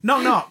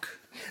Knock, knock.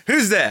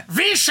 Who's there?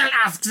 We shall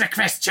ask the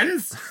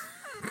questions.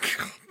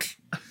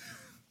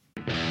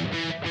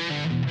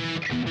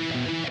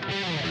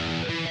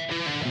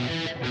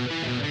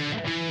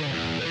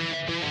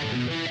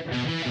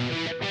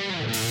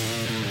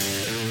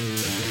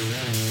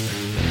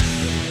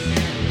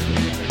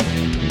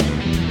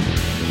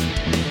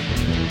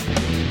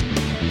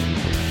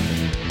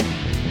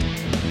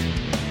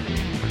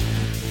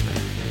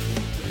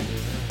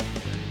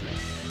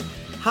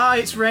 Hi,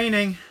 it's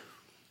raining.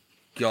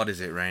 God,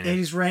 is it raining? It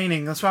is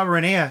raining. That's why we're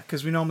in here,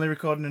 because we normally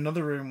record in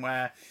another room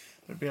where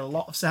there'd be a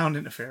lot of sound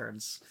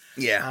interference.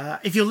 Yeah.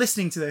 If you're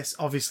listening to this,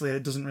 obviously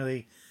it doesn't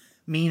really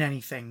mean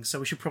anything, so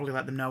we should probably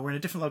let them know we're in a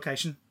different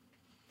location.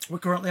 We're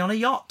currently on a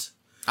yacht.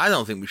 I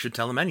don't think we should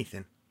tell them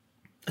anything.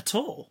 At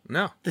all.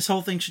 No. This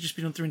whole thing should just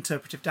be done through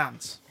interpretive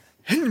dance.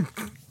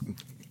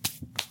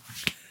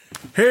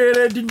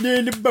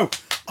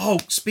 Oh,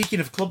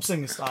 speaking of club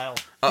singer style,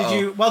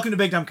 welcome to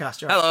Big Damn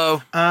Cast, right?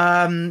 Hello.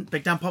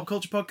 Big Damn Pop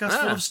Culture Podcast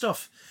full of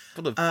stuff.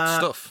 Full of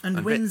stuff. And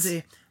bits.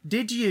 Winsy,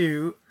 did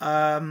you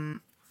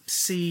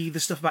see the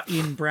stuff about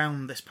Ian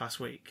Brown this past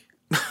week?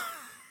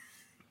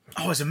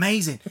 Oh, it's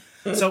amazing.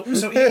 So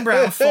Ian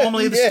Brown,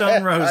 formerly of the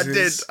Stone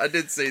Roses. I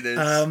did see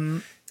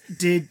this.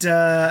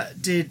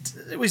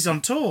 He's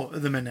on tour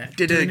at the minute,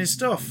 doing his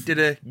stuff. Did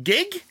a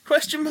gig?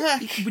 Question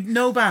mark. With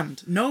no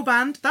band. No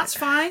band. That's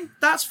fine.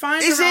 That's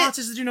fine. Is there are it?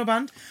 artists that do no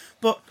band.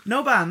 But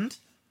no band,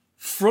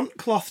 front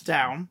cloth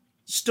down,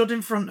 stood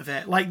in front of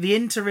it, like the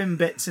interim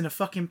bits in a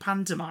fucking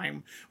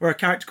pantomime, where a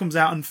character comes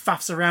out and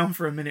faffs around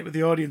for a minute with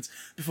the audience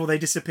before they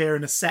disappear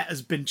and a set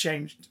has been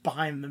changed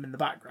behind them in the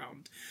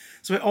background.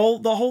 So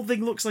the whole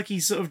thing looks like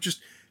he's sort of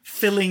just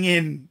filling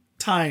in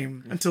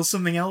time until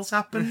something else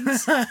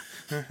happens.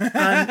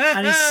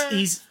 and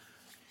he's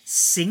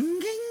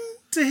singing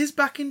to his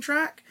backing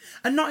track.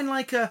 And not in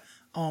like a,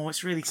 oh,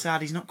 it's really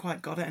sad, he's not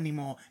quite got it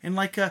anymore. In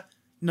like a,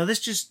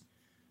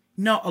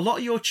 no, a lot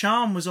of your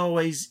charm was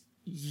always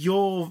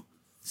your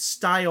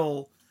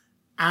style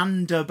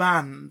and a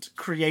band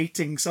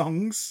creating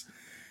songs.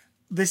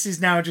 This is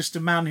now just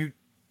a man who,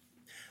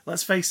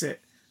 let's face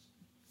it,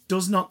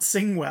 does not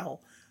sing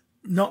well,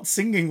 not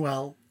singing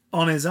well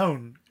on his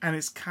own, and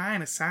it's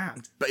kind of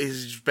sad. But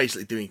he's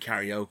basically doing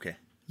karaoke.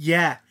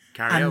 Yeah.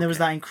 Karaoke. And there was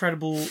that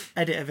incredible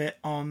edit of it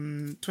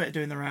on Twitter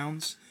doing the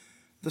rounds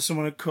that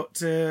someone had cut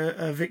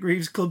to Vic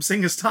Reeves club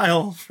singer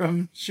style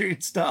from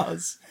Shooting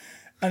Stars,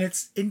 and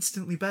it's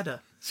instantly better.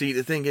 See,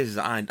 the thing is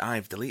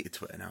I've deleted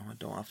Twitter now. I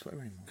don't have Twitter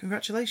anymore.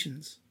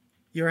 Congratulations.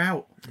 You're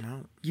out.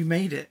 No. You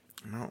made it.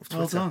 No, it's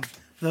Well Twitter. done.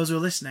 For those who are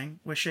listening,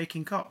 we're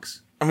shaking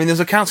cocks. I mean, those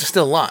accounts are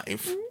still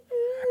live.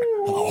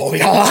 Oh, we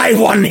got a live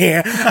one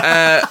here.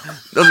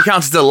 Those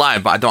accounts are still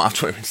live, but I don't have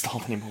Twitter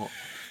installed anymore.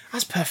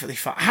 That's perfectly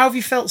fine. How have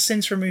you felt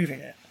since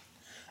removing it?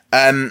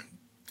 Um,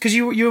 Because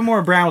you were more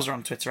a browser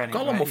on Twitter anyway.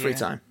 got a lot more free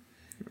time.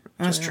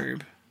 That's true.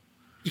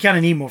 You kind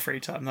of need more free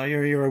time, though.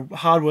 You're a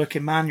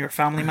hard-working man. You're a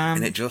family man.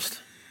 Isn't it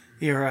just?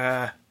 You're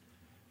a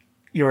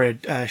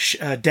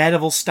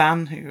Daredevil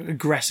stan who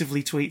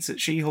aggressively tweets at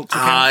She-Hulk's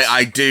accounts.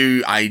 I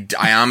do. I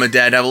am a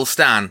Daredevil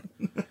stan.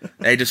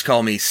 They just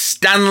call me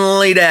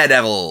Stanley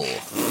Daredevil.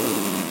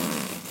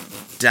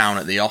 Down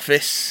at the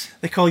office.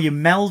 They call you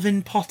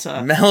Melvin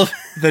Potter, Melvin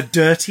the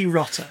Dirty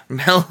Rotter.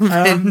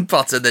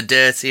 Potter, the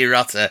dirty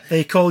rotter.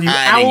 They call you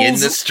hiding in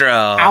the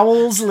straw.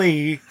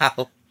 Owlsley,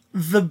 Ow.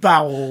 the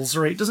bowels.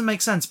 Right? It doesn't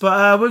make sense,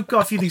 but we've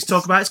got a few things to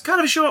talk about. It's kind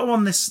of a short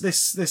one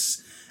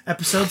this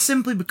episode,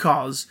 simply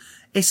because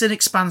it's an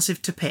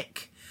expansive to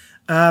pick.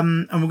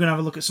 And we're going to have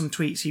a look at some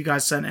tweets you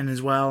guys sent in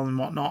as well and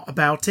whatnot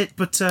about it.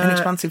 But An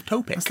expansive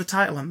topic. that's the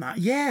title on that.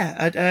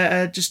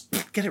 Yeah, just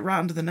get it right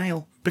under the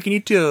nail. Picking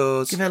your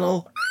toes. Give it a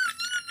little...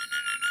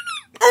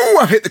 Oh,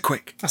 I've hit the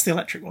quick. That's the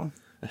electric one.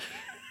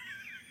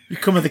 You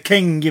come of the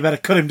king, you better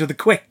cut him to the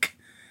quick.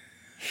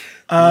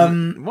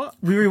 What?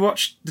 We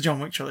rewatched the John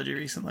Wick trilogy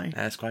recently.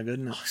 That's quite good,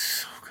 isn't it?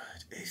 So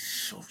good. It's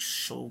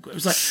so good. It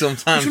was like,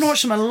 Sometimes. I just want to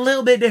watch something a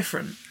little bit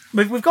different.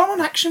 We've gone on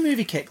an action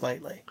movie kick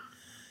lately.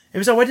 It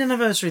was our wedding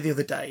anniversary the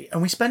other day,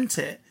 and we spent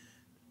it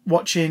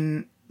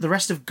watching the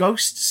rest of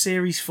Ghost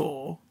Series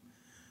 4.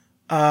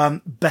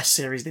 Best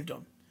series they've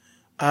done.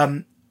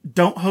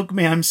 Don't Hug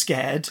Me, I'm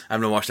Scared. I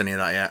haven't watched any of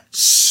that yet.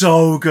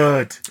 So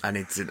good. I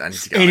need to get on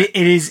it.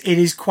 It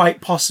is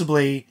quite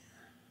possibly...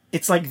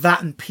 It's like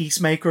that and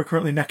Peacemaker are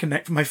currently neck and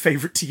neck for my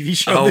favourite TV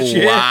show this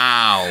year. Oh,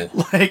 wow.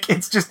 Like,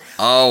 it's just...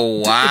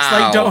 Oh, wow. It's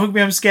like Don't Hug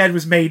Me, I'm Scared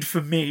was made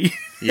for me.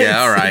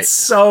 Yeah, all right. It's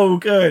so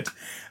good.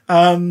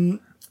 And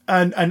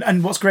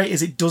what's great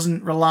is it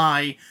doesn't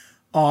rely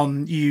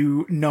on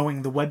you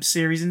knowing the web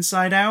series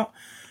inside out.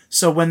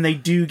 So when they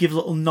do give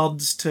little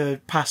nods to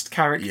past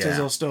characters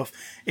or stuff,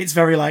 it's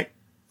very like,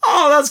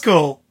 oh, that's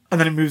cool. And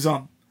then it moves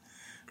on.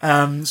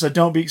 So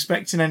don't be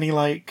expecting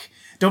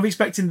don't be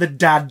expecting the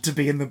dad to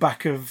be in the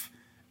back of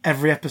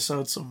every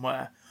episode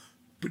somewhere.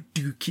 But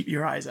do keep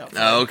your eyes out for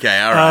him. Oh, okay,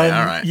 all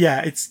right.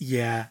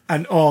 Yeah.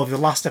 And the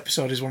last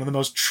episode is one of the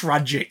most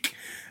tragic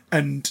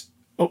and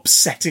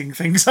upsetting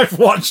things I've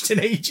watched in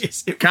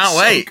ages. It was Can't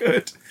wait. So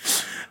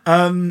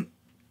good.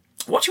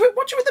 Watch it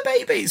with the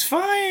baby. It's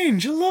fine.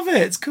 She'll love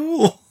it. It's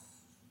cool.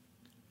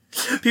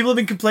 People have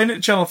been complaining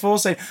at Channel 4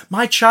 saying,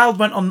 my child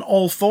went on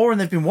all four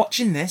and they've been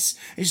watching this.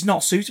 It's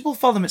not suitable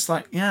for them. It's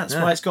like, that's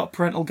why it's got a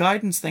parental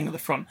guidance thing at the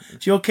front. So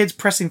your kid's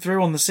pressing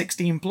through on the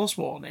 16 plus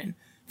warning.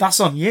 That's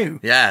on you.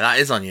 Yeah, that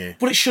is on you.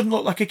 But it shouldn't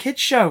look like a kid's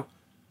show.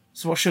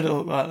 So what should it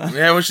look like then?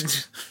 Yeah,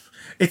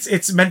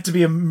 It's meant to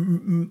be a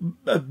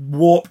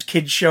warped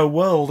kids show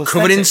world.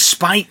 covered in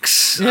aesthetic.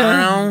 spikes.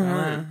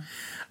 I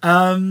don't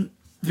know.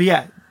 But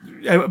yeah,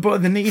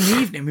 but in the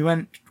evening we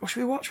went, what should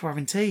we watch? We're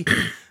having tea.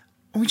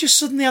 And we just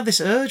suddenly had this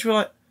urge. We're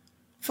like,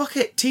 fuck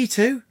it,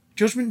 T2,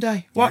 Judgment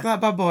Day. Whack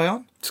that bad boy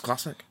on. It's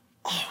classic.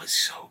 Oh, it's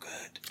so good.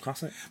 It's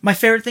classic. My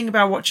favourite thing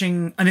about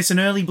watching, and it's an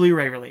early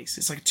Blu-ray release.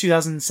 It's like a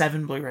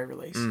 2007 Blu-ray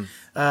release.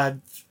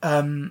 And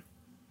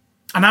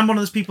I'm one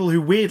of those people who,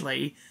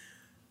 weirdly,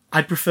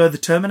 I'd prefer the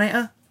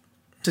Terminator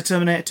to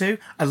Terminator 2.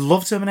 I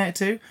love Terminator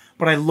 2,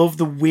 but I love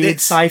the weird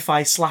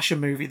sci-fi slasher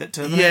movie that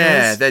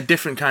Terminator is. They're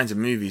different kinds of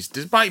movies,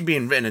 despite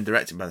being written and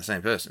directed by the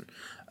same person.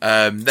 They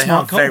Smart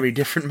are call. very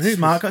different movies.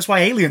 Smart. That's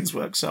why Aliens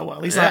work so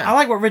well. He's like, I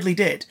like what Ridley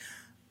did.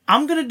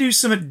 I'm going to do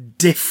something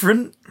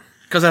different.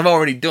 Because I've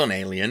already done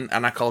Alien,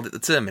 and I called it the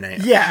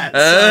Terminator. Yeah,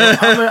 so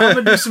I'm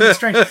going to do something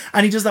strange.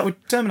 And he does that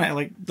with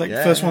Terminator.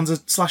 First one's a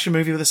slasher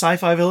movie with a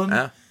sci-fi villain.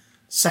 Yeah.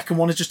 Second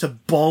one is just a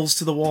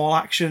balls-to-the-wall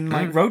action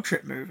road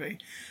trip movie.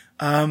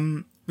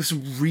 With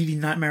some really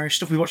nightmarish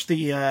stuff. We watched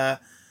the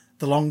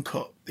long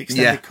cut, the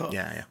extended cut,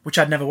 which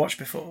I'd never watched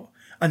before.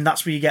 And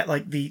that's where you get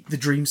like the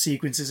dream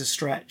sequences are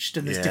stretched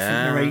and there's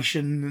different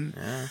narration.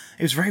 And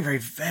it was very, very,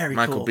 very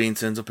Michael cool. Biehn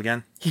turns up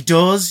again. He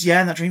does,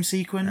 in that dream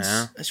sequence.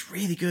 Yeah. It's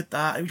really good,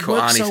 that. It Cut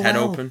works Arnie's so head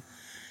well. open.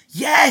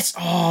 Yes!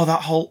 Oh,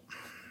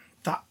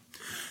 that.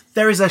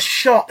 There is a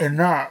shot in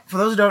that. For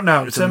those who don't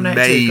know,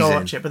 Terminator 2, go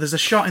watch it. But there's a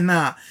shot in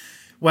that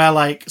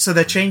where, so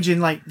they're changing,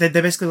 they're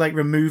basically,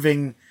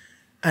 removing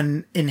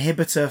an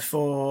inhibitor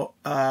for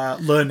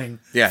learning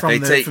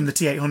from the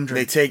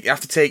T-800. You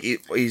have to take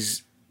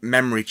his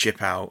memory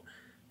chip out,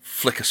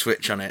 flick a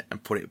switch on it,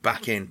 and put it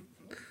back in,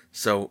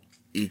 so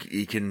he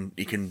can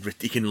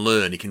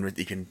learn. He can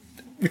retain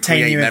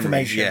new memories,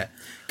 information. Yeah,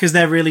 because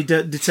they're really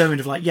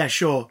determined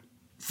of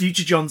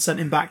Future John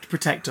sent him back to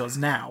protect us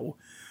now,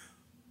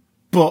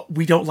 but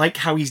we don't like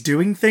how he's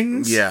doing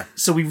things. Yeah,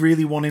 so we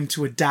really want him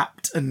to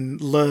adapt and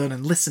learn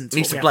and listen to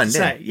what we have to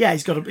say. Yeah,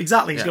 he's got to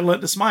got to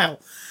learn to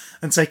smile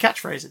and say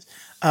catchphrases,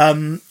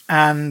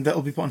 and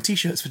that'll be put on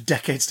T-shirts for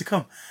decades to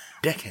come.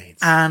 Decades.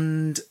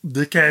 And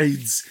the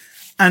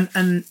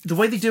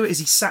way they do it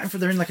is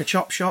they're in like a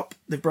chop shop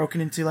they've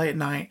broken into late at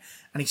night,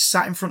 and he's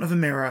sat in front of a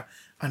mirror,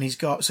 and it's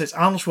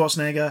Arnold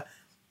Schwarzenegger,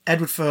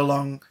 Edward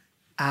Furlong,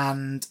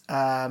 and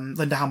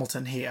Linda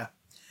Hamilton here.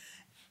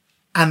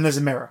 And there's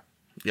a mirror.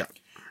 Yeah.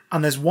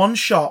 And there's one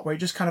shot where it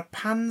just kind of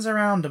pans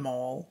around them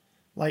all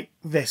like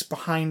this,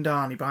 behind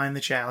Arnie, behind the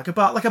chair, like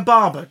a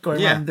barber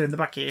going around doing the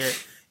back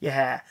of your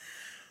hair.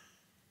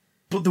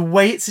 But the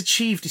way it's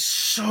achieved is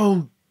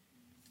so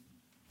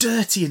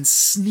dirty and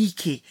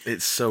sneaky.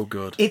 It's so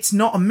good. It's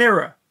not a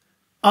mirror.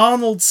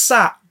 Arnold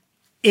sat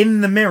in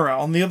the mirror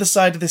on the other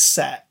side of this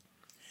set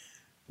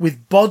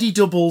with body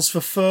doubles for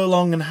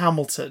Furlong and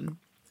Hamilton,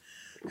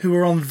 who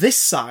are on this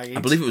side.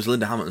 I believe it was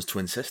Linda Hamilton's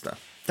twin sister.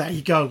 There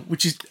you go,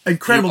 which is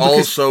incredible. Who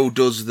also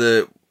does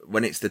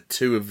when it's the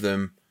two of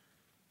them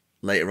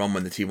later on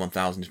when the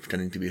T-1000 is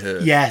pretending to be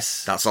her.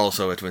 Yes. That's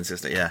also a twin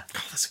sister, yeah.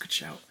 God, that's a good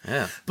shout.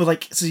 Yeah.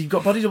 But so you've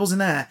got body doubles in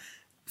there.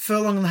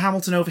 Furlong and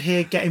Hamilton over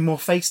here getting more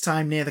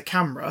FaceTime near the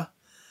camera.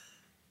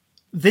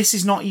 This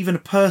is not even a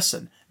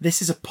person.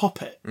 This is a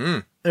puppet.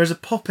 There's a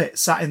puppet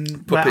sat in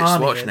Puppet where Arnie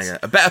Schwarzenegger. is.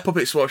 A better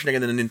puppet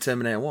Schwarzenegger than in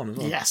Terminator 1 as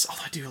well. Yes. Oh,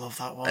 I do love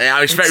that one.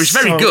 Yeah, it's very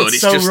good. It's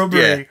It's so just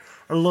rubbery. yeah.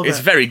 I love It's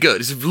it. very good.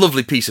 It's a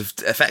lovely piece of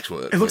effects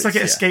work. It looks like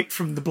it escaped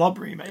from the Blob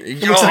remake.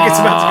 It looks like it's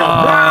about to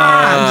go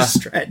and just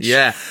stretch.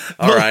 Yeah.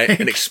 All right.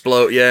 And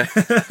explode. Yeah.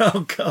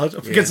 Oh God!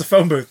 Up against the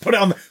phone booth. Put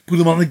them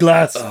on the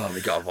glass. Oh,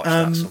 we gotta watch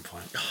that at some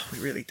point. Oh, we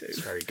really do. It's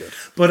very good.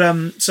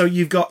 But so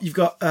you've got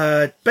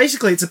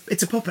basically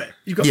it's a puppet.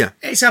 You've got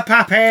it's a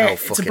puppet.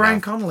 It's a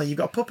Brian Connolly. You've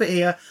got a puppet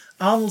here.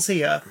 Arnold's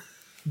here.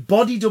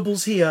 Body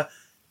doubles here.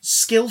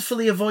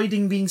 Skillfully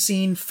avoiding being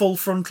seen full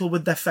frontal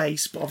with their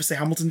face, but obviously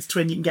Hamilton's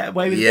twin, you can get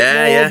away with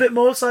a bit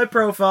more side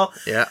profile.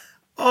 Yeah.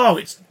 Oh,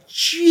 it's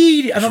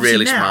genius. And obviously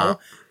really smart.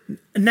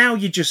 Now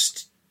you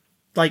just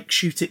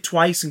shoot it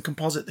twice and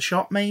composite the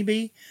shot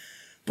maybe.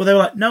 But they were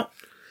like, no,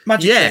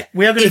 magic trick.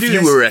 We are going to do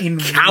this in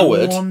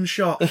one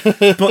shot.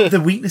 But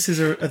the weaknesses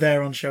are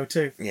there on show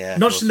too. Yeah.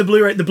 Not just in the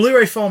Blu-ray. The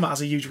Blu-ray format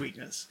has a huge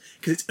weakness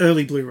because it's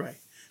early Blu-ray.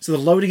 So the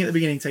loading at the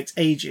beginning takes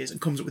ages and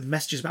comes up with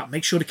messages about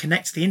make sure to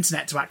connect to the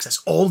internet to access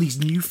all these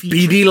new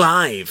features. BD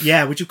Live.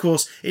 Yeah, which of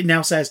course it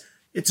now says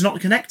it's not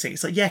connecting.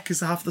 It's like, because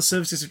half of the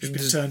services have just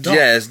been turned off.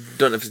 Yeah, it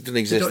doesn't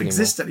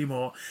exist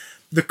anymore.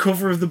 The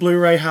cover of the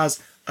Blu-ray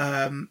has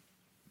works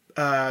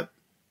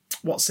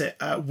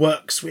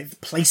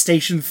with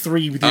PlayStation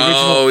 3 with the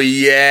original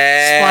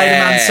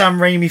Spider-Man Sam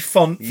Raimi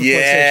font for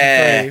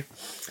PlayStation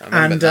 3. I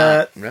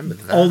remember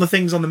that. All the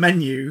things on the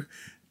menu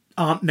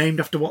aren't named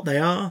after what they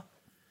are.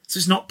 So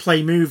it's not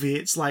play movie,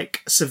 it's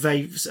like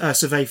survey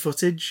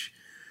footage.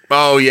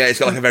 Oh yeah, it's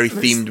got like a very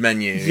themed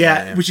menu.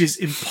 Yeah, which is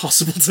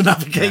impossible to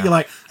navigate. Yeah. You're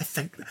like, I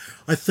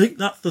think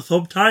that's the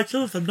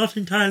subtitles. I'm not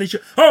entirely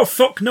sure. Oh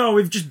fuck no,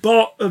 we've just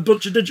bought a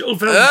bunch of digital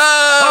films.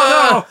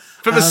 Oh no,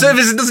 from a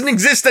service that doesn't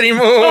exist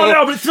anymore. oh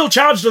no, but it's still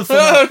charged us.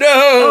 Oh no,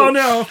 oh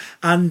no,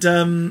 and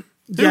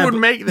who would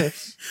make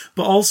this?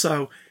 But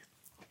also,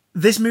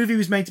 this movie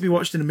was made to be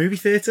watched in a movie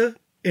theatre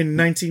in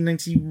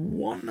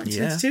 1991,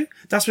 1992.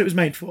 That's what it was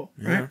made for,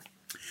 right?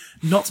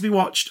 Not to be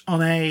watched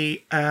on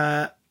a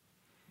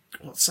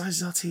what size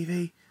is our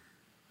TV?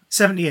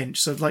 70-inch,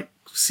 so like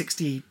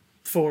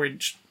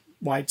 64-inch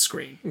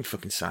widescreen. You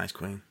fucking size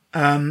queen.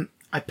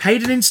 I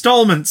paid in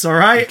installments, all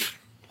right?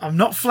 I'm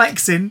not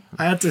flexing.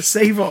 I had to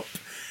save up.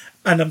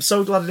 And I'm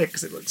so glad I did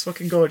because it looks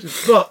fucking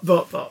gorgeous. But.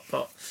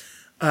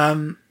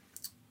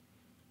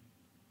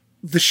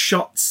 The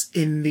shots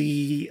in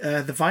the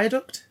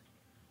viaduct.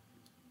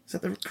 Is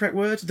that the correct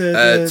word?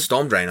 The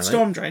storm drain, I think.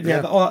 Storm drain,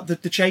 yeah.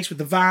 The chase with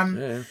the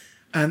van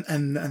and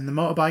the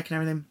motorbike and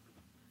everything.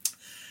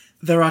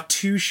 There are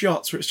two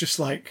shots where it's just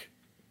like,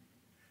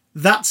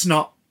 that's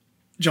not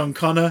John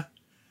Connor.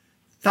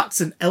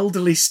 That's an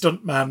elderly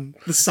stuntman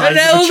the size of a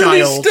child. An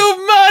elderly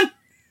stuntman!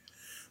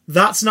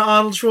 That's not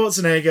Arnold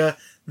Schwarzenegger.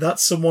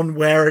 That's someone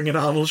wearing an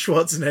Arnold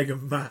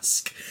Schwarzenegger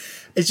mask.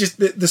 It's just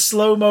the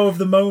slow-mo of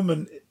the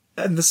moment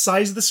and the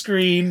size of the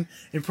screen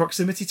in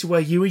proximity to where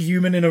you, a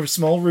human in a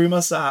small room,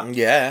 are sat.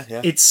 Yeah.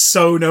 It's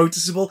so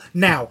noticeable.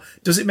 Now,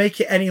 does it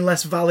make it any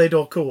less valid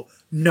or cool?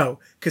 No,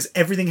 because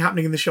everything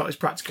happening in the shot is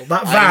practical.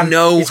 That van I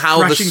know is how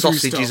the crashing through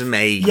sausages stuff. are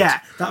made. Yeah,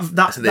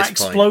 that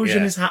explosion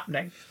point, is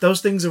happening. Those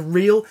things are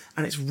real,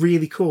 and it's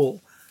really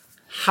cool.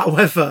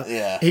 However,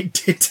 it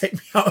did take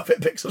me out of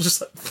it because I was just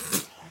like,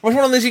 what's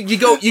one of those? You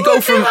go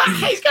from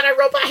he's gonna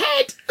rub a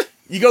head.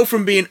 You go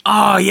from being,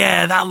 oh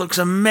yeah, that looks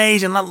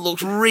amazing, that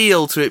looks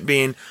real, to it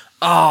being,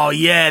 oh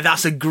yeah,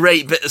 that's a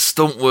great bit of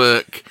stunt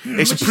work.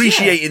 It's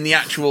appreciating the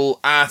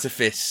actual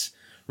artifice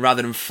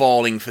rather than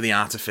falling for the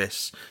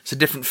artifice. It's a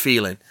different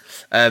feeling,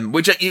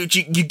 which you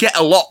get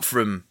a lot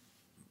from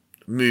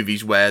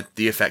movies where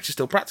the effects are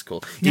still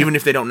practical, even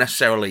if they don't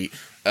necessarily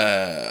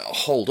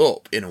hold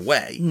up in a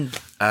way.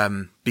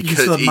 Because you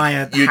still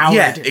admire how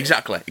they did it.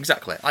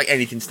 Exactly. Like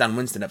anything Stan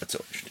Winston ever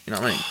touched. You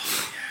know what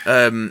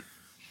I mean?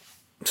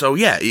 So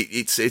yeah,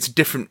 it's a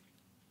different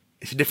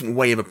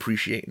way of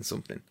appreciating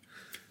something.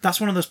 That's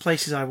one of those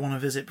places I want to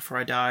visit before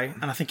I die,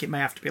 and I think it may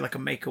have to be like a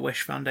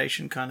Make-A-Wish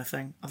Foundation kind of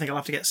thing. I think I'll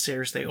have to get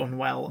seriously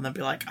unwell and then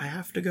be like, I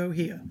have to go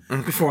here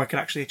before I could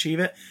actually achieve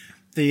it.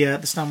 The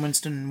Stan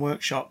Winston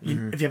workshop.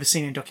 Have you ever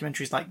seen in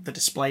documentaries like the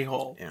display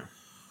hall? Yeah.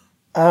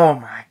 Oh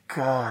my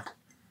god!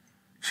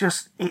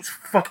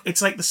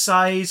 It's like the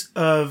size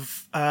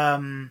of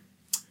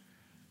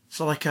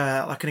so like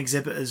an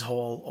exhibitor's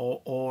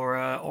hall or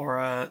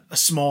a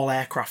small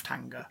aircraft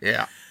hangar.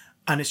 Yeah.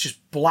 And it's just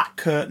black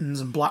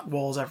curtains and black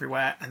walls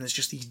everywhere, and there's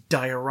just these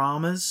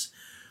dioramas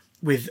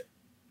with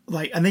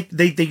like, and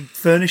they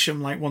furnish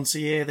them like once a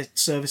year. They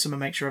service them and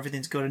make sure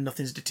everything's good and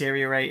nothing's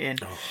deteriorating.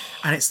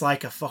 And it's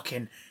like a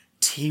fucking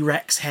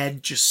T-Rex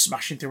head just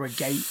smashing through a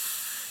gate.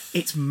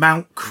 It's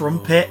Mount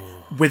Crumpet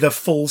with a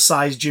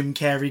full-size Jim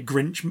Carrey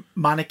Grinch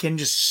mannequin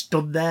just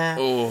stood there.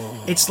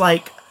 It's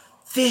like,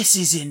 this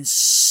is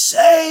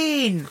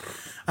insane.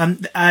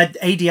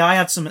 ADI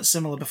had something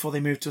similar before they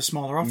moved to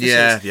smaller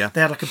offices. Yeah. They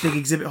had like a big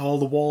exhibit hall.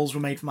 The walls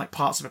were made from like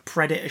parts of a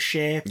Predator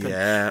ship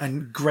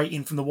and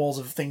grating from the walls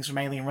of things from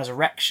Alien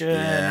Resurrection.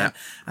 Yeah.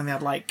 And they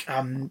had like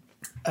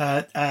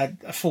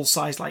a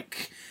full-size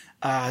like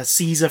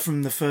Caesar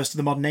from the first of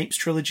the Modern Apes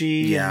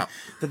trilogy. Yeah.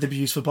 That they'd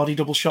used for body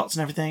double shots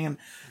and everything. And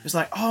it was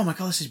like, oh my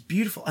god, this is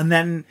beautiful. And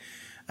then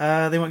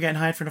they weren't getting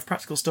hired for enough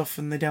practical stuff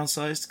and they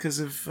downsized because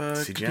of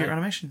computer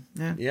animation.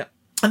 Yeah.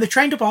 And they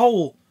trained up a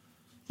whole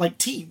like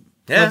team.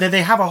 Yeah.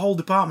 They have a whole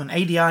department.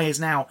 ADI is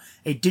now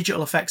a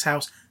digital effects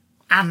house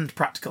and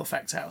practical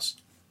effects house.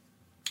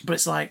 But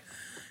it's like,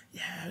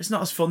 yeah, it's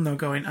not as fun though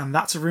going, and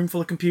that's a room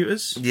full of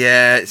computers.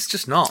 Yeah, it's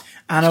just not.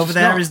 And over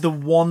there is the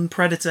one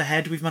Predator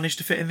head we've managed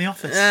to fit in the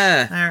office.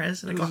 Yeah. There it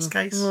is, in a glass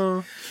case.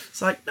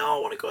 It's like, no, I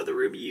want to go to the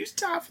room you used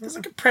to have. There's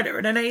like a Predator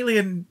and an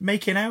alien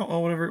making out,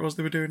 or whatever it was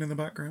they were doing in the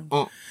background.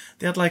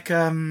 They had like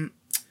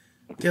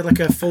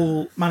a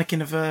full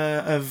mannequin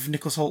of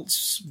Nicholas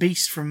Holt's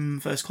Beast from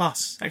First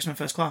Class, X-Men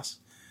First Class.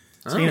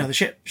 So you know, the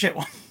shit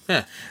one.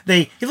 Yeah.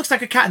 He looks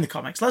like a cat in the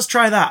comics. Let's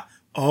try that.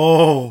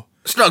 Oh,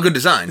 it's not a good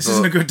design. This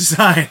isn't a good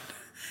design.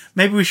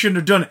 Maybe we shouldn't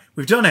have done it.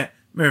 We've done it.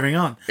 Moving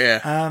on.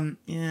 Yeah.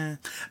 Yeah.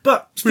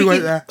 But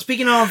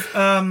speaking of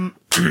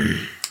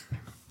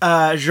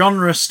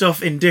genre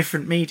stuff in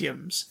different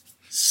mediums,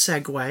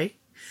 segue.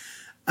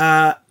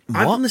 I've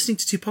been listening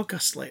to 2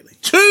 podcasts lately.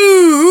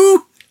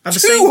 2? At the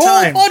Two same whole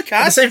time. podcasts?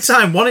 At the same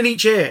time, one in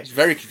each ear. It's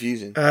very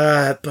confusing.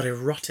 But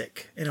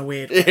erotic in a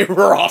weird way.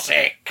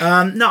 Erotic.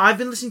 No, I've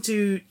been listening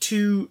to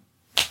 2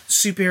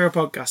 superhero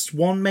podcasts.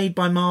 One made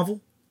by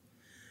Marvel,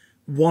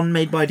 one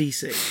made by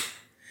DC.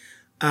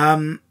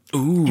 In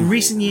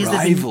recent years,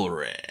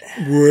 rivalry.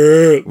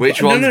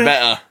 Which one's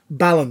better?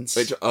 Balance.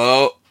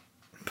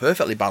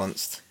 Perfectly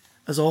balanced.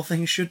 as all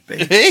things should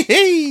be,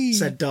 Hey!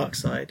 said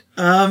Darkseid.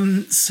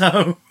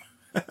 So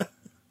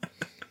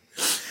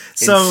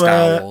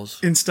Star Wars.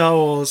 in Star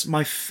Wars,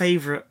 my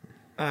favourite...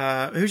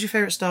 who's your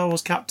favourite Star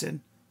Wars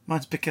captain?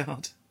 Mine's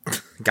Picard.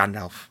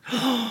 Gandalf.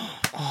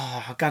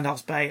 Oh,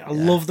 Gandalf's Bay. I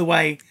love the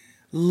way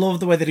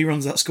that he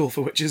runs that school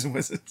for witches and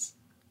wizards.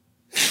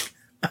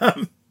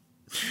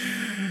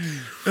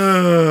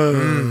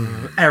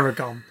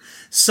 Aragon.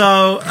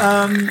 So,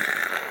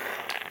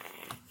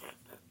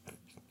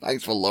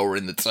 Thanks for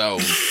lowering the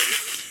tone.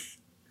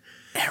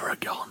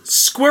 Aragon.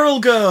 Squirrel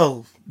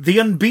Girl, the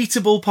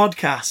Unbeatable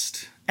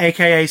podcast,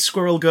 aka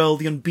Squirrel Girl,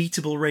 the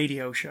Unbeatable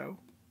radio show,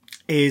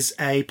 is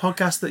a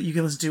podcast that you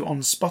can listen to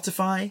on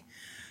Spotify.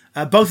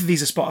 Both of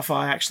these are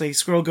Spotify, actually.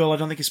 Squirrel Girl, I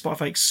don't think is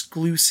Spotify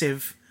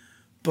exclusive,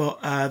 but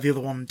the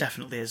other one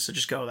definitely is, so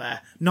just go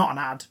there. Not an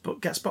ad,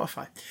 but get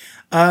Spotify.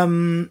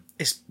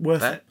 It's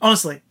worth it.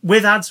 Honestly,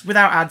 with ads,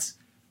 without ads,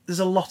 there's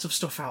a lot of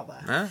stuff out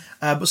there.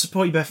 But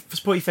support your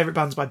favourite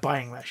bands by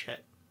buying their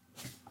shit.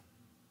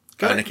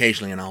 And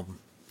occasionally an album.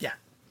 Yeah.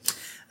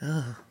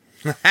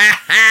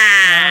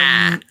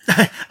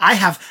 I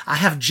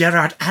have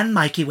Gerard and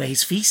Mikey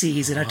Way's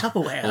feces in a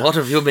Tupperware. What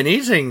have you been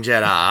eating,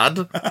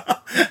 Gerard?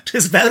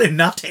 'Tis very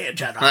naughty,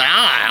 Gerard.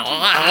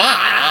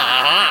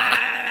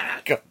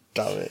 God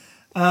damn it.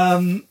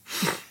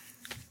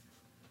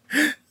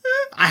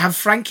 I have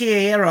Frankie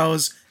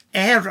Aero's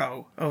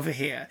Aero over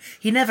here.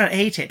 He never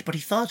ate it, but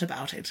he thought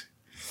about it.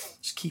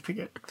 Just keeping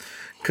it.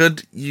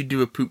 Could you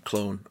do a poop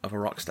clone of a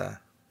rock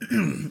star?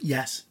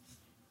 Yes.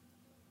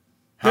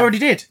 They already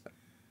did.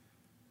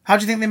 How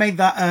do you think they made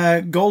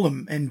that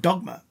golem in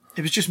Dogma?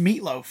 It was just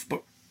meatloaf,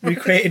 but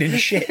recreated in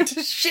shit.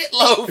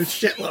 Shitloaf! It's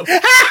shitloaf.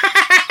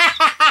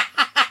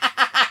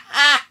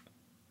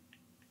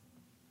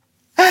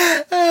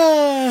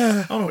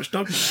 I don't know what's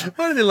Dogma now.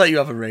 Why did they let you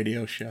have a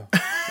radio show?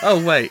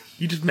 Oh, wait.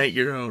 You just make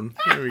your own.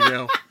 There we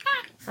go.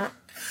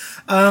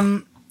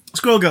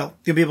 Squirrel Girl,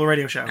 the Unbeatable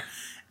radio show,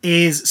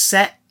 is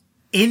set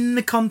in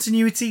the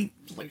continuity,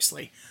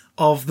 loosely,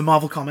 of the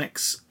Marvel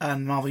Comics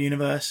and Marvel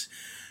Universe,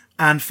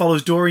 and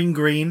follows Doreen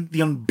Green,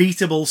 the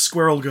unbeatable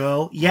Squirrel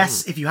Girl.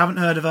 Yes, if you haven't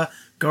heard of her,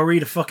 go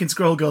read a fucking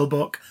Squirrel Girl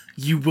book.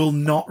 You will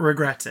not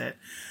regret it.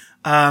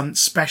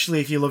 Especially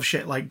if you love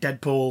shit like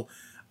Deadpool,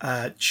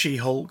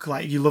 She-Hulk.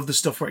 Like, if you love the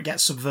stuff where it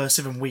gets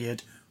subversive and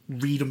weird,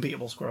 read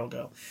Unbeatable Squirrel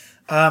Girl.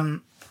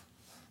 Her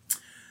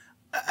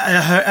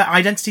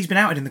identity's been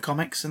outed in the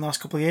comics in the last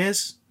couple of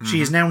years.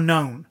 She is now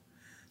known.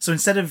 So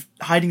instead of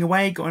hiding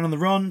away, going on the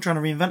run, trying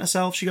to reinvent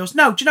herself, she goes,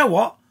 no, do you know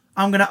what?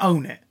 I'm going to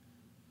own it.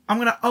 I'm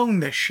going to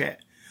own this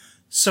shit.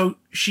 So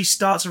she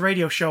starts a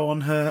radio show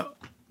on her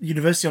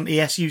university, on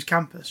ESU's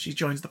campus. She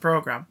joins the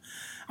program.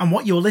 And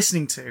what you're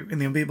listening to in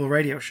the Unbeatable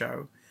radio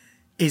show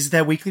is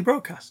their weekly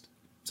broadcast.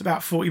 It's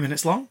about 40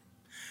 minutes long.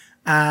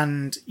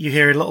 And you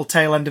hear a little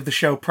tail end of the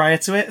show prior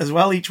to it as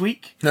well each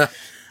week.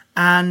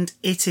 And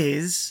it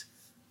is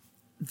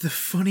the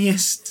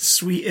funniest,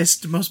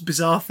 sweetest, most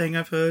bizarre thing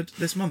I've heard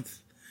this month.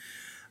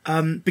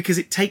 Because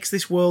it takes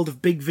this world of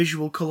big,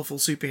 visual, colourful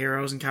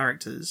superheroes and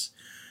characters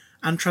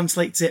and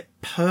translates it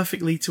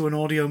perfectly to an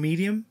audio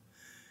medium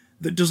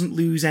that doesn't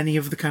lose any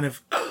of the kind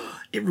of...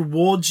 It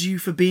rewards you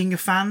for being a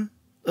fan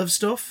of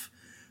stuff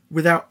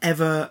without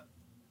ever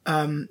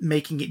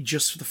making it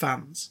just for the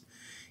fans.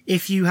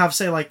 If you have,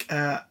 say, like...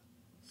 I'd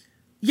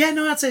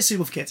say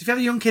suitable for kids. If you have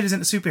a young kid who's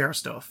into superhero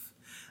stuff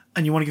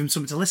and you want to give them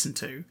something to listen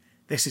to,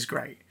 this is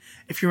great.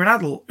 If you're an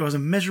adult who has a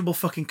miserable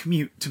fucking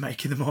commute to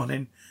make in the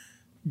morning,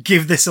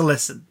 give this a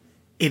listen.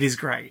 It is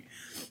great.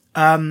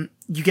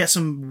 You get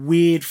some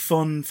weird,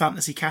 fun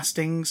fantasy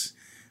castings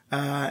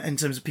in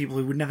terms of people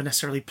who would never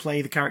necessarily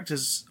play the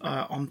characters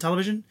on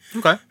television.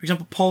 Okay. For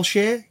example, Paul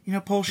Scheer. You know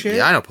Paul Scheer?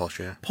 Yeah, I know Paul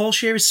Scheer. Paul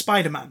Scheer is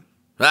Spider-Man.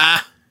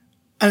 Ah!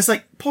 And it's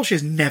like, Paul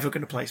Scheer's never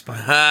going to play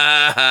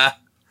Spider-Man.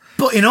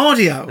 But in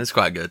audio, That's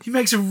quite good. he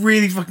makes a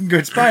really fucking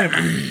good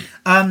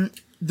Spider-Man.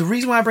 The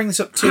reason why I bring this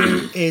up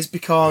too is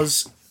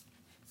because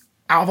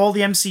out of all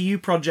the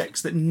MCU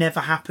projects that never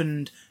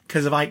happened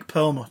because of Ike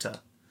Perlmutter,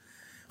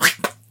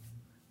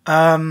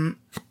 Javier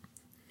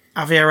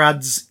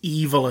adds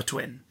evil a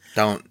twin.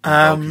 Don't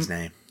invoke his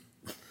name.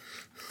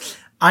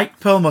 Ike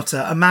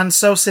Perlmutter, a man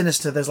so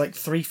sinister there's like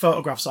 3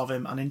 photographs of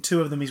him, and in 2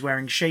 of them he's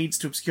wearing shades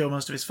to obscure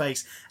most of his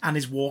face and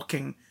is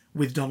walking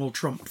with Donald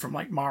Trump from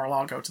like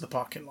Mar-a-Lago to the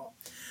parking lot.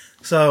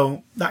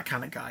 So, that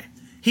kind of guy.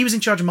 He was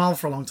in charge of Marvel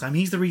for a long time.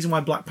 He's the reason why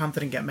Black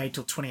Panther didn't get made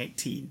till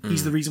 2018.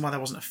 He's the reason why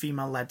there wasn't a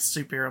female-led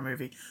superhero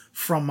movie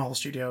from Marvel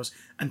Studios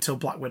until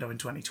Black Widow in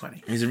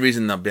 2020. He's the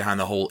reason that behind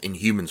the whole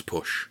Inhumans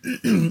push.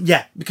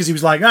 Yeah, because he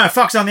was like,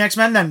 fuck's on the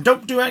X-Men then.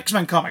 Don't do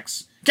X-Men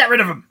comics. Get rid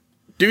of them.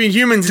 Do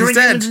Inhumans Do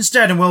instead. Inhumans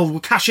instead and we'll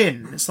cash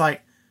in. It's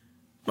like,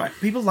 right,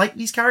 people like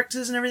these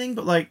characters and everything,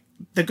 but like,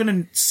 they're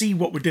going to see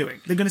what we're doing.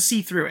 They're going to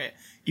see through it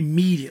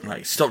immediately.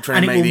 Like, stop trying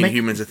to make the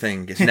Inhumans a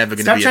thing. It's never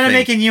going to be a thing. Stop trying to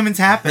make Inhumans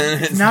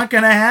happen. It's not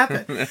going to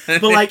happen.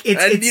 But like,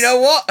 it's you know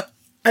what?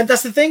 And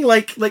that's the thing,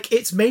 like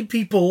it's made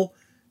people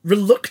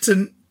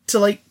reluctant to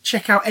like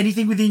check out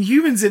anything with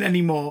Inhumans in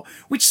anymore,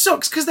 which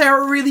sucks because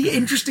they're a really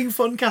interesting,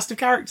 fun cast of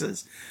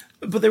characters.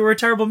 but they were a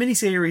terrible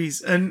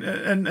miniseries,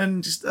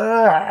 and just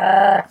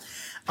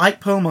Ike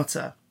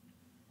Perlmutter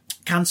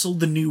cancelled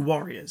the New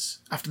Warriors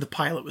after the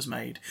pilot was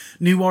made.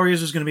 New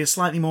Warriors was going to be a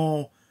slightly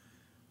more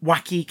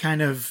wacky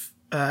kind of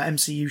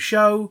MCU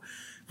show,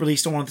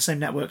 released on one of the same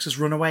networks as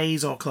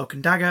Runaways or Cloak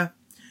and Dagger,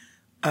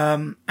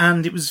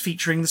 and it was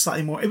featuring the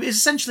slightly more. It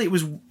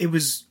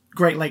was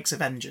Great Lakes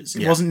Avengers.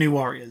 It wasn't New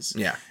Warriors.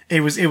 Yeah,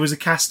 it was a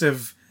cast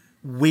of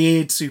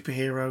weird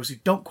superheroes who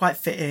don't quite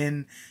fit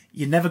in.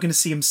 You're never going to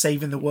see them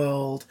saving the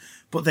world,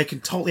 but they can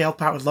totally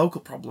help out with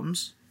local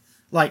problems.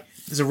 Like,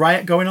 there's a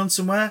riot going on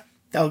somewhere,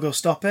 they'll go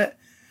stop it.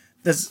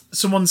 There's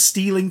someone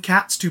stealing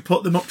cats to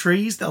put them up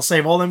trees, they'll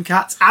save all them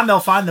cats, and they'll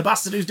find the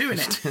bastard who's doing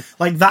it.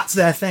 Like, that's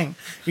their thing.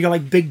 You got,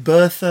 like, Big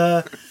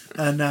Bertha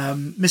and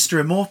Mr.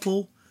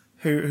 Immortal,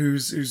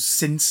 who's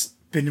since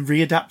been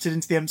readapted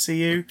into the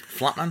MCU.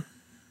 Flatman?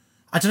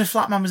 I don't know if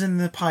Flatman was in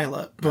the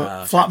pilot, but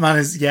okay. Flatman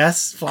is,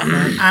 yes,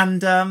 Flatman.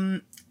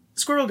 And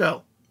Squirrel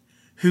Girl,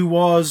 who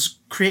was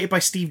created by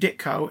Steve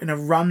Ditko in a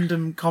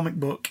random comic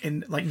book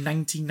in like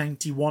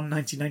 1991,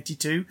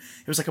 1992.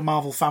 It was like a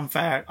Marvel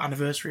Fanfare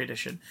anniversary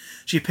edition.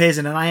 She appears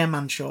in an Iron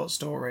Man short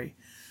story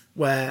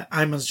where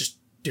Iron Man's just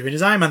doing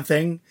his Iron Man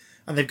thing,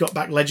 and they've got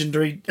back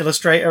legendary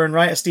illustrator and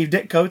writer Steve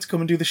Ditko to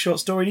come and do the short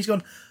story, and he's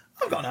gone,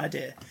 I've got an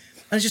idea.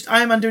 And it's just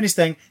Iron Man doing his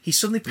thing. He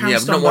suddenly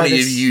pounced on not one by of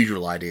this... your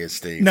usual ideas,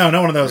 Steve. No,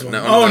 not one of those ones.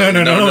 No,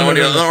 Not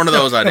one of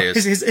those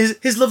ideas.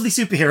 His lovely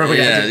superhero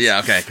ideas. Yeah,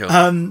 okay, cool.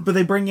 But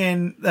they bring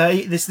in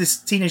this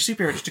teenage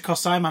superhero just to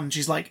cost Iron Man, and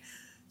she's like,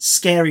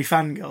 scary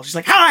fangirl. She's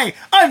like, hi,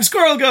 I'm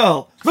Squirrel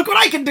Girl. Look what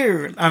I can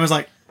do. And I was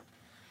like,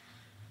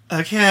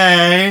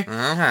 okay.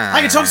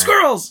 I can talk to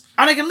squirrels,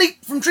 and I can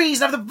leap from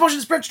trees and have the proportion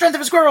strength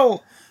of a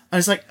squirrel. And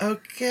it's like,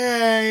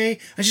 okay.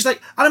 And she's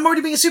like, and I'm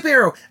already being a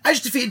superhero. I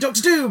just defeated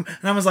Doctor Doom.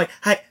 And I was like,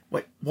 hey,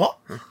 wait, what?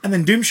 And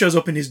then Doom shows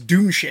up in his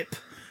Doom ship.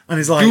 And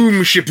he's like,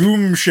 Doom ship.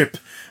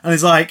 And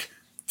he's like,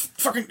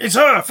 fucking, it's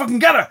her, fucking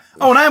get her.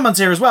 Oh, and Iron Man's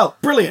here as well.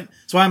 Brilliant.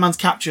 So Iron Man's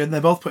captured, and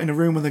they're both put in a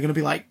room where they're going to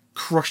be like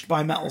crushed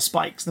by metal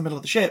spikes in the middle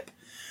of the ship.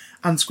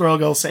 And Squirrel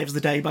Girl saves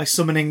the day by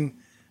summoning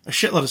a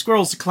shitload of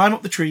squirrels to climb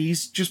up the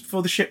trees just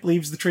before the ship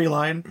leaves the tree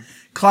line,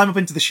 climb up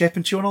into the ship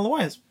and chew on all the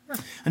wires.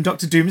 And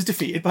Doctor Doom is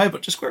defeated by a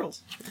bunch of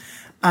squirrels.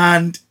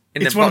 And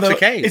it's one of those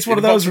caves. It's one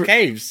of those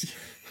caves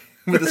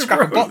with the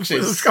scrap boxes.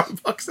 With the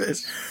scrap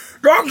boxes.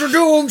 Doctor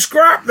Doom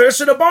scrapped this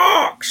in a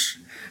box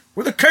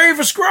with a cave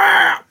of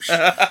scraps.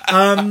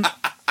 And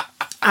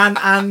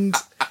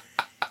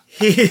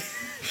he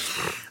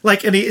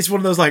it's one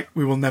of those like,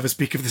 we will never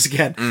speak of this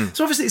again.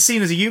 So obviously it's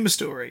seen as a humour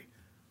story,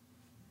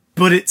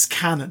 but it's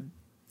canon.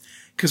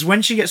 Because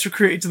when she gets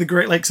recruited to the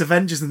Great Lakes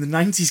Avengers in the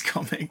 90s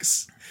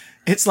comics,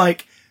 it's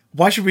like,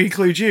 why should we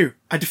include you?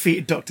 I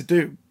defeated Doctor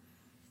Doom.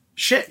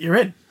 Shit, you're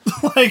in.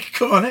 Like,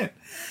 come on in.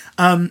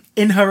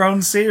 In her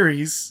own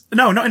series...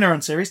 No, not in her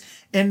own series.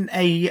 In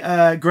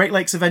a Great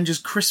Lakes Avengers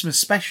Christmas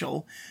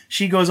special,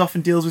 she goes off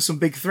and deals with some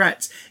big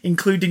threats,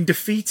 including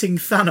defeating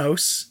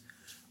Thanos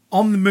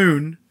on the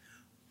moon,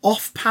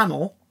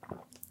 off-panel.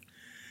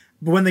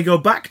 But when they go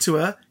back to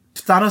her,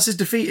 Thanos is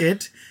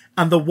defeated,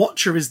 and the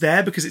Watcher is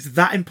there because it's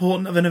that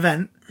important of an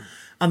event.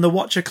 And the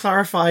Watcher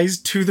clarifies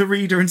to the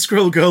reader and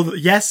Squirrel Girl that,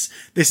 yes,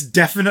 this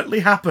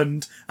definitely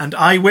happened, and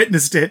I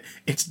witnessed it.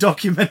 It's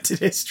documented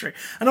history.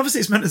 And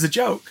obviously it's meant as a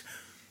joke.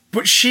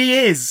 But she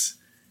is,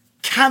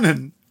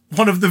 canon,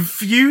 one of the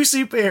few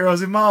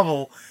superheroes in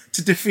Marvel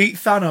to defeat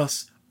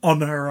Thanos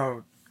on her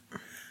own.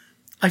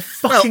 I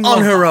fucking love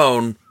on her that.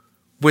 own,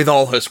 with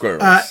all her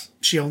squirrels.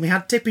 She only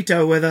had Tippy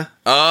Toe with her.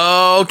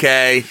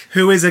 Okay.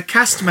 Who is a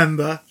cast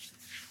member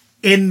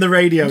in the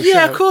radio show.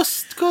 Yeah, of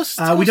course.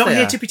 We don't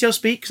hear Tippy Toe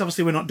speak, because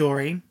obviously we're not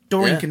Doreen.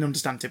 Doreen can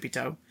understand Tippy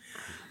Toe.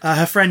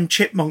 Her friend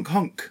Chipmunk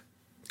Honk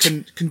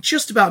can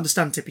just about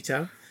understand Tippy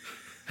Toe.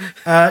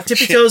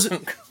 Tippy Toe's...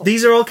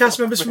 These are all cast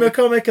members from her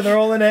comic, and they're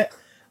all in it.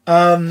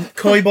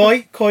 Koi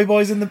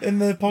Boy's in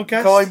the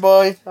podcast. Koi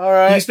Boy,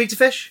 alright. Can you speak to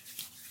fish?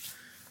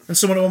 And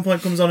someone at one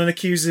point comes on and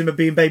accuses him of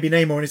being baby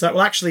Namor, and he's like,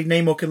 well, actually,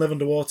 Namor can live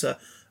underwater.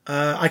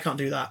 I can't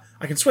do that.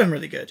 I can swim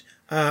really good.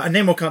 And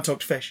Namor can't talk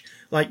to fish.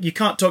 Like, you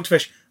can't talk to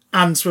fish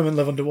and swim and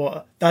live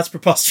underwater. That's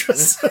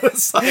preposterous.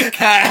 It's like...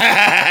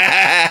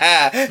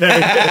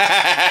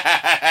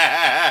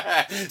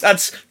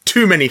 That's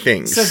too many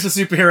things. Says the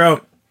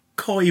superhero,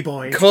 Koi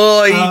Boy.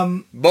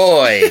 Koi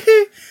Boy.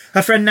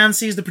 Her friend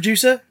Nancy is the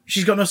producer.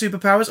 She's got no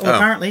superpowers, or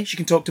apparently she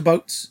can talk to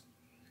boats.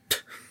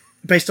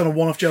 Based on a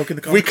one-off joke in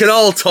the comic. We can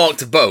all talk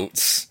to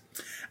boats.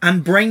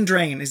 And Brain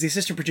Drain is the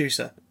assistant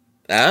producer.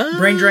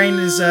 Brain Drain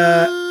is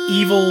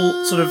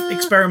evil sort of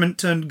experiment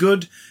turned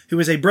good, who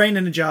is a brain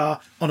in a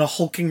jar on a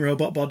hulking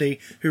robot body,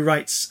 who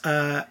writes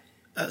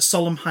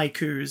solemn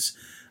haikus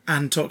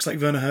and talks like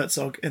Werner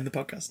Herzog in the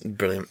podcast.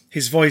 Brilliant.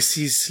 His voice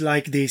is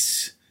like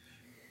this.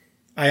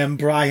 I am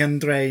Brian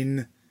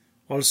Drain,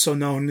 also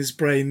known as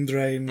Brain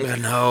Drain.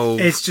 No.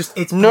 It's just,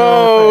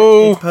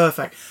 no. It's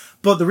perfect.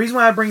 But the reason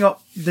why I bring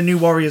up the New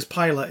Warriors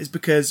pilot is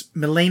because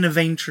Milena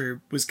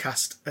Vaintrub was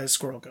cast as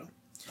Squirrel Girl.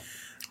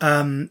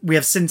 We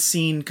have since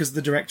seen, because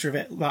the director of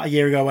it about a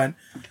year ago went,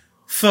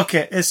 fuck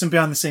it. Here's some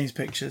behind the scenes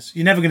pictures.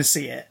 You're never going to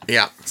see it.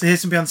 Yeah. So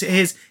here's some behind the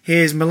scenes.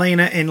 Here's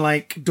Milena in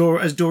like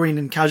as Doreen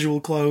in casual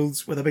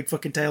clothes with a big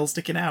fucking tail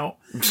sticking out.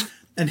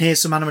 And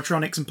here's some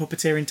animatronics and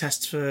puppeteering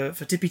tests for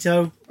Tippy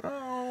Toe.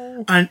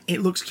 Oh. And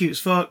it looks cute as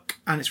fuck,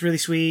 and it's really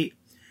sweet.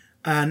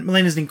 And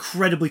Milena's an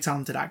incredibly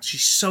talented actor.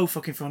 She's so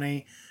fucking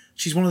funny.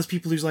 She's one of those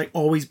people who's like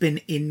always been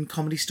in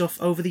comedy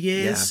stuff over the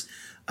years.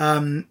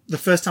 Yeah. The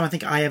first time I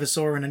think I ever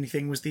saw her in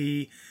anything was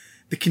the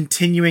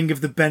continuing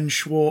of the Ben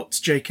Schwartz,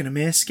 Jake and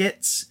Amir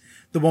skits.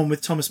 The one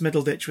with Thomas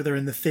Middleditch where they're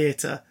in the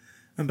theatre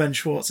and Ben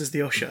Schwartz is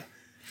the usher.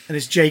 And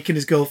it's Jake and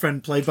his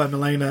girlfriend, played by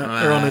Milena,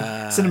 are on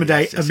a cinema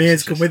date.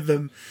 Amir's come with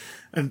them.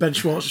 And Ben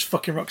Schwartz just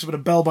fucking rocks up with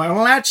a bell by,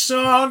 let's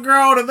all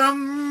go to the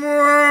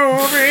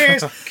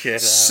movies.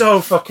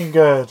 So fucking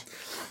good.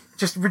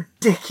 Just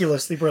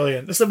ridiculously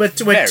brilliant. So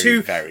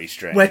very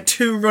strange. We're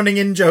two running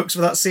in jokes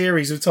for that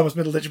series with Thomas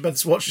Middleditch and Ben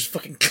Schwartz just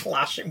fucking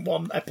clash in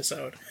one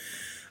episode.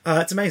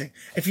 It's amazing.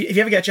 If you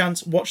ever get a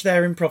chance, watch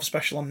their improv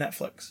special on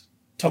Netflix.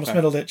 Thomas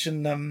Middleditch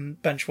and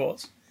Ben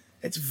Schwartz.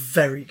 It's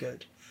very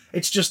good.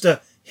 It's just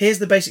here's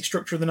the basic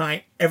structure of the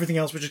night. Everything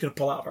else we're just going to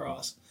pull out of our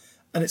arse.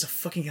 And it's a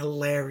fucking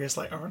hilarious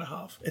hour and a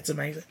half. It's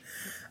amazing.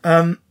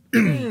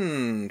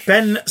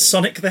 Ben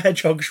Sonic the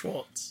Hedgehog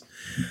Schwartz.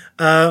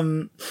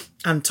 And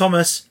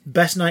Thomas,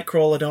 best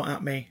Nightcrawler, don't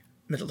at me,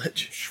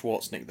 Middleditch.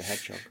 Schwarzenegger the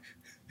Hedgehog.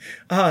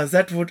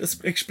 That would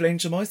explain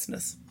some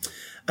moistness.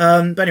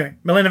 But anyway,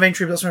 Milena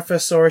Vaintrub, that's when I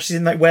first saw her. She's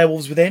in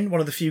Werewolves Within, one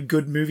of the few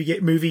good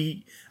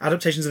movie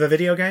adaptations of a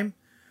video game.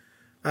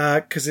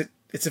 Because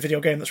it's a video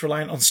game that's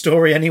reliant on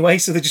story anyway,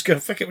 so they just go,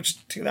 fuck it, we'll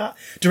just do that.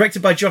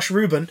 Directed by Josh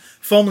Rubin,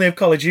 formerly of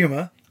College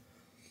Humor.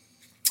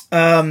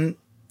 The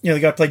guy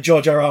who played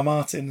George R.R.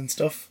 Martin and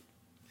stuff.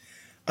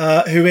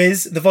 Who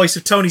is the voice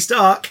of Tony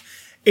Stark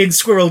in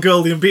Squirrel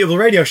Girl, the Unbeatable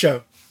Radio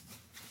Show.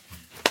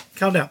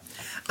 Calm down.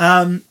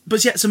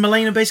 But yeah, so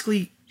Milena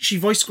basically, she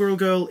voiced Squirrel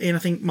Girl in, I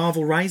think,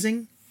 Marvel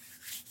Rising.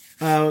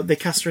 They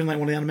cast her in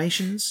one of the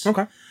animations.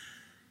 Okay.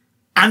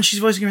 And she's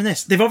voicing her in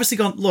this. They've obviously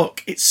gone,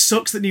 look, it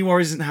sucks that New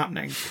Warriors isn't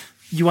happening.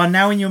 You are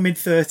now in your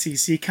mid-30s,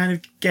 so you're kind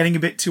of getting a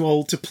bit too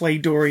old to play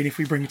Doreen if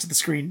we bring her to the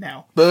screen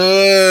now.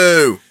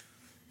 Boo!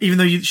 Even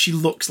though she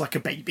looks like a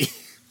baby.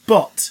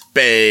 But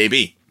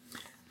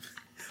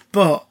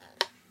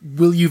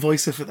will you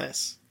voice her for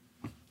this?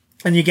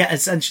 And you get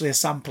essentially a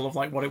sample of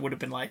what it would have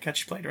been like had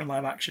she played her in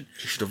live action.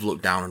 She should have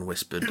looked down and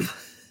whispered,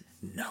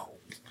 no.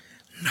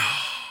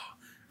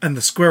 And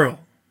the squirrel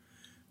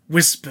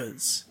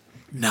whispers,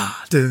 nah.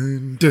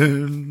 Dun,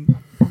 dun,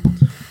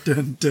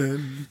 dun,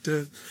 dun,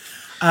 dun.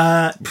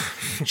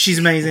 She's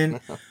amazing.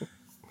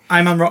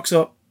 Iron Man rocks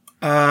up.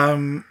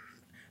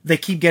 They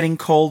keep getting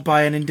called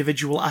by an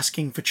individual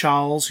asking for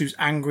Charles, who's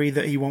angry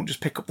that he won't just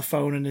pick up the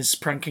phone and is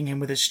pranking him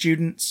with his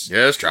students.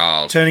 Yes,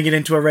 Charles. Turning it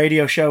into a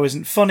radio show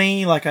isn't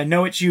funny. I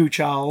know it's you,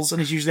 Charles,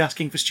 and he's usually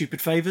asking for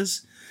stupid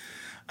favours.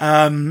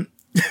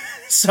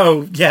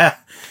 So, yeah,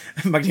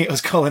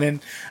 Magneto's calling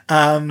in.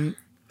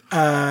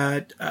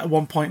 At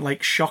one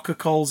point, Shocker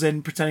calls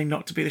in, pretending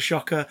not to be the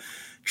Shocker,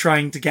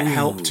 trying to get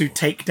help to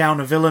take down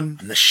a villain.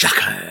 I'm the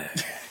Shocker.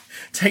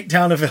 Take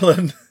down a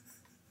villain.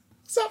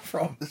 What's that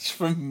from? It's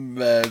from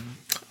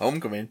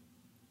Homecoming.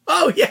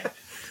 Oh, yeah.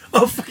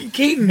 Oh, fucking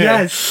Keaton,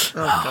 yes.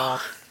 Oh,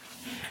 God.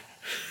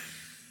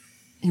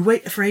 You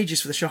wait for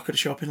ages for the Shocker to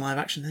show up in live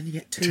action, then you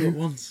get two at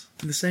once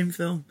in the same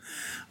film.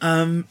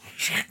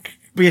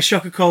 But yeah,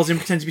 Shocker calls in,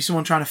 pretends to be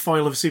someone trying to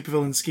foil a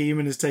supervillain scheme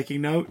and is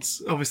taking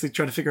notes. Obviously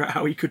trying to figure out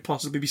how he could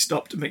possibly be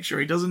stopped to make sure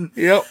he doesn't.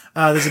 Yep.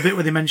 There's a bit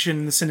where they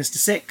mention the Sinister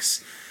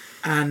Six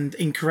and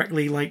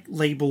incorrectly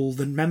label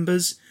the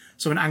members.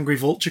 So an angry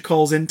Vulture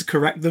calls in to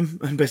correct them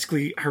and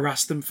basically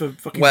harass them for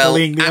fucking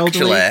bullying the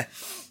elderly.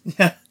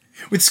 Yeah.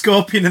 With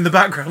Scorpion in the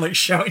background,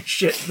 shouting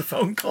shit to the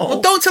phone call.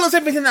 Well, don't tell us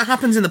everything that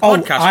happens in the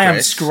podcast, I am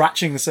Chris.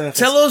 scratching the surface.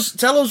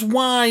 Tell us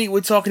why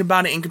we're talking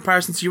about it in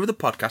comparison to your other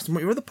podcast and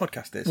what your other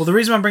podcast is. Well, the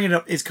reason I'm bringing it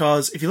up is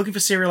because if you're looking for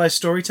serialized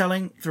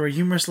storytelling through a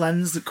humorous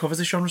lens that covers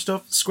this genre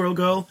stuff, Squirrel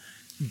Girl,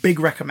 big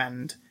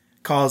recommend.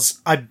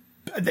 Because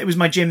it was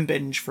my gym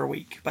binge for a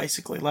week,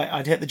 basically.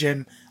 I'd hit the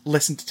gym,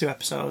 listen to 2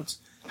 episodes,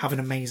 have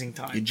an amazing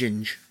time. Your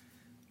ginge.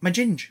 My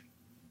ginge.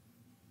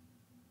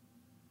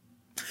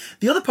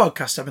 The other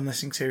podcast I've been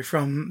listening to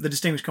from the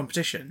Distinguished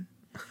Competition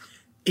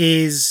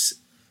is...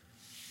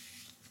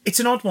 It's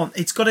an odd one.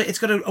 It's got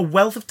a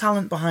wealth of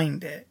talent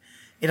behind it.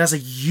 It has a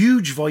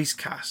huge voice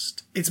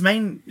cast. Its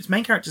main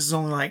characters is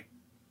only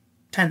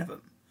 10 of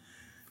them.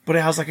 But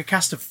it has a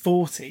cast of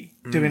 40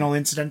 doing all the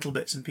incidental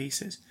bits and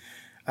pieces.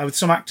 With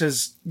some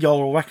actors y'all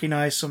will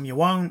recognise, some you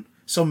won't.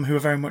 Some who are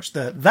very much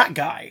that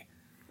guy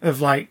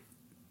of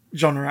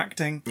genre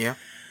acting. Yeah.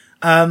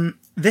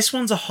 This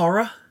one's a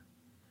horror.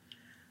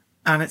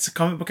 And it's a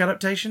comic book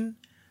adaptation.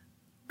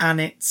 And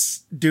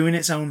it's doing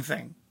its own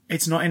thing.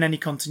 It's not in any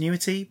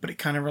continuity, but it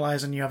kind of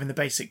relies on you having the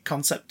basic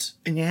concept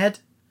in your head.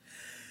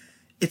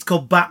 It's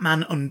called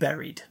Batman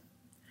Unburied.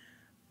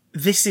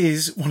 This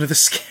is one of the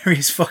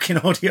scariest fucking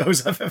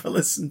audios I've ever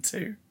listened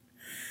to.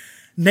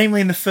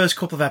 Namely, in the first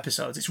couple of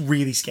episodes, it's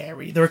really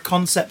scary. There are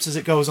concepts as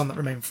it goes on that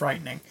remain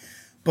frightening,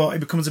 but it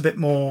becomes a bit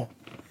more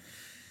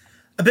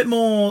a bit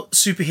more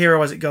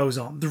superhero as it goes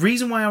on. The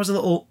reason why I was a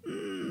little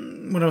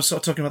when I was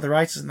sort of talking about the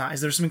writers and that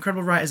is there's some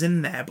incredible writers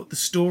in there, but the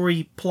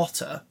story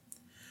plotter,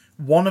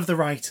 one of the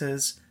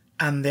writers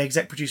and the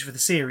exec producer for the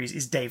series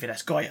is David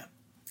S. Goyer.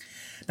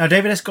 Now,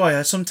 David S.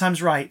 Goyer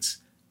sometimes writes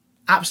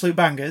absolute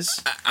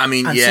bangers. I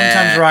mean, and yeah,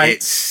 sometimes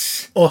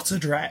writes utter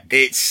dreck.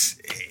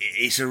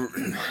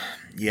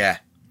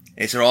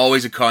 It's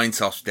always a coin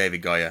toss,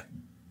 David Goyer.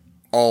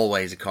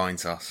 Always a coin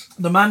toss.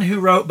 The man who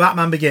wrote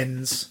Batman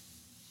Begins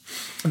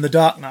and The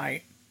Dark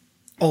Knight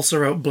also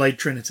wrote Blade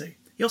Trinity.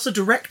 He also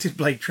directed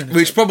Blade Trinity.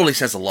 Which probably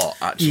says a lot,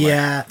 actually.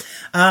 Yeah.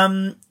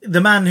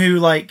 The man who,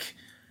 like,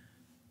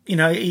 you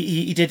know,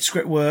 he did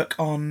script work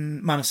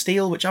on Man of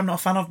Steel, which I'm not a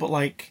fan of, but,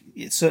 like,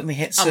 it certainly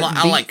hits certain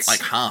I like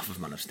beats. half of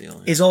Man of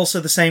Steel. Is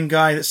also the same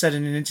guy that said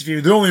in an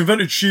interview, they only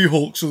invented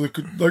She-Hulk so they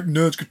could, like,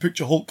 nerds could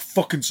picture Hulk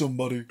fucking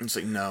somebody. It's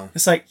like, no.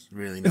 It's like,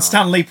 really not. And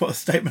Stan Lee put a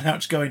statement out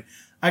just going,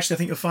 actually, I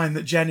think you'll find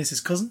that Jen is his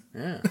cousin.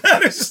 Yeah.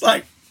 And it's just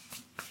like,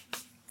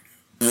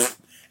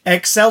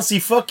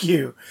 Excelsi, fuck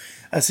you,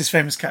 as his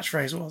famous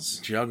catchphrase was.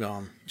 Jog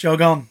on.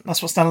 Jog on.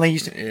 That's what Stan Lee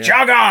used to. Yeah.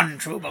 Jog on,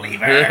 true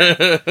believer.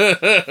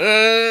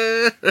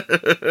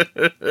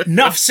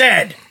 Enough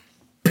said,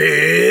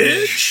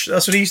 bitch.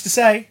 That's what he used to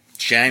say.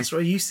 Shame. That's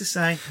what he used to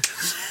say.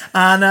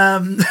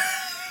 And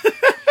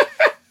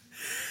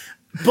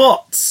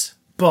but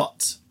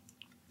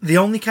the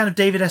only kind of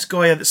David S.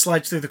 Goyer that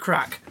slides through the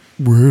crack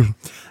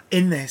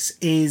in this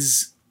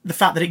is the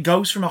fact that it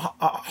goes from a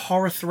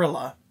horror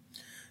thriller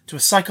to a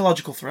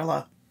psychological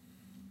thriller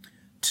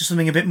to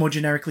something a bit more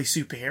generically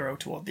superhero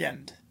toward the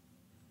end.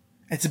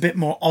 It's a bit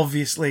more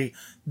obviously,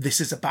 this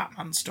is a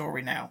Batman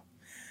story now.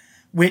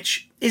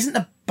 Which isn't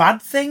a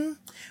bad thing,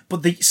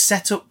 but the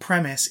setup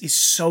premise is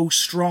so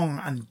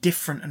strong and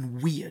different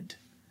and weird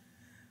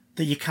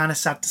that you're kind of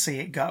sad to see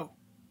it go.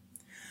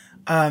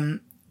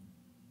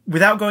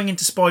 Without going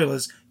into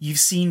spoilers, you've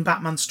seen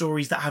Batman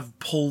stories that have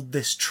pulled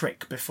this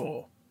trick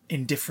before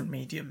in different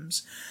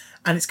mediums.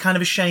 And it's kind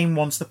of a shame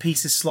once the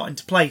pieces slot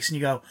into place and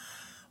you go,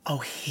 oh,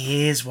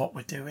 here's what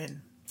we're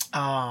doing.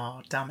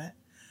 Oh, damn it.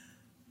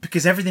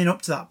 Because everything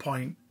up to that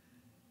point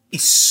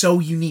is so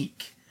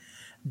unique.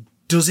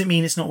 Does it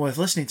mean it's not worth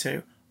listening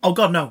to? Oh,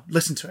 God, no.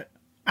 Listen to it.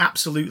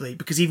 Absolutely.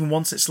 Because even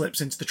once it slips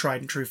into the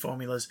tried and true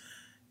formulas,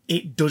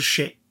 it does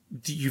shit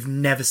that you've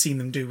never seen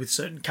them do with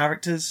certain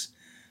characters,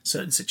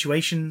 certain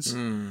situations.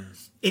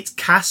 Its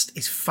cast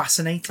is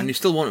fascinating. And you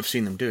still won't have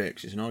seen them do it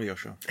because it's an audio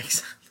show.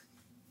 Exactly.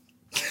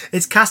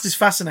 Its cast is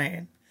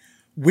fascinating.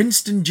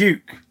 Winston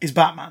Duke is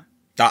Batman.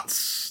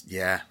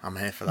 I'm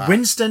here for that.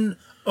 Winston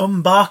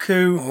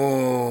M'Baku.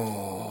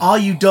 Oh. Are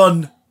you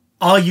done?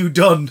 Are you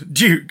done,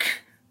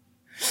 Duke?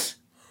 Is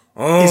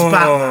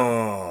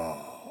Batman.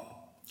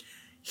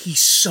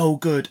 He's so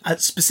good,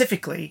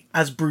 specifically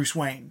as Bruce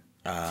Wayne.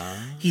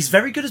 He's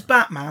very good as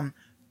Batman,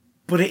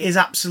 but it is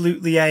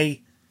absolutely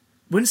a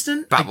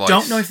Winston. Bat I voice.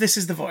 don't know if this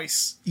is the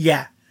voice.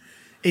 Yeah,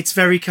 it's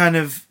very kind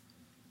of.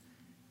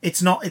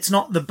 It's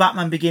not the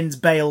Batman Begins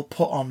Bale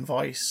put on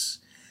voice.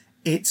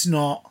 It's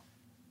not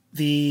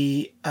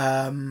the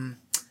kind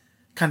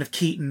of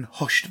Keaton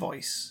hushed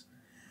voice.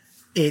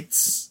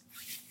 It's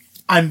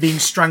I'm being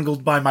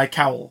strangled by my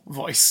cowl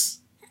voice.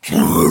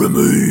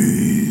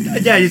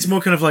 Yeah, it's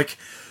more kind of like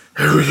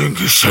everything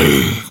you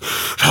say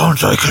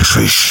sounds like a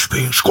fish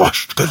being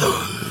squashed together.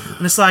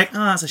 And it's like,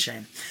 oh, that's a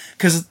shame.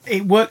 Because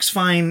it works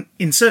fine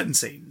in certain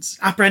scenes.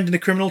 Apprehending a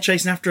criminal,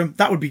 chasing after him,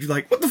 that would be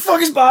like, what the fuck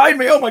is behind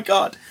me? Oh my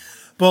God.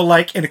 But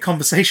like in a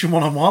conversation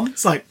one-on-one,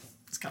 it's like,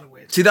 it's kind of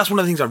weird. See, that's one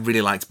of the things I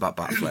really liked about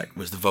Batfleck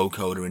was the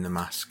vocoder in the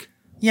mask.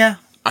 Yeah.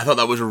 I thought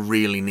that was a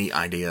really neat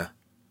idea.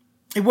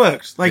 It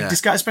works. Like, Yeah.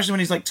 this guy, especially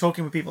when he's like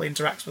talking with people he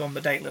interacts with on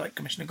the daily, like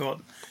Commissioner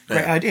Gordon.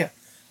 Great idea.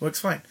 Works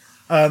fine.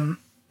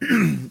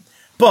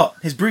 But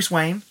his Bruce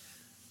Wayne,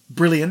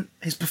 brilliant.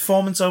 His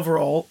performance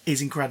overall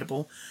is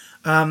incredible.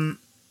 I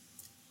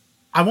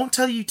won't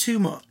tell you too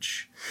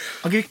much.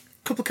 I'll give you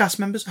a couple of cast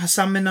members.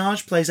 Hassan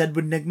Minhaj plays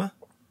Edward Nygma,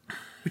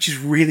 which is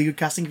really good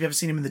casting. If you've ever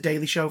seen him in The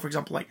Daily Show, for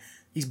example, like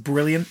he's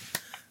brilliant.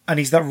 And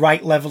he's that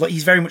right level.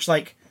 He's very much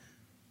like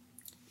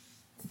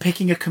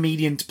picking a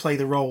comedian to play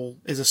the role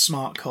is a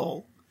smart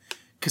call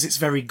because it's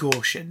very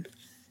Gaussian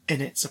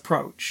in its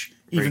approach.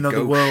 Even though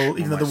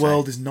the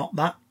world is not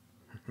that.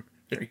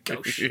 Very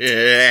gauche.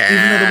 Yeah.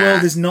 Even though the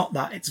world is not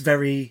that, it's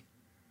very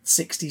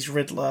 60s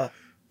Riddler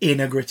in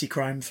a gritty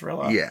crime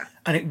thriller. Yeah.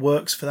 And it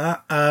works for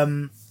that.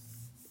 I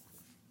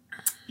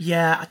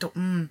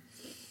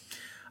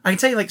can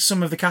tell you like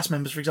some of the cast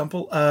members, for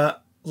example.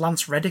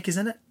 Lance Reddick is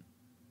in it.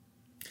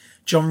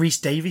 John Rhys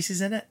Davies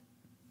is in it.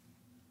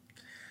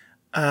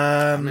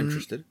 I'm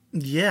interested.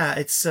 Yeah,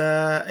 it's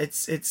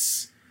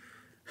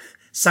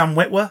Sam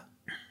Witwer.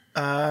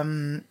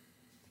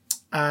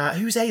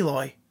 Who's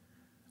Aloy?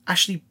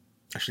 Ashley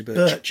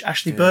Birch.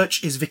 Ashley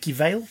Birch is Vicky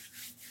Vale.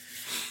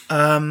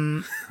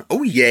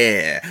 Oh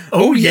yeah.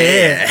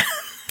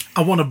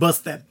 I want to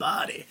bust that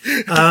body.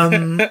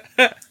 I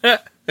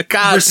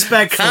can't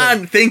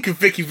Respectfully. think of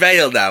Vicky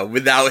Vale now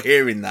without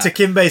hearing that. To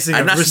Kim Basinger,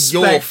 and that's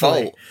your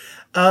respectfully.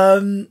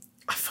 fault.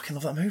 I fucking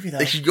love that movie, though.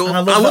 They should go. And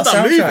I love that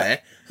soundtrack.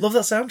 movie. Love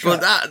that soundtrack.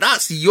 But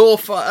that's your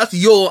fault. That's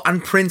your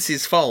and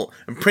Prince's fault.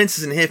 And Prince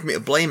isn't here for me to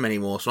blame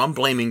anymore, so I'm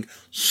blaming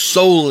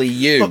solely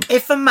you. Look,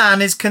 if a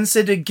man is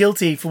considered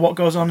guilty for what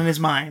goes on in his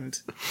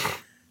mind,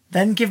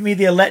 then give me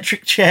the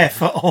electric chair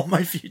for all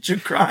my future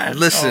crimes.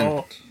 Listen.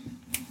 Oh.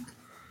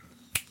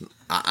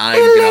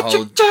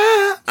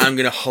 I'm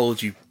gonna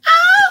hold you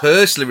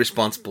personally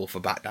responsible for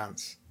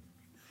Batdance.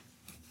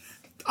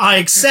 I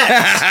accept.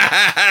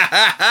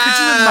 Could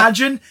you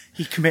imagine?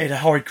 He committed a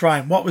horrid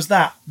crime. What was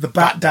that? The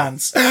Bat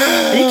Dance.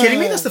 Are you kidding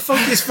me? That's the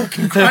funkiest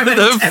fucking crime. The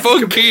anyone's ever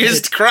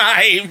funkiest committed.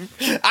 crime.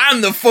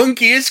 I'm the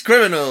funkiest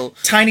criminal.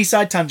 Tiny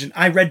side tangent.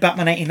 I read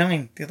Batman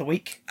 89 the other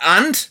week.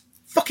 And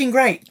Fucking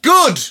great.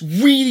 good.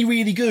 Really,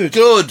 really good.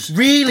 Good.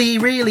 Really,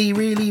 really,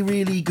 really,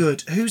 really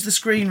good. Who's the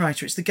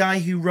screenwriter? It's the guy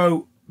who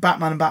wrote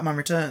Batman and Batman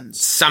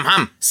Returns. Sam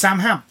Hamm. Sam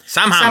Hamm.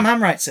 Sam Hamm. Sam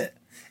Hamm writes it.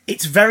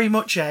 It's very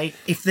much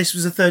if there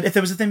was a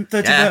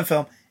 13th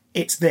film,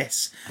 it's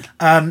this.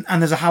 And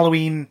there's a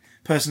Halloween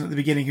person at the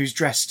beginning who's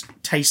dressed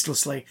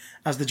tastelessly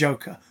as the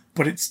Joker,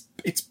 but it's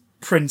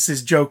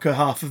Prince's Joker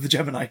half of the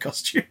Gemini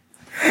costume.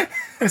 And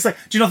it's like,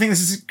 do you not think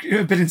this is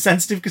a bit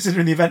insensitive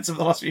considering the events of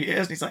the last few years?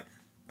 And he's like,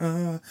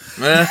 but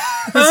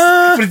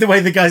the way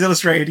the guy's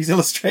illustrated, he's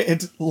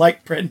illustrated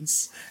like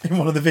Prince in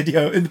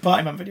the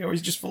Party Man video, where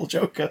he's just full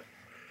Joker.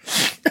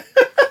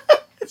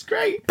 It's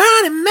great.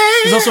 Party Man.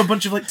 There's also a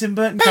bunch of like Tim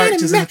Burton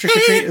characters in the Trick or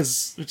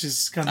Treaters, which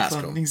is kind of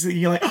fun. Cool.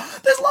 You're like, oh,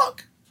 there's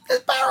Locke,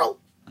 there's Barrel,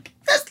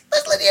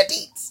 there's Lydia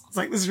Deetz. It's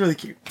like, this is really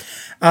cute.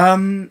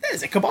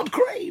 There's Ichabod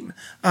Crane.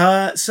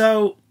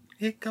 So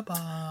Ichabod.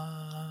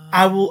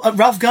 I will.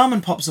 Ralph Garman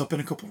pops up in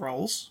a couple of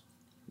roles.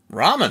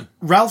 Ramen.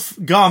 Ralph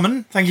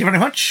Garman, thank you very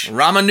much.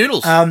 Ramen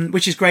noodles.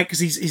 Which is great because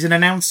he's an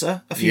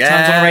announcer a few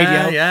times on the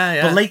radio.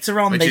 Yeah. But later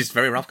on, which is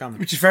very Ralph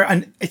Garman.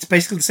 And it's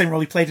basically the same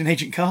role he played in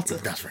Agent Carter.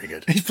 That's very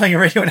good. He's playing a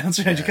radio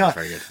announcer in Agent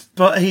Carter. Very good.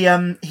 But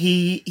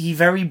he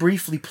very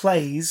briefly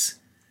plays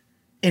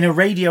in a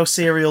radio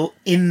serial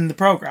in the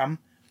program,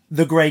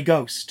 The Grey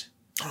Ghost.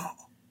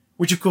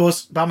 Which, of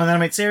course, Batman the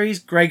Animated Series,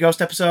 Grey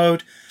Ghost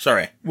episode,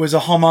 was a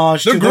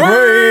homage to The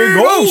Grey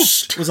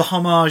Ghost. Was a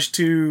homage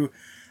to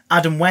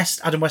Adam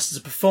West. Adam West is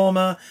a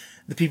performer.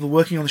 The people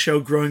working on the show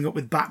growing up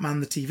with Batman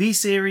the TV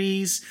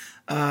series.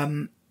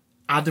 Adam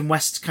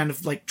West's kind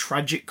of like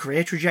tragic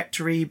career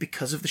trajectory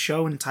because of the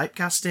show and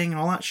typecasting and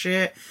all that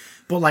shit.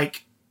 But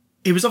like,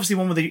 it was obviously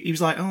one where he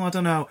was like, oh, I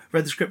don't know,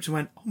 read the script and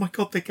went, oh my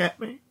God, they get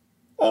me.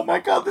 Oh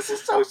my God, this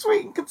is so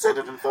sweet and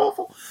considered and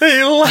thoughtful.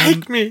 They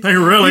like me. They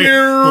really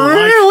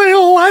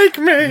like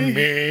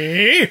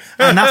me.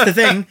 And that's the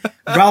thing.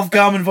 Ralph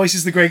Garman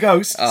voices the Grey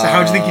Ghost. So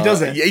how do you think he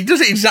does it? Yeah, he does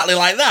it exactly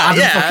like that.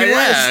 Adam fucking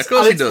West. Of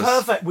course And he does. It's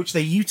perfect, which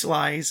they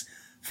utilise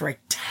for a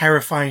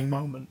terrifying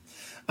moment.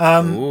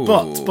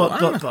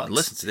 But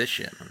listen to this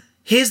shit, man.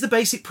 Here's the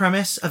basic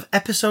premise of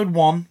episode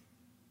 1,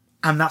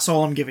 and that's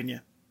all I'm giving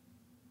you.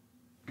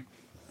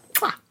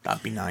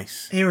 That'd be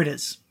nice. Here it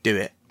is. Do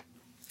it.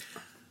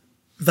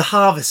 The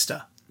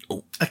Harvester.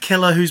 Oh. A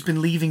killer who's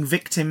been leaving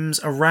victims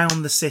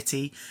around the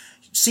city,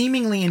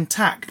 seemingly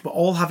intact, but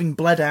all having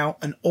bled out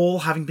and all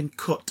having been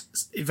cut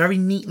very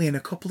neatly in a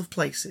couple of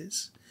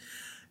places,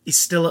 is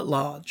still at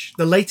large.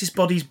 The latest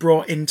body's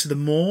brought into the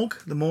morgue,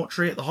 the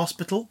mortuary at the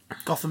hospital,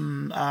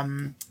 Gotham's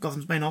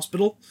main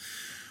hospital.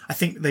 I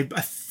think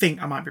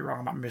I might be wrong,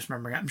 I might be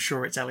misremembering it. I'm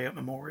sure it's Elliott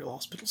Memorial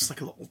Hospital. It's like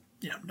a little,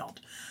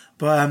 nod.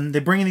 But they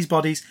bring in these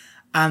bodies,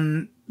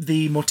 and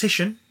the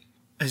mortician,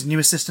 his new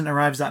assistant,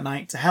 arrives that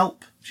night to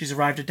help. She's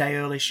arrived a day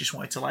early. She just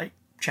wanted to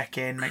check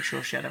in, make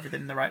sure she had everything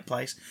in the right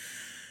place.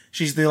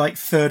 She's the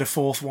third or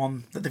fourth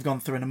one that they've gone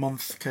through in a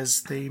month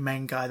because the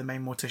main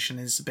mortician,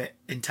 is a bit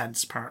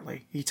intense,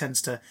 apparently. He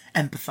tends to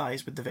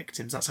empathise with the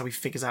victims. That's how he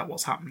figures out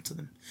what's happened to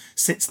them.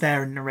 Sits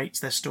there and narrates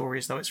their story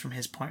as though it's from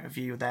his point of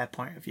view, their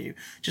point of view.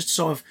 Just to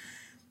sort of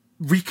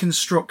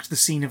reconstruct the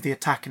scene of the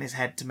attack in his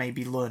head to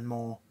maybe learn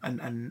more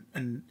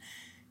and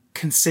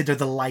consider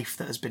the life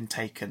that has been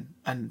taken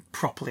and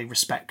properly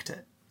respect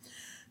it.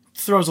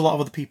 Throws a lot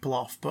of other people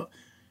off, but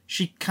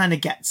she kind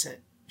of gets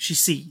it. She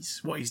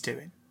sees what he's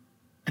doing.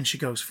 And she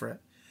goes for it.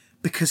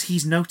 Because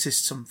he's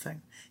noticed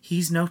something.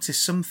 He's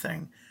noticed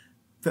something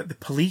that the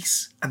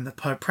police and the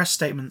press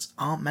statements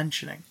aren't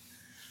mentioning.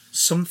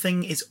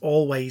 Something is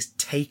always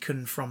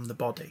taken from the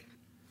body.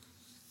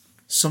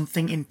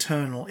 Something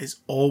internal is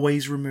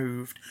always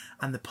removed,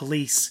 and the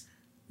police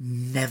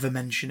never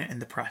mention it in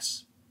the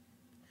press.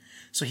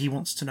 So he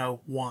wants to know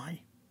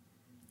why.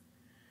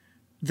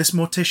 This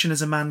mortician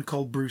is a man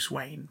called Bruce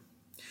Wayne,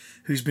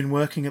 who's been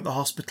working at the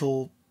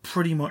hospital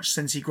pretty much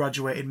since he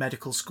graduated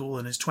medical school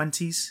in his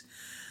 20s.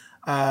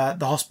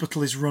 The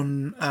hospital is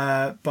run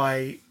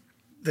by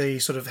the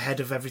sort of head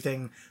of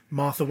everything,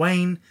 Martha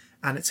Wayne,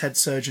 and its head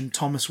surgeon,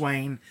 Thomas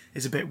Wayne,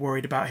 is a bit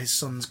worried about his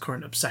son's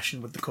current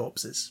obsession with the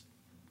corpses.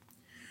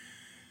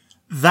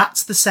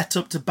 That's the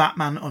setup to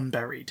Batman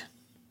Unburied.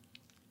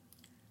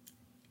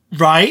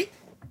 Right?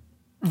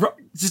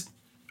 Just,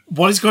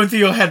 what is going through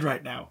your head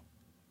right now?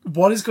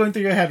 What is going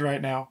through your head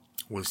right now?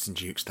 Winston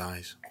Duke's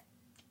dies.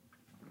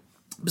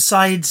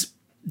 Besides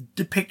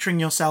picturing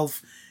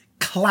yourself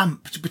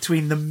clamped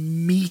between the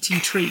meaty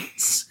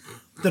treats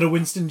that are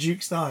Winston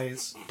Duke's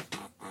thighs.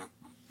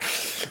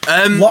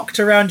 Locked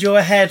around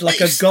your head like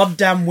a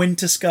goddamn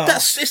winter scarf.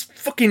 It's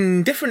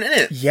fucking different, isn't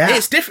it? Yeah.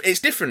 It's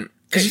different.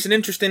 Because it's an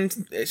interesting...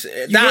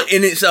 that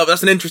in itself,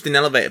 that's an interesting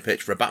elevator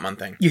pitch for a Batman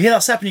thing. You hear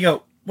that step and you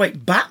go,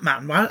 wait,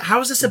 Batman?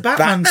 How is this a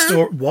Batman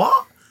story?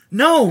 What?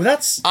 No,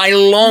 that's... No.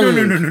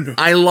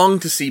 I long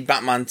to see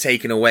Batman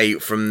taken away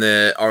from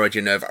the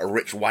origin of a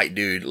rich white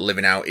dude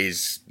living out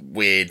his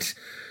weird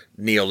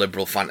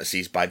neoliberal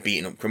fantasies by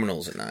beating up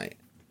criminals at night.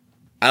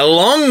 I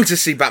long to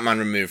see Batman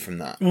removed from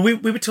that. Well, we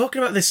were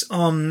talking about this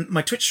on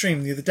my Twitch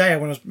stream the other day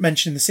when I was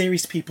mentioning the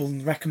series to people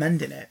and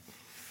recommending it.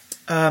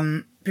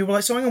 People were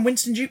like, so hang on,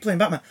 Winston Duke playing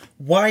Batman.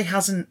 Why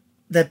hasn't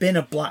there been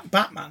a black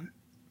Batman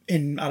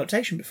in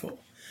adaptation before?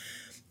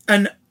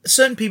 And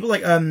certain people,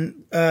 like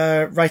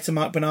writer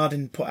Mark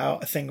Bernardin put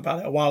out a thing about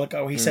it a while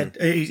ago. He said,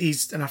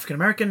 he's an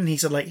African-American, and he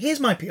said, like,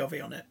 here's my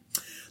POV on it.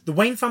 The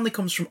Wayne family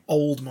comes from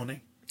old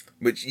money.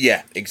 Which,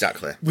 yeah,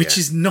 exactly. Which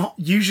is not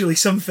usually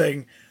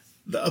something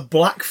that a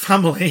black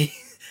family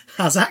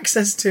has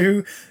access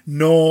to,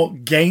 nor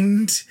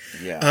gained,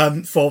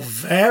 for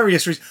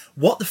various reasons.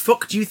 What the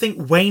fuck do you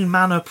think Wayne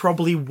Manor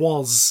probably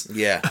was?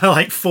 Yeah.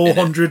 Like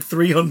 400,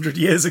 300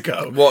 years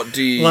ago? What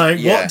do you...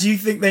 what do you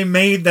think they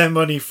made their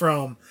money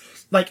from?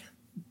 Like,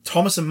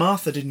 Thomas and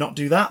Martha did not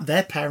do that.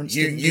 Their parents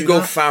didn't do that. You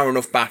go far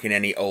enough back in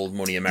any old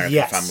money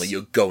American family,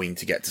 you're going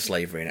to get to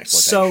slavery and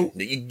exploitation. So,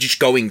 you're just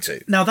going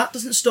to. Now, that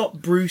doesn't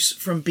stop Bruce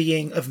from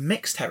being of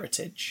mixed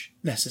heritage,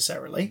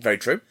 necessarily. Very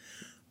true.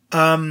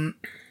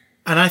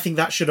 And I think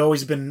that should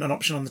always have been an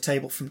option on the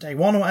table from day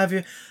one or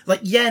whatever.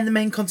 Like, yeah, in the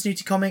main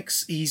continuity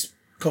comics, he's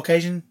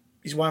Caucasian,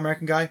 he's a white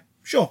American guy.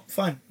 Sure,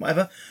 fine,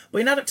 whatever.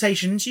 But in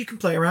adaptations, you can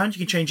play around, you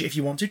can change it if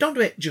you want to. Don't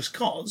do it just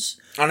cause.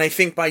 And I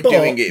think by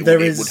doing it,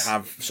 it would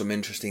have some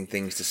interesting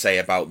things to say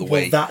about the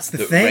way that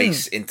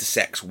race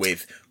intersects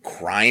with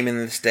crime in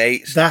the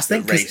States. That's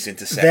the thing, race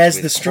intersects there's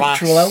with the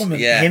structural class.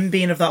 element. Yeah. Him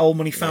being of that old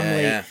money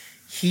family,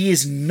 he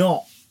is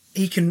not...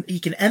 He can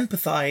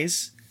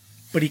empathise,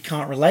 but he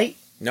can't relate.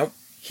 Nope.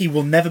 He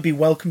will never be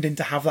welcomed in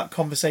to have that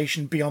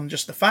conversation beyond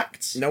just the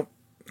facts. Nope.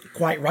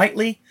 Quite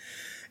rightly.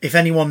 If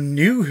anyone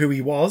knew who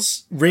he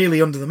was,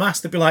 really under the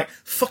mask, they'd be like,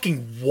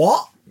 fucking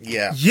what?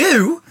 Yeah.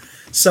 You?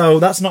 So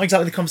that's not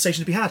exactly the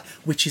conversation to be had,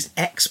 which is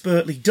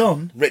expertly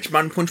done. Rich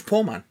man punch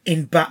poor man.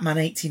 In Batman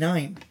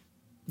 89,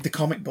 the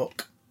comic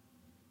book.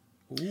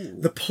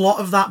 Ooh. The plot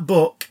of that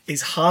book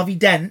is Harvey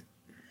Dent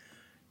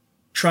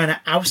trying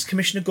to oust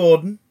Commissioner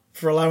Gordon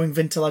for allowing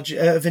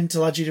a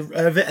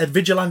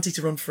vigilante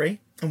to run free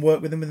and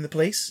work with him within the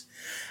police.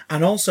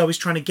 And also he's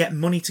trying to get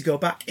money to go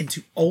back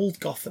into old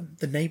Gotham,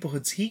 the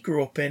neighbourhoods he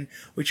grew up in,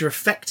 which are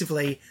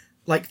effectively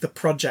like the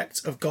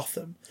project of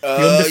Gotham. The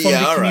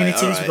underfunded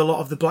communities with a lot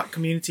of the black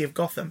community of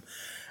Gotham.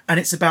 And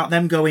it's about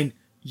them going,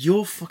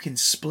 you're fucking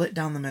split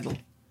down the middle.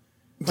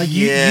 Like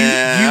you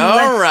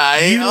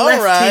left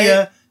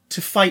here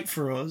to fight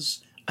for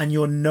us, and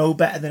you're no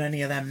better than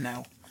any of them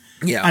now.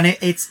 Yeah. And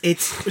it's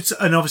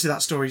and obviously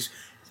that story's,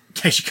 in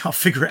case you can't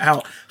figure it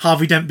out,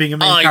 Harvey Dent being a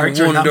main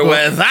character in that book. I wonder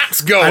where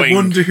that's going. I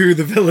wonder who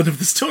the villain of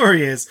the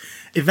story is.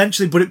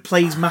 Eventually, but it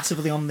plays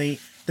massively on the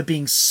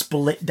being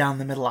split down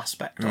the middle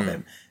aspect of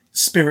him.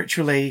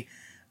 Spiritually,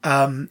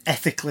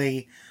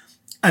 ethically,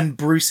 and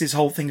Bruce's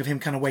whole thing of him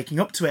kind of waking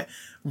up to it.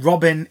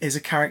 Robin is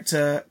a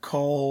character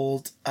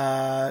called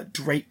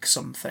Drake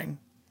something.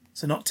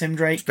 So not Tim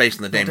Drake. It's based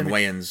on the Damon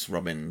Wayans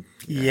Robin.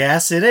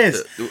 Yes, it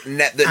is.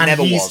 That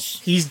never was.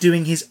 He's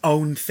doing his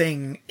own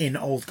thing in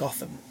Old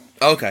Gotham.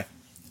 Okay.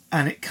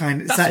 And it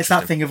kind of it's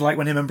that thing of like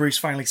when him and Bruce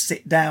finally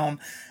sit down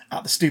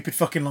at the stupid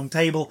fucking long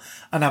table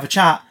and have a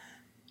chat.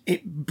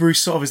 Bruce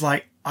sort of is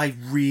like, I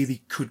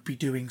really could be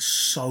doing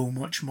so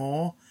much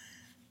more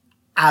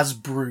as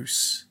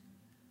Bruce.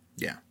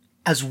 Yeah.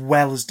 As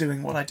well as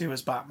doing what I do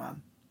as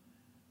Batman.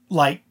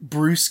 Like,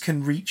 Bruce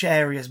can reach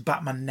areas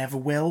Batman never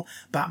will.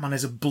 Batman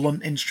is a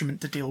blunt instrument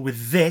to deal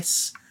with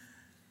this.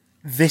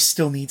 This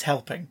still needs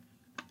helping.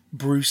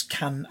 Bruce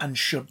can and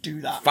should do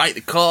that. Fight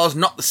the cause,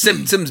 not the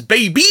symptoms,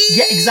 baby!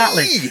 Yeah,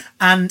 exactly.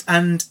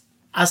 And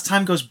as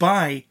time goes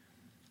by,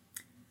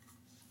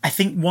 I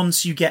think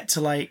once you get to,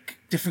 like,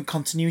 different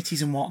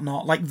continuities and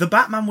whatnot, like, the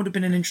Batman would have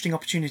been an interesting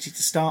opportunity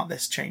to start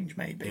this change,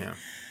 maybe. Yeah.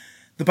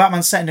 The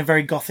Batman's set in a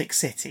very gothic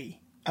city.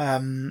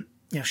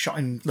 Shot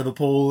in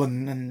Liverpool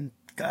and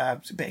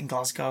a bit in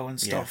Glasgow and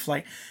stuff.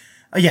 Yeah.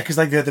 Because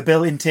the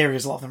built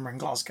interiors, a lot of them are in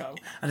Glasgow,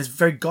 and it's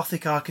very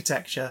gothic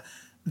architecture.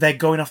 They're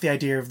going off the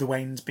idea of the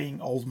Waynes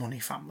being old money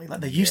family.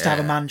 Like, they used to have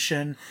a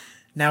mansion.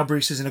 Now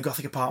Bruce is in a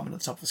gothic apartment at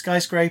the top of the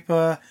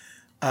skyscraper.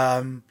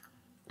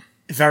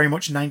 Very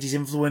much 90s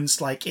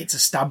influenced. Like, it's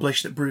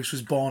established that Bruce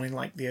was born in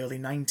like the early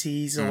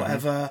 90s or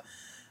whatever.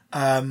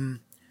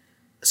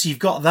 So you've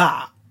got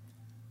that.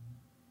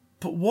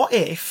 But what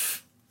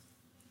if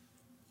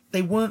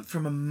they weren't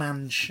from a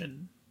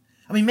mansion?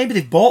 I mean, maybe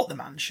they bought the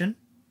mansion.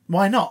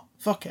 Why not?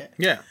 Fuck it.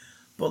 Yeah.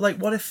 But, like,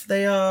 what if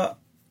they are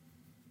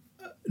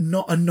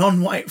not a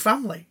non-white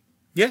family?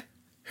 Yeah.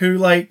 Who,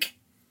 like,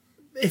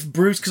 if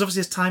Bruce, because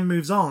obviously as time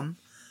moves on,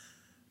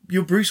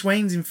 your Bruce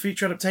Waynes in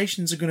future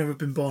adaptations are going to have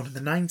been born in the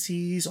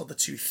 90s or the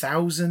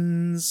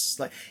 2000s,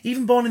 like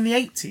even born in the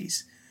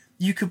 80s.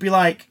 You could be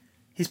like,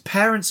 his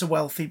parents are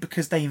wealthy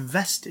because they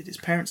invested. His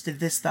parents did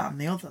this, that, and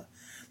the other.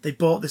 They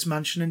bought this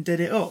mansion and did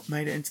it up,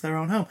 made it into their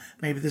own home.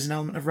 Maybe there's an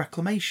element of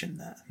reclamation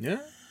there.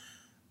 Yeah.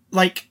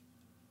 Like,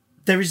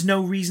 there is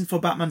no reason for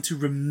Batman to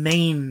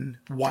remain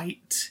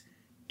white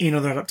in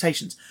other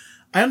adaptations.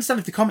 I understand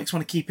if the comics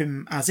want to keep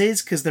him as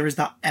is, because there is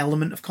that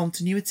element of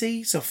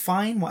continuity, so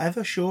fine,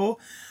 whatever, sure.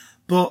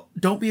 But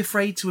don't be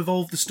afraid to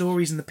evolve the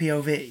stories in the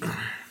POV.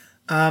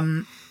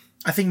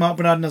 I think Mark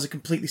Bernardin has a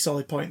completely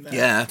solid point there.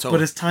 Yeah, totally.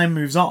 But as time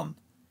moves on,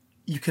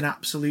 you can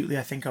absolutely,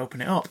 I think,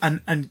 open it up.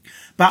 And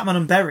Batman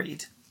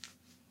Unburied,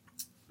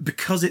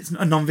 because it's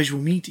a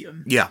non-visual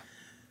medium, Yeah.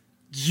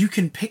 you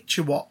can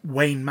picture what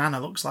Wayne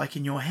Manor looks like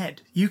in your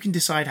head. You can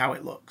decide how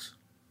it looks.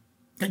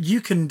 You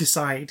can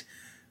decide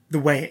the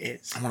way it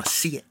is. I want to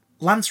see it.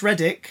 Lance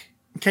Reddick,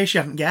 in case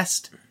you haven't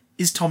guessed,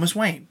 is Thomas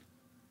Wayne.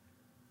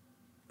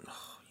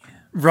 Oh, yeah.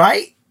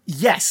 Right?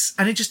 Yes.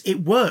 And it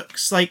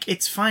works. Like,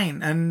 it's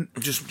fine. And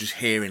I'm just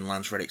hearing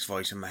Lance Reddick's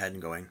voice in my head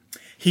and going,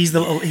 he's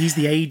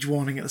the age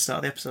warning at the start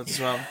of the episodes as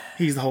well.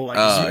 He's the whole,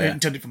 like,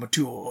 intended for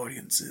mature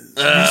audiences.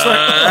 You're just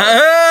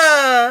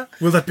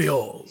like, will that be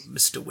all,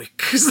 Mr. Wick?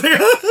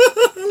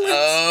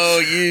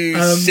 oh, you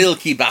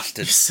silky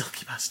bastard. You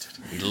silky bastard.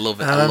 You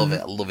love it. I love it.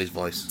 I love his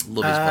voice.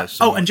 Love his voice.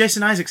 So Oh, much. and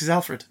Jason Isaacs is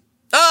Alfred.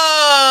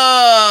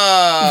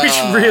 Oh! Which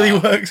really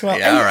works well.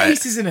 Yeah, all right.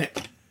 Ace is in it.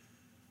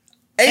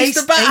 Ace the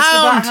Ace the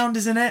Bat-Hound! Bat-Hound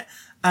is in it.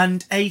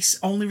 And Ace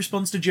only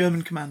responds to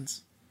German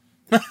commands.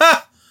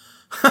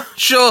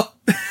 Sure.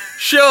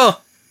 Sure.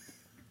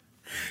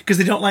 Because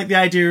they don't like the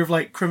idea of,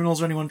 like,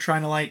 criminals or anyone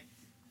trying to, like,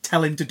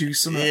 tell him to do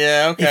something.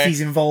 Yeah, okay. If he's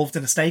involved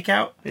in a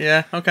stakeout.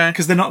 Yeah, okay.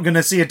 Because they're not going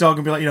to see a dog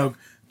and be like,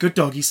 good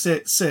doggy,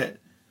 sit.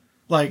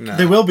 Like, No.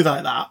 they will be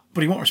like that,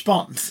 but he won't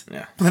respond.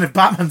 Yeah. But then if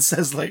Batman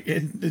says, like,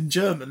 in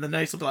German, then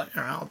Ace will be like,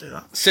 all right, I'll do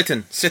that.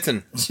 Sitten.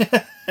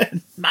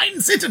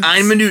 Mein Sitten.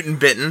 Ein Minuten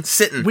bitten.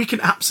 Sitten. We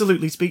can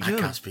absolutely speak I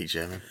German. can't speak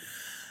German.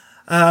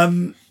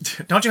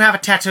 Don't you have a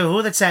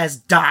tattoo that says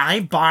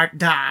die, Bart,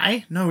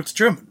 die? No, it's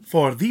German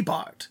for the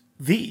Bart.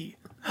 The.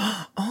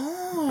 Oh.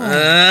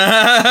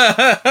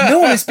 No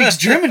one who speaks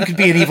German could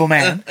be an evil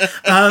man.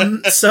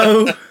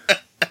 So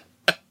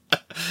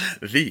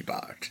The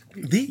Bart.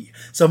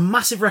 So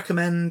massive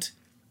recommend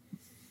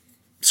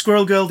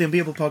Squirrel Girl, the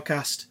Unbeatable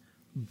podcast,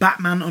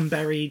 Batman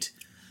Unburied,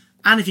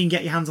 and if you can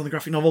get your hands on the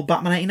graphic novel,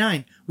 Batman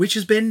 89, which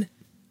has been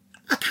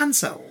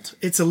cancelled.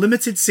 It's a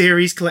limited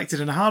series collected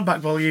in a hardback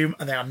volume,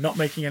 and they are not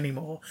making any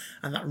more,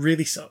 and that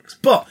really sucks.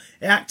 But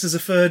it acts as a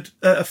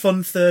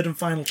fun third and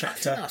final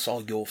chapter. That's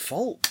all your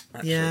fault.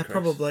 Actually, Yeah, Chris.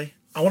 probably.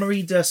 I want to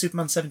read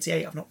Superman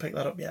 78. I've not picked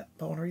that up yet,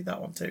 but I want to read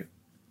that one too.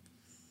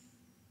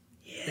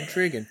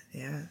 Intriguing.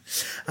 Yeah.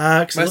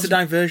 Where's the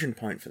diversion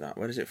point for that?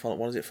 Where does it follow?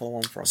 What does it follow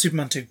on from?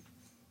 Superman 2.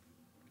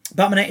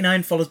 Batman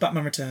 89 follows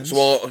Batman Returns.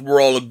 So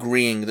we're all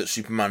agreeing that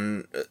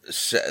Superman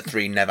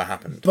 3 never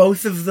happened.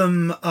 Both of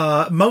them,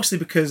 mostly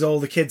because all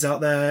the kids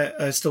out there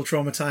are still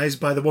traumatised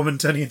by the woman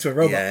turning into a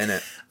robot. Yeah,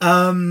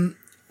 innit?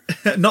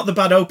 Not the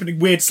bad opening,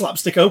 weird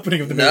slapstick opening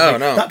of the movie. No.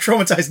 That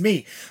traumatised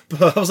me.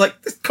 But I was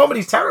like, this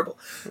comedy's terrible.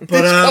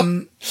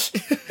 But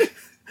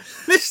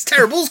This is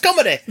terrible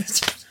comedy.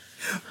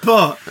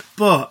 But,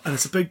 and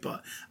it's a big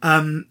but,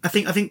 I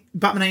think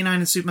Batman 89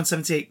 and Superman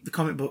 78, the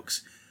comic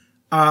books,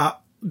 are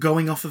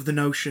going off of the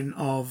notion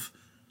of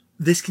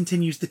this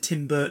continues the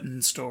Tim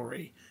Burton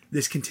story.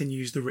 This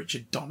continues the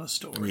Richard Donner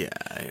story.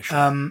 Yeah, sure.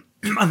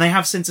 And they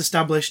have since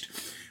established,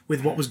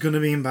 with what was going to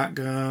be in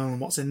Batgirl and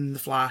what's in The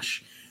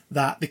Flash,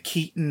 that the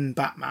Keaton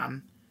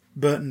Batman,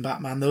 Burton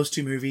Batman, those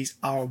two movies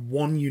are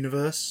one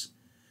universe.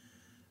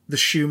 The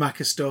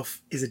Schumacher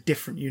stuff is a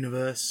different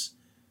universe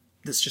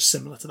that's just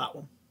similar to that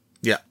one.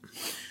 Yeah.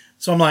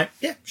 So I'm like,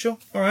 yeah, sure,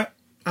 all right.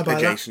 I buy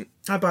Adjacent.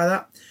 that. I buy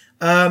that.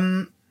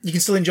 You can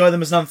still enjoy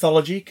them as an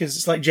anthology because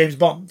it's like James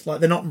Bond.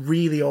 Like, they're not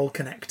really all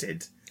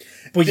connected.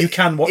 But you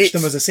can watch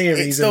them as a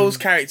series. Those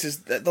characters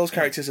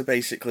are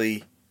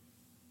basically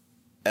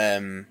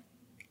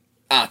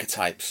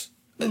archetypes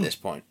at this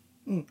point.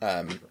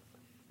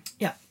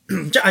 Yeah.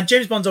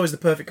 James Bond's always the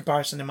perfect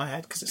comparison in my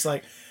head because it's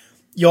like,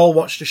 you all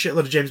watched a shitload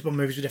of James Bond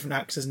movies with different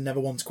actors and never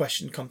once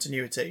questioned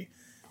continuity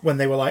when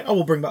they were like, oh,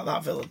 we'll bring back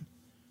that villain.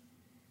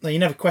 No, you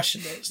never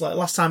questioned it. It's like,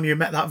 last time you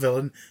met that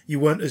villain, you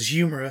weren't as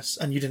humorous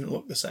and you didn't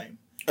look the same.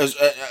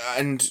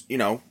 And, you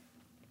know,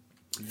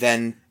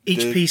 then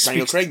Each the piece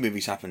Daniel speaks- Craig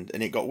movies happened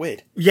and it got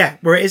weird. Yeah,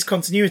 where it is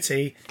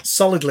continuity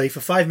solidly for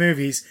 5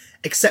 movies,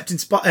 except in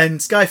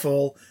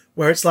Skyfall,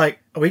 where it's like,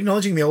 are we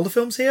acknowledging the older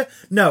films here?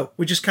 No,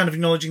 we're just kind of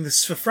acknowledging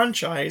this for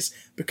franchise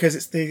because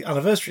it's the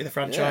anniversary of the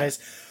franchise.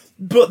 Yeah.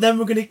 But then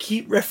we're going to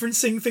keep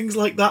referencing things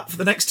like that for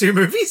the next 2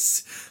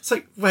 movies. It's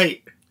like,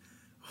 wait,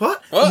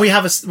 what? And we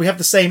have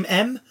the same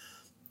M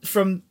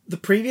from the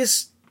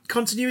previous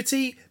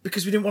continuity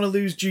because we didn't want to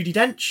lose Judi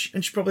Dench,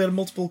 and she probably had a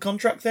multiple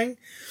contract thing.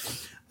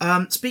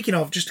 Speaking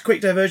of, just a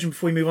quick diversion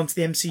before we move on to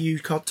the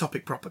MCU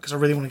topic proper, because I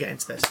really want to get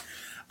into this.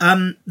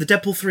 The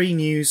Deadpool 3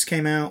 news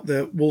came out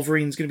that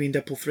Wolverine's going to be in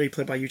Deadpool 3,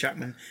 played by Hugh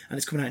Jackman, and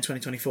it's coming out in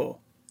 2024.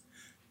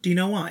 Do you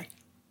know why?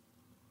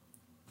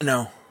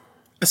 No.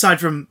 Aside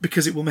from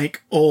because it will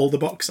make all the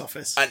box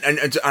office.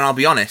 And I'll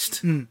be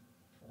honest.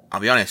 I'll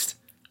be honest.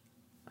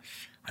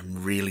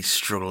 I'm really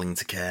struggling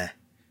to care.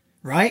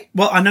 Right?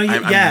 Well, I know you.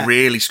 I'm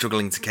really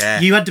struggling to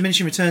care. You had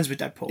diminishing returns with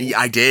Deadpool. Yeah,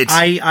 I did.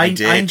 I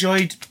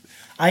did.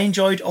 I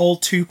enjoyed all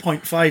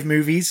 2.5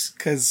 movies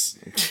because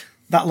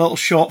that little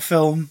short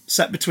film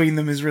set between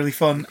them is really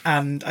fun,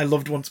 and I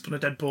loved Once Upon a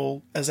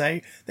Deadpool as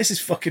this is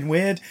fucking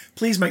weird.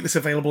 Please make this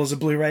available as a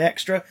Blu-ray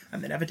extra,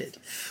 and they never did.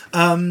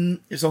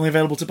 It's only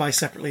available to buy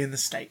separately in the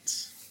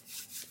States,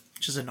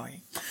 which is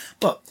annoying.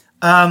 But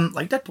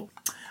like Deadpool,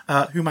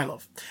 whom I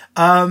love,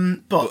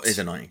 but it is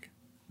annoying.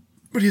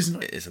 But it is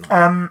annoying. It is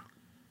annoying.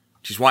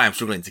 Which is why I'm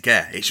struggling to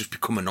care. It's just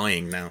become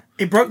annoying now.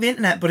 It broke the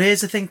internet, but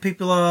here's the thing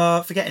people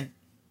are forgetting.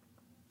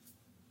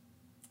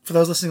 For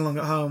those listening along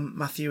at home,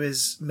 Matthew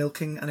is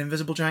milking an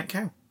invisible giant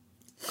cow.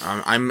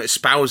 I'm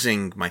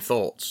espousing my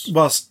thoughts.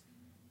 Whilst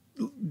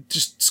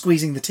just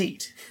squeezing the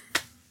teat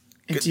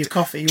into your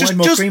coffee. You want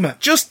more creamer.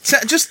 Just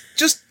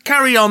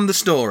carry on the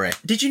story.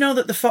 Did you know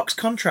that the Fox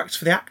contracts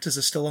for the actors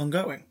are still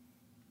ongoing?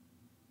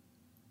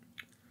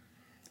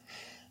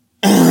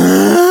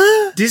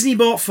 Disney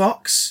bought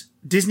Fox.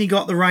 Disney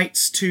got the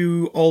rights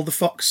to all the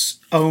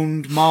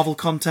Fox-owned Marvel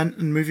content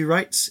and movie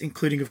rights,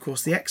 including, of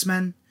course, the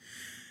X-Men.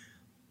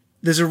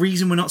 There's a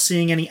reason we're not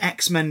seeing any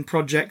X-Men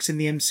projects in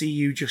the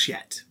MCU just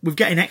yet. We're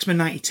getting X-Men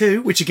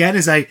 92, which again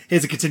is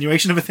here's a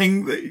continuation of a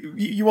thing that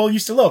you all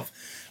used to love.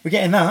 We're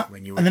getting that,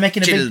 When you were and they're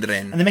making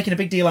children. a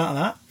big deal out of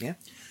that. Yeah.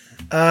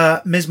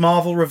 Ms.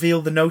 Marvel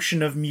revealed the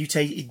notion of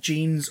mutated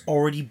genes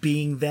already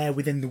being there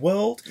within the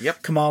world.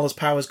 Yep. Kamala's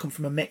powers come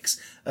from a mix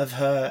of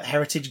her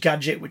heritage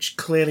gadget, which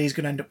clearly is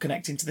going to end up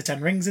connecting to the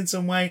Ten Rings in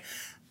some way,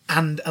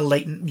 and a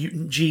latent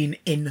mutant gene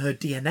in her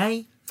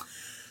DNA.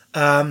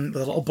 With a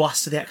little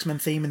blast to the X-Men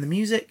theme in the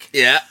music.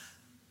 Yeah.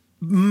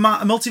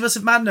 Multiverse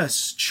of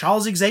Madness.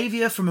 Charles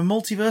Xavier from a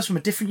multiverse, from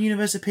a different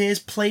universe appears,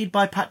 played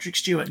by Patrick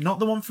Stewart. Not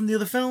the one from the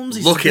other films.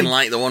 He's Looking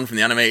like the one from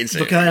the animated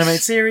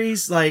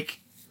series.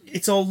 Like,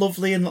 it's all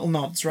lovely and little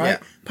nods, right?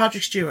 Yeah.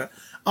 Patrick Stewart.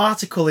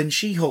 Article in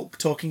She-Hulk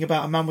talking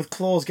about a man with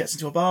claws gets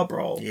into a bar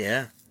brawl.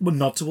 Yeah. Well,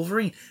 nod to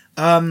Wolverine.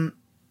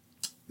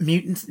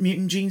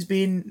 Mutant genes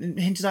being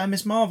hinted at in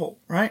Miss Marvel,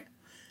 right?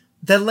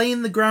 They're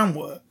laying the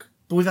groundwork,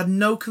 but we've had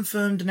no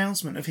confirmed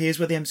announcement of here's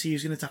where the MCU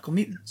is going to tackle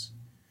mutants.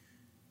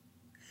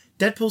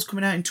 Deadpool's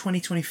coming out in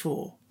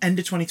 2024, end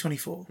of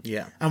 2024.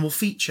 Yeah. And will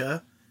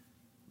feature,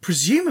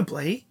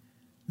 presumably,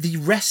 the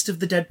rest of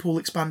the Deadpool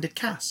expanded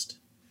cast.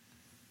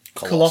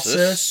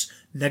 Colossus,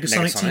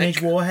 Negasonic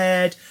Teenage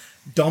Warhead,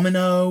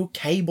 Domino,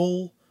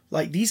 Cable.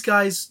 Like, these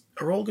guys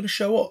are all going to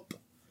show up.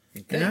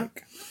 You know?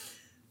 think?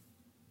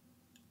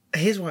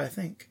 Here's why I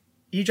think.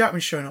 Hugh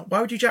Jackman's showing up.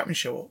 Why would Hugh Jackman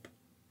show up?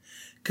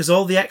 Because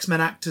all the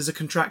X-Men actors are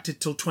contracted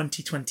till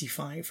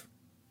 2025.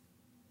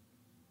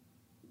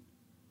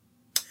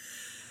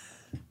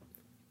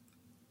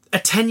 A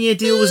 10-year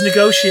deal was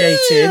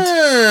negotiated.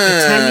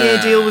 A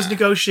 10-year deal was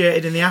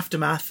negotiated in the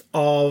aftermath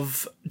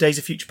of Days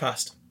of Future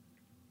Past.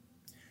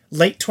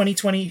 Late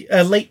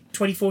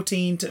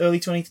 2014 to early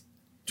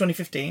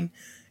 2015,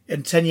 a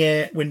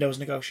 10-year window was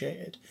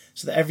negotiated.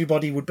 So that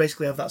everybody would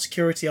basically have that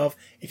security of,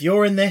 if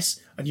you're in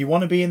this and you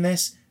want to be in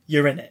this,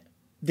 you're in it.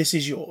 This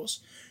is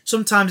yours.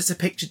 Sometimes it's a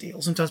picture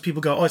deal. Sometimes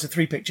people go, it's a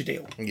 3-picture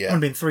deal. Yeah. I'm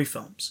going to be in 3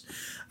 films.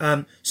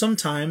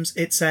 Sometimes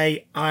it's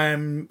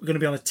I'm going to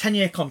be on a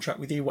 10-year contract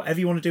with you.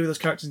 Whatever you want to do with those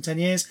characters in 10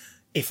 years,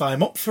 if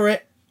I'm up for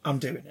it, I'm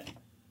doing it.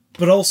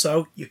 But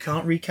also, you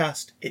can't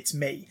recast. It's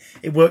me.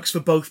 It works for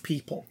both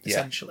people,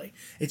 essentially.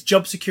 It's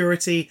job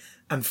security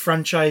and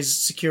franchise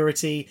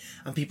security,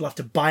 and people have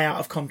to buy out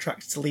of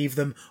contracts to leave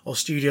them, or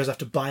studios have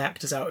to buy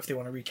actors out if they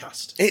want to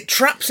recast. It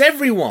traps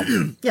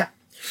everyone. Yeah.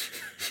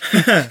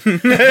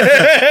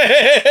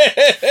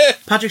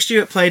 Patrick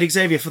Stewart played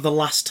Xavier for the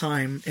last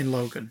time in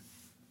Logan.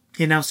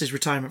 He announced his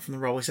retirement from the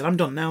role. He said, I'm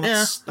done now.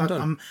 I'm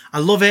done. I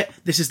love it.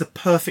 This is the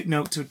perfect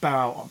note to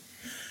bow out on.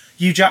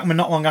 Hugh Jackman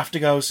not long after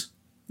goes,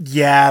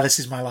 yeah, this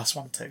is my last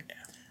one too. Yeah.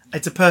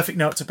 It's a perfect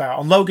note to bow out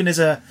on. Logan is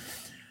an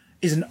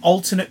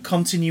alternate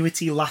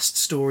continuity last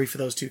story for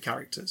those two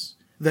characters.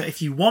 That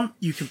if you want,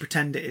 you can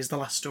pretend it is the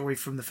last story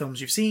from the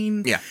films you've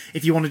seen. Yeah.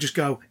 If you want to just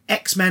go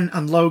X-Men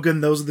and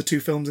Logan, those are the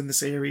 2 films in the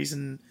series,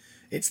 and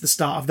it's the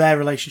start of their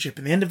relationship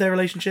and the end of their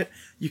relationship,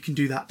 you can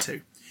do that too.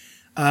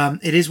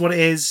 It is what it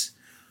is.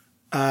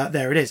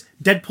 There it is.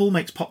 Deadpool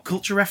makes pop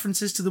culture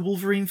references to the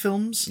Wolverine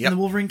films and the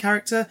Wolverine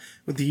character,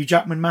 with the Hugh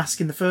Jackman mask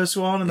in the first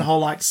one and the whole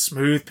like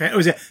smooth,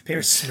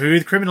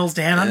 smooth criminals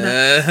down under,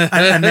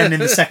 and then in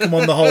the second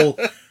one the whole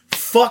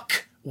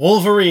fuck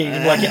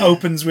Wolverine, like it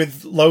opens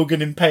with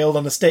Logan impaled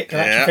on a stick, an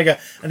action figure,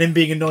 and him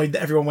being annoyed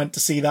that everyone went to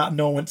see that and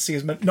no one went to see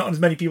not as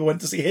many people went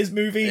to see his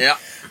movie. Yeah.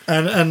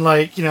 And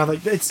like, you know,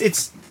 like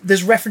it's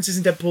there's references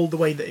in Deadpool the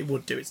way that it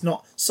would do. It's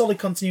not solid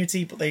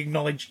continuity, but they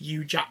acknowledge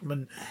Hugh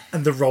Jackman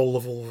and the role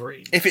of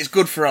Wolverine. If it's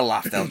good for a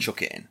laugh, they'll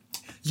chuck it in.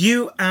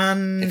 You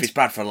and If it's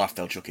bad for a laugh,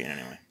 they'll chuck it in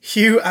anyway.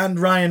 Hugh and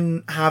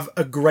Ryan have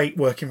a great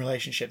working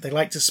relationship. They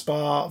like to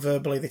spar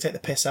verbally. They take the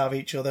piss out of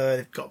each other.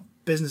 They've got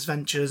business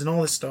ventures and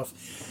all this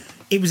stuff.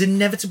 It was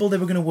inevitable they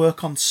were going to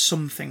work on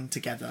something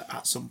together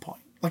at some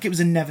point. Like, it was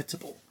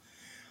inevitable.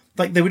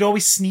 Like, they would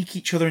always sneak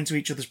each other into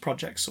each other's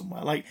projects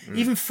somewhere. Like,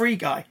 even Free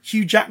Guy,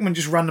 Hugh Jackman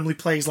just randomly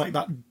plays, like,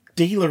 that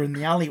dealer in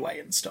the alleyway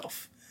and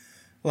stuff.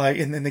 Like,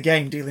 in the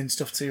game, dealing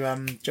stuff to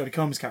Jodie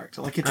Comer's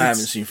character. Like, I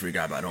haven't seen Free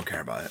Guy, but I don't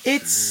care about it.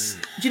 It's...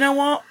 Do you know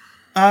what?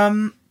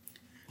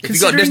 If you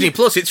got Disney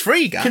Plus, it's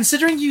Free Guy.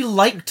 Considering you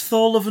liked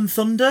Thor: Love and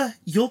Thunder,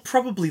 you'll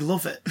probably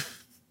love it.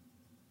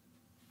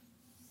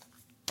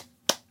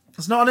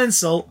 That's not an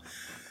insult,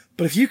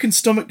 but if you can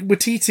stomach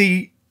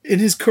Waititi in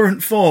his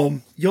current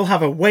form, you'll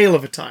have a whale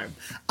of a time.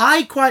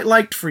 I quite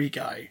liked Free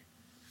Guy.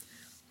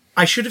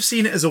 I should have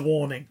seen it as a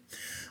warning.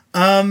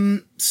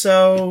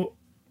 So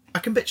I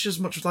can bitch as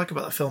much as I like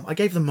about that film. I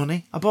gave them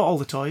money. I bought all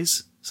the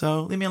toys,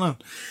 so leave me alone.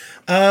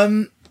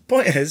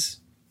 Point is,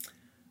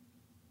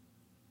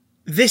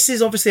 this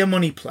is obviously a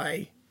money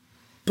play,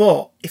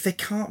 but if they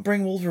can't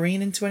bring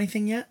Wolverine into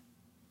anything yet,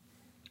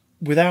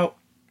 without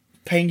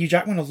paying Hugh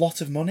Jackman a lot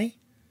of money,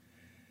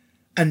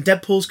 and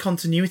Deadpool's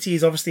continuity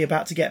is obviously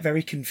about to get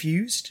very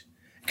confused.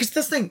 Because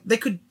that's the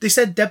thing, they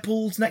said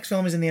Deadpool's next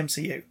film is in the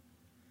MCU.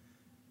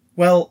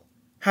 Well,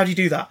 how do you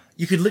do that?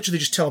 You could literally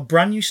just tell a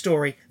brand new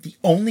story, the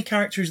only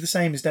character who's the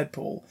same as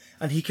Deadpool,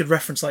 and he could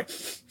reference like,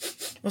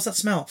 what's that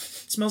smell?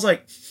 It smells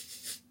like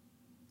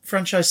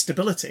franchise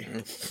stability.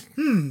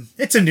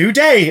 It's a new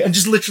day, and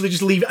just literally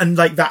just leave it, and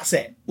like that's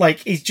it. Like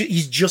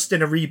he's just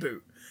in a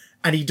reboot,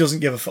 and he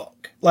doesn't give a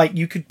fuck. Like,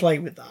 you could play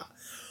with that.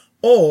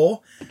 Or,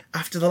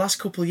 after the last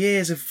couple of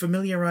years of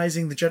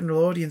familiarising the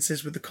general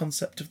audiences with the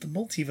concept of the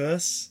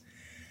multiverse,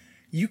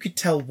 you could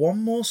tell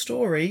one more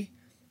story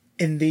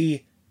in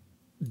the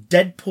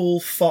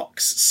Deadpool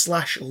Fox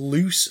 /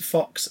 loose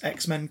Fox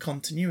X-Men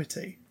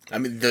continuity. I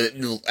mean,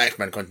 the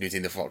X-Men continuity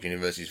in the Fox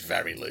universe is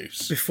very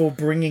loose. Before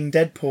bringing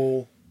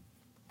Deadpool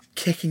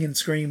kicking and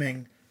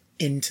screaming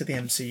into the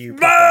MCU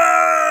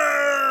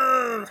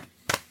proper.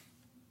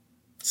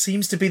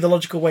 Seems to be the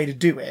logical way to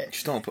do it.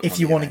 Just don't put him if on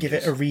you the want to give it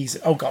Avengers. a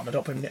reason. Oh god, no,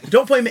 don't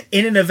put him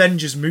in an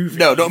Avengers movie.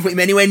 No, don't put him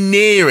anywhere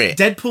near it.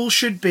 Deadpool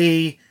should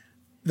be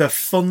the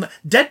fun.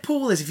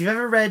 Deadpool is, if you've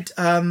ever read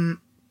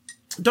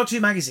Doctor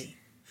Who magazine,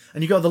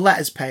 and you go to the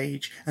letters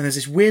page, and there's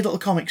this weird little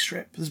comic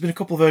strip. There's been a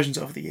couple of versions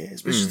over the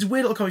years, but it's just this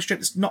weird little comic strip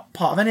that's not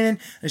part of anything,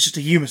 and it's just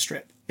a humour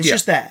strip. It's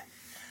just there.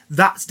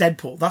 That's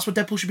Deadpool. That's what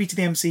Deadpool should be to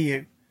the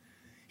MCU.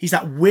 He's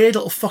that weird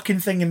little fucking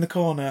thing in the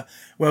corner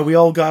where we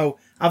all go,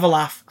 have a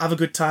laugh, have a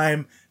good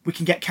time. We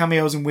can get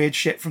cameos and weird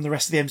shit from the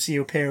rest of the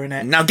MCU appear in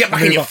it. Now get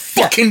back in your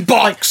fucking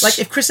box! Like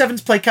if Chris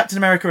Evans played Captain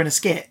America in a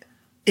skit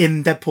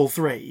in Deadpool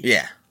 3,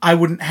 Yeah. I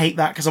wouldn't hate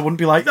that, because I wouldn't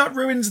be like, that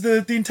ruins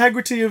the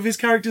integrity of his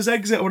character's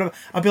exit or whatever.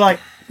 I'd be like,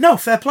 no,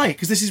 fair play,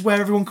 because this is where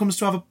everyone comes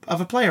to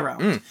have a play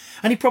around.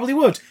 And he probably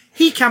would.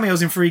 He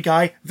cameos in Free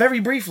Guy, very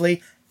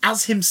briefly,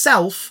 as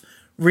himself,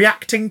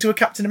 reacting to a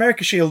Captain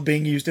America shield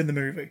being used in the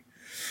movie.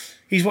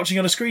 He's watching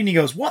on a screen, he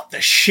goes, what the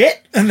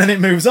shit? And then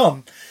it moves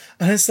on.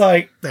 And it's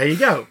like, there you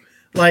go.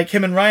 Like,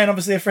 him and Ryan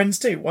obviously are friends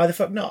too. Why the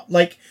fuck not?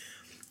 Like,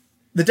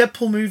 the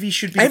Deadpool movie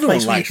should be the Everyone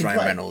place where you likes can Ryan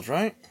play. Reynolds,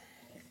 right?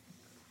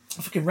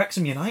 Fucking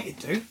Wrexham United,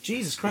 dude.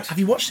 Jesus Christ. Have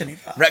you watched any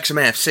of that? Wrexham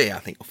AFC, I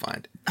think you'll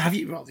find. Have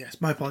you? Well,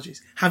 yes, my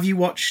apologies. Have you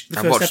watched the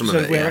I've first watched some episode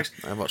of it, where yeah.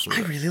 Wrexham... I've watched some I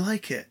of it. really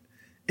like it.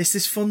 It's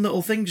this fun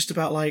little thing just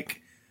about,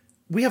 like,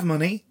 we have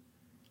money.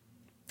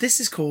 This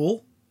is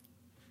cool.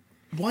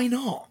 Why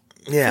not?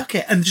 Yeah. Fuck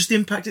it. And just the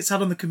impact it's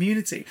had on the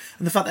community.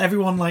 And the fact that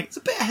everyone, like, it's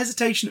a bit of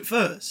hesitation at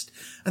first.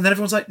 And then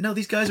everyone's like, no,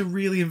 these guys are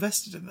really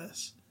invested in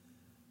this.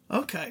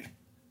 Okay.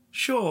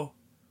 Sure.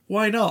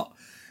 Why not?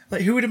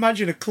 Like, who would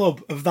imagine a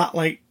club of that,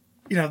 like,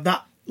 you know,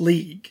 that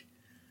league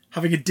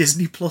having a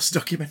Disney Plus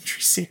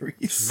documentary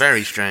series?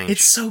 Very strange.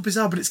 It's so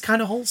bizarre, but it's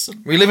kind of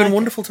wholesome. We live I in like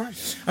wonderful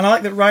times. it. And I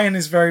like that Ryan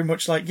is very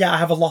much like, yeah, I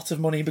have a lot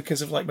of money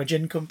because of, like, my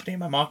gin company,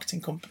 my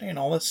marketing company, and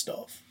all this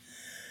stuff.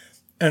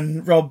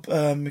 And Rob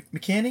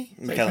McKinney?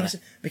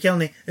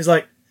 McKelney is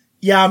like,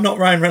 yeah, I'm not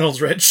Ryan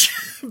Reynolds rich,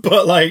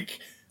 but, like,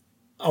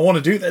 I want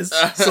to do this,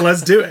 so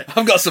let's do it.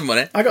 I've got some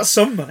money. I got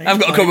some money. I've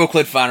got a couple of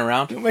quid fan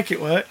around. We'll make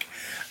it work.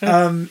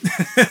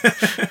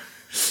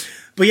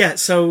 But yeah,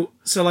 so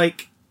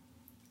like,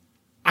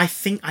 I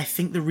think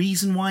the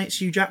reason why it's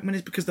Hugh Jackman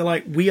is because they're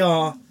like, we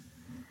are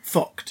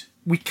fucked.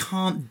 We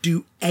can't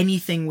do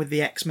anything with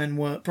the X-Men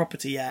work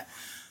property yet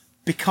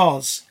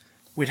because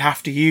we'd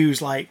have to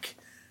use, like,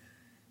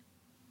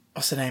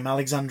 what's her name?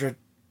 Alexandra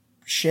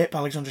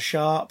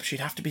Sharp. She'd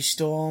have to be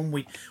Storm.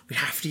 We'd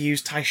have to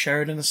use Ty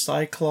Sheridan as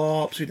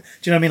Cyclops. Do you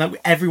know what I mean?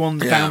 Like,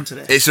 everyone's bound to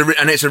this.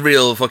 It's a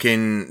real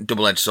fucking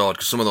double-edged sword,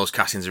 because some of those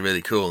castings are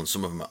really cool and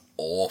some of them are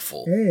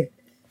awful.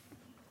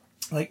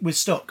 Like, we're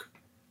stuck.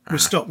 We're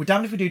stuck. We're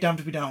damned if we do, damned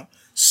if we don't.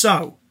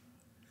 So,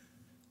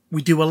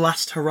 we do a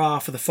last hurrah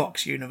for the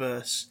Fox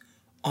universe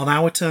on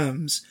our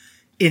terms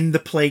in the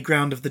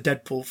playground of the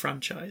Deadpool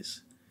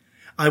franchise.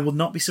 I will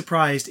not be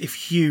surprised if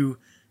Hugh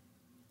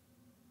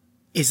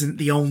isn't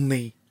the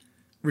only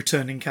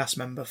returning cast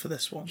member for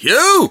this one.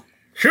 You!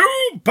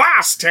 You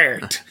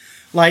bastard!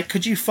 Like,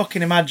 could you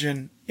fucking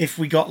imagine if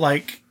we got,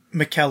 like,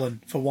 McKellen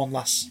for one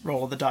last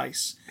roll of the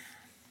dice?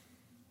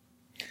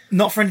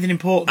 Not for anything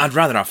important. I'd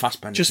rather have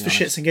Fassbender. Just for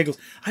shits and giggles.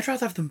 I'd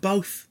rather have them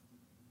both.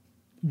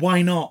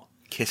 Why not?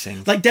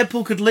 Kissing. Like,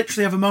 Deadpool could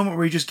literally have a moment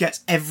where he just gets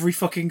every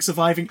fucking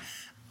surviving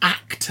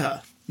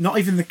actor, not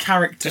even the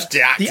character. Just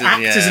the actors,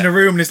 actors in a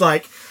room, and it's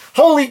like,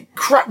 holy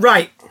crap,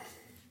 right.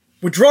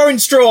 We're drawing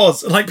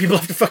straws. And, like, people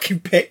have to fucking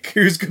pick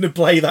who's going to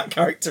play that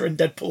character in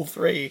Deadpool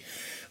 3.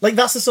 Like,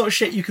 that's the sort of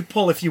shit you could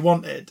pull if you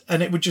wanted.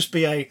 And it would just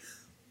be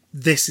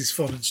this is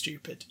fun and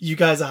stupid. You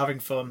guys are having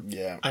fun.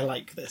 Yeah. I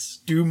like this.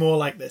 Do more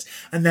like this.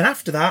 And then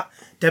after that,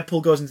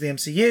 Deadpool goes into the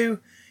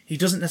MCU. He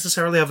doesn't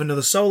necessarily have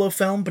another solo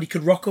film, but he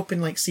could rock up in,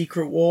 like,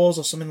 Secret Wars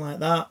or something like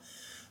that.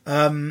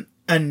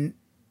 And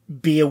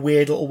be a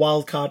weird little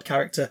wild card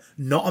character.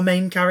 Not a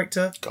main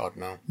character. God,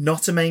 no.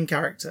 Not a main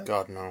character.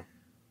 God, no.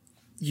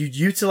 You'd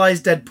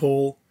utilise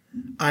Deadpool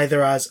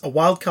either as a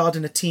wild card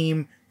in a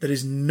team that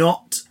is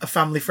not a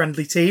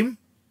family-friendly team.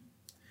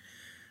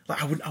 Like,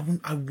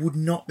 I would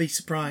not be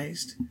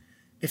surprised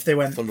if they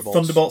went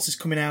Thunderbolts is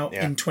coming out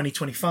in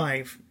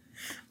 2025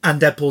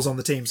 and Deadpool's on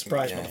the team.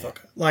 Surprise,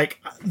 motherfucker. Like,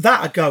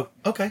 that I'd go,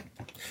 okay.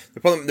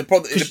 The problem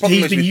he's is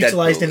been with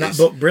utilised Deadpool in that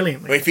book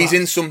brilliantly. If he's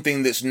in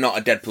something that's not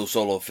a Deadpool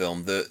solo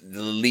film, the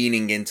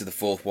leaning into the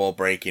fourth wall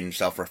breaking,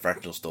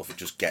 self-referential stuff, it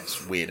just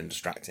gets weird and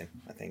distracting,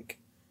 I think.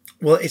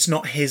 Well, it's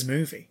not his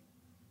movie.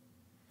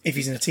 If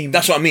he's in a team.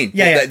 That's what I mean.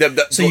 Yeah.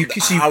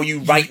 How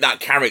you write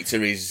that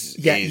character is...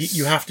 Yeah,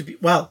 you have to be...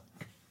 Well,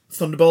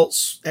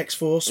 Thunderbolts,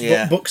 X-Force,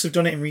 books have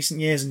done it in recent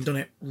years and done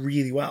it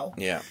really well.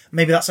 Yeah.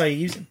 Maybe that's how you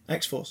use him,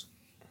 X-Force.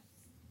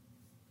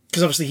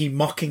 Because obviously he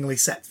mockingly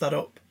sets that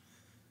up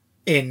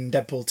in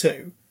Deadpool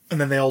 2,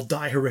 and then they all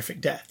die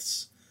horrific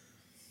deaths.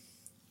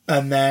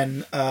 And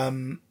then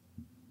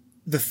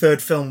the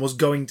third film was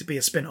going to be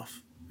a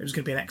spin-off. It was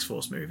going to be an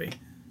X-Force movie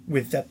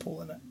with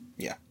Deadpool in it.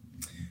 Yeah.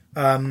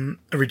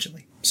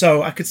 Originally.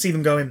 So I could see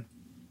them going,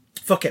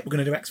 fuck it, we're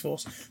going to do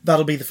X-Force.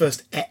 That'll be the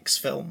first X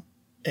film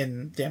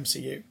in the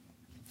MCU.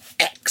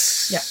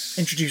 X. Yeah.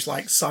 Introduce,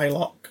 like,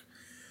 Psylocke,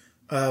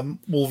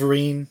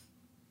 Wolverine.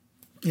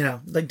 You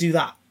know, like, do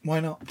that. Why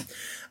not?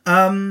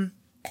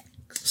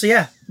 So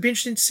yeah, it'd be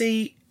interesting to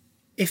see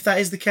if that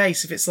is the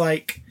case. If it's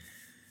like,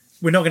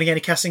 we're not going to get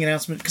any casting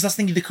announcement, because that's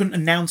the thing, they couldn't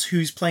announce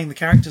who's playing the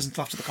characters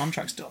until after the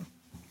contract's done.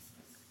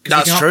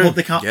 That's true.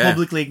 They can't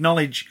publicly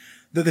acknowledge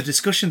that the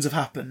discussions have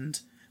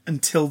happened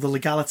until the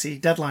legality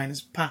deadline is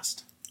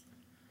passed.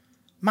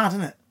 Mad,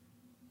 isn't it?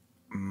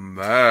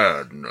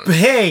 Madness. But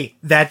hey,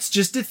 that's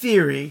just a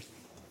theory.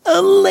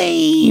 A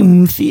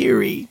lame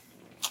theory.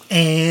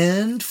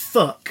 And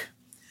fuck.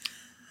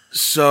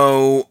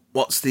 So,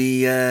 what's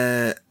the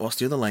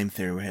other lame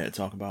theory we're here to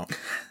talk about?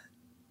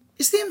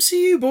 Is the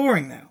MCU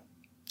boring now?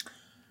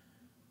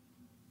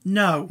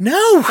 No.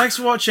 No! Thanks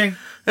for watching.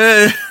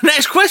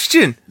 Next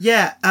question!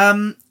 Yeah,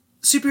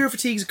 superhero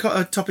fatigue is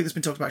a topic that's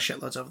been talked about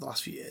shitloads over the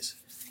last few years.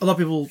 A lot of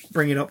people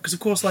bring it up because, of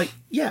course, like,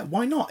 yeah,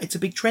 why not? It's a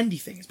big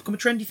trendy thing. It's become a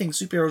trendy thing, the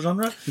superhero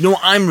genre. You know what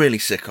I'm really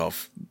sick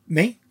of?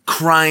 Me?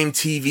 Crime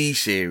TV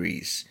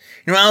series.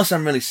 You know what else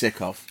I'm really sick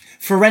of?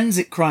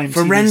 Forensic crime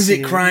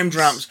Forensic TV crime series.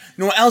 dramas.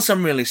 You know what else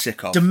I'm really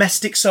sick of?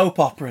 Domestic soap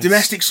operas.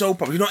 Domestic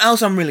soap operas. You know what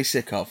else I'm really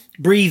sick of?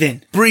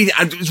 Breathing. Breathing.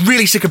 I'm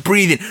really sick of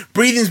breathing.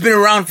 Breathing's been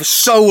around for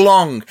so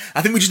long.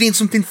 I think we just need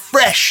something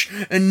fresh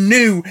and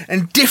new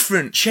and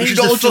different. Change we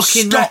should the all just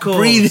fucking stop records.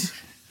 breathing.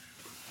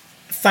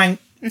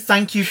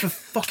 Thank you for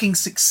fucking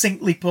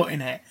succinctly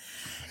putting it.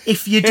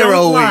 If you Here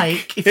all don't week.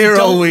 like, if Here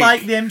you all don't week.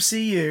 like the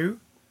MCU,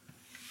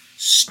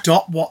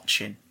 stop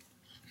watching.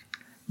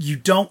 You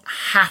don't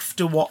have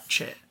to watch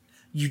it.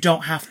 You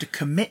don't have to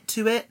commit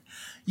to it.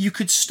 You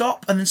could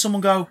stop and then someone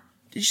go,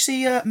 did you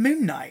see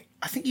Moon Knight?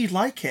 I think you'd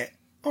like it.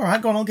 All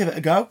right, go on, I'll give it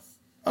a go.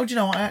 Oh, do you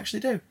know what? I actually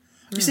do. Have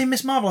you seen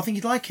Miss Marvel? I think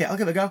you'd like it. I'll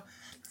give it a go.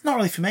 Not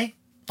really for me.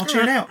 I'll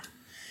tune out.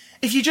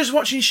 If you're just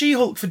watching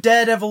She-Hulk for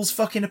Daredevil's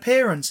fucking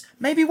appearance,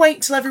 maybe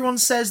wait till everyone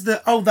says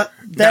that, oh, that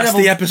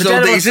Daredevil, the episode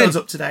Daredevil that he's in.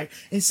 episode's up today,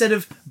 instead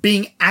of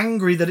being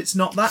angry that it's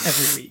not that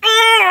every week.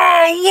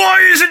 Oh,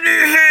 why isn't it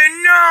here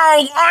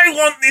now? I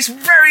want this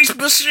very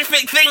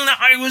specific thing that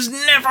I was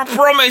never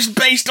promised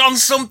based on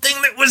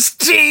something that was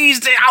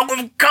teased out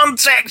of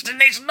context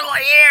and it's not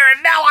here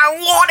and now I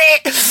want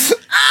it.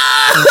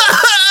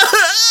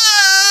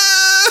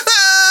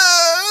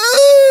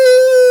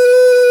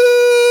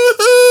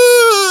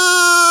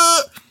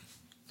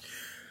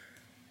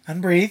 And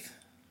breathe.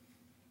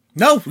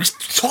 No, we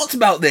talked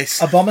about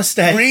this. A bomber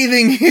stay.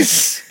 Breathing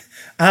is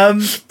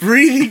out.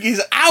 Breathing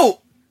is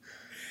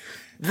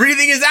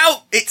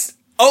out. It's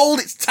old.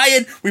 It's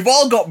tired. We've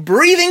all got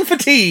breathing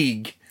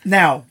fatigue.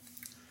 Now,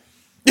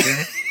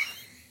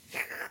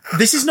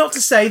 this is not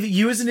to say that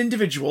you as an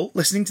individual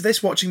listening to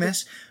this, watching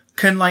this,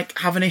 can like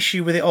have an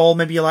issue with it all.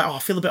 Maybe you're like, oh, I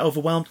feel a bit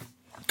overwhelmed.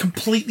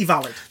 completely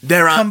valid.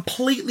 There are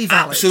completely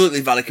valid.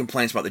 absolutely valid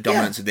complaints about the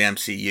dominance of the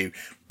MCU,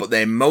 but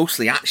they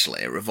mostly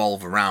actually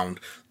revolve around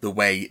the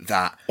way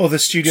that Other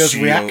studios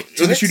react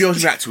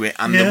to it,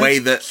 and the way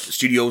that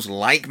studios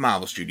like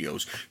Marvel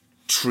Studios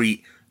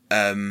treat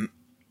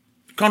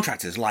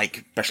contractors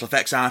like special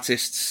effects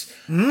artists.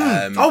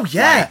 Oh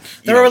yeah,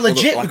 there are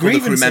legit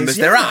grievances. Crew members.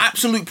 Yeah. There are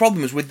absolute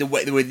problems with the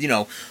way, with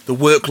the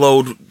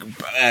workload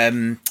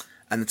and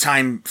the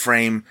time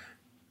frame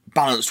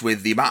balanced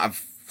with the amount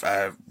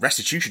of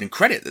restitution and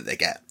credit that they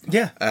get.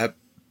 Yeah.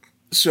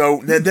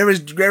 So there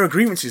are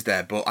grievances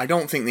there, but I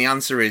don't think the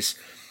answer is.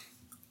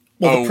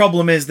 Well, the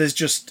problem is there's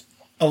just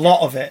a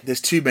lot of it. There's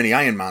too many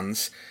Iron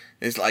Mans.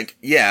 It's like,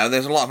 yeah,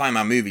 there's a lot of Iron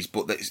Man movies,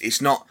 but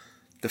it's not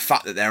the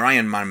fact that they're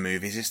Iron Man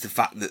movies. It's the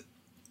fact that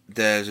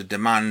there's a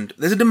demand.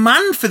 There's a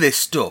demand for this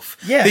stuff.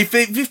 Yeah.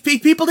 If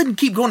people didn't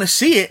keep going to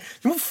see it,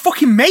 they won't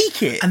fucking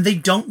make it. And they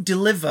don't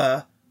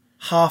deliver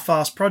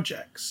half-assed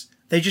projects.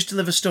 They just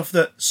deliver stuff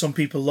that some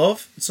people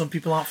love and some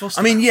people aren't fussed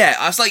I mean, about. yeah,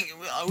 that's like.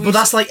 But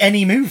that's like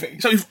any movie.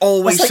 So we've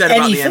always That's like said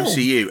about any the film.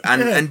 MCU,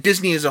 and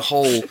Disney as a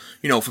whole,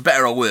 for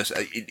better or worse,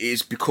 it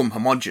is become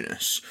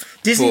homogenous.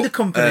 Disney, But, the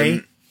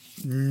company,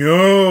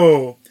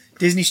 no.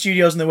 Disney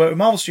Studios and they work with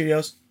Marvel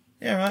Studios.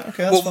 Yeah, right.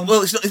 Okay, that's fine.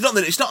 Well, it's not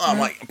that I'm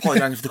like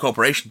apologising for the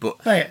corporation,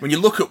 but Right. when you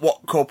look at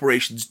what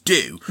corporations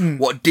do,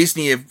 what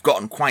Disney have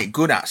gotten quite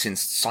good at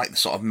since like the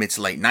sort of mid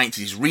to late 90s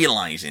is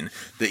realising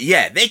that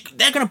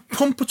they're going to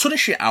pump a ton of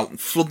shit out and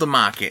flood the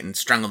market and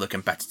strangle their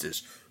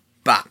competitors.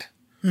 Bad.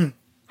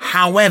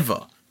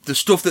 However, the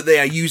stuff that they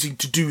are using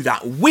to do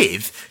that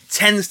with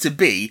tends to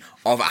be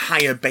of a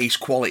higher base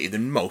quality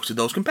than most of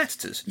those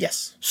competitors.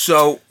 Yes.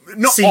 So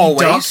not See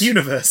always. Dark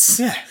Universe.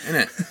 Yeah,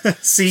 innit?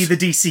 See the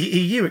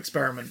DCEU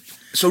experiment.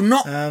 So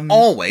not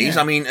always.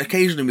 I mean,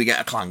 occasionally we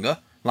get a clanger,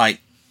 like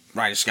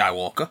Rise of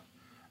Skywalker,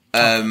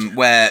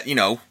 where,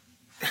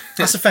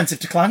 That's offensive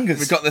to clangers.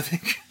 we've got the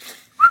thing.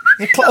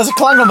 There's a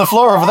clang on the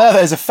floor over there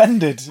that is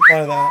offended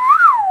by that.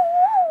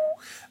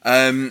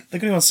 They're going to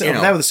go and sit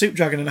over there with a soup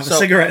dragon and have a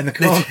cigarette in the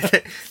corner.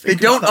 They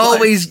don't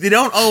always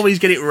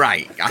get it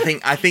right.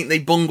 I think they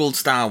bungled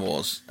Star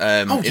Wars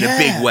in a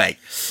big way.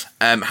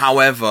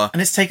 However,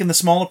 And it's taken the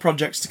smaller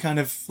projects to kind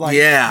of like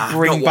I've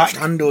bring not back.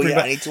 watched Andor bring yet.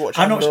 back- I need to watch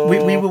I'm not-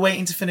 Andor. we were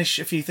waiting to finish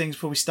a few things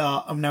before we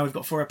start, and now we've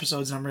got 4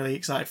 episodes, and I'm really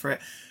excited for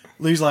it.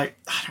 Lou's like,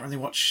 I don't really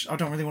want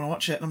to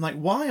watch it. And I'm like,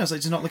 why? I was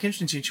like, does it not look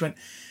interesting to you? And she went,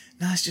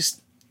 no, it's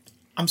just,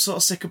 I'm sort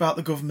of sick about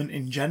the government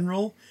in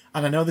general.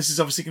 And I know this is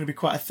obviously going to be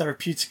quite a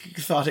therapeutic,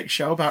 cathartic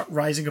show about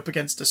rising up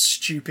against a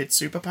stupid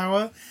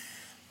superpower.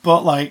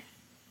 But, like,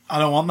 I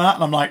don't want that.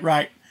 And I'm like,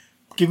 right,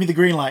 give me the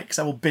green light, because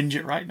I will binge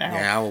it right now.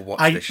 Yeah, I will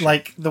watch this shit.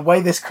 Like, the way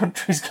this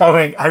country's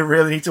going, I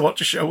really need to watch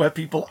a show where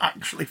people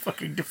actually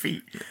fucking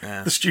defeat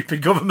the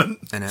stupid government.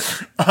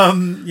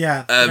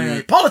 Yeah.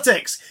 Anyway,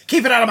 politics!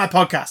 Keep it out of my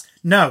podcast.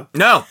 No.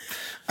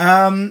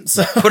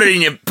 So put it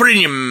in your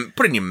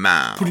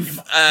mouth. Put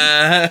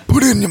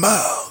it in your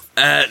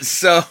mouth.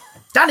 So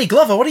Danny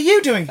Glover, what are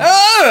you doing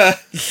here?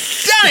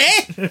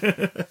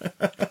 Danny.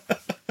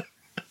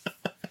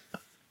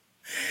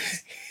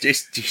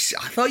 Just,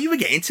 I thought you were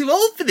getting too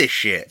old for this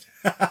shit.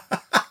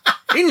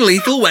 In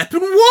Lethal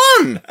Weapon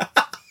 1.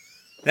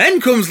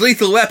 Then comes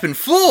Lethal Weapon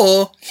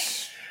 4.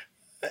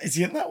 Is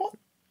he in that one?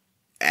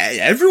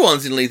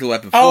 Everyone's in Lethal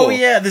Weapon 4. Oh,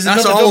 yeah, there's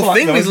That's the another whole double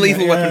thing act, with though, isn't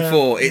Lethal it? Weapon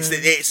 4.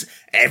 It's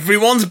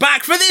everyone's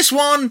back for this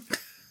one.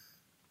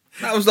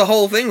 That was the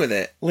whole thing with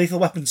it. Lethal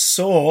Weapon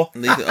Saw.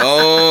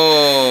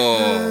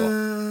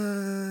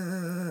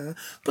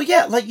 But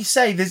yeah, like you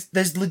say,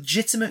 there's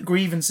legitimate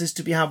grievances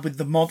to be had with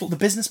the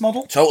business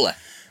model. Totally.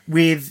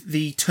 With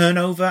the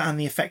turnover and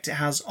the effect it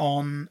has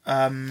on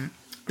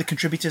the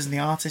contributors and the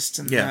artists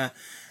and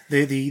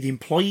the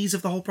employees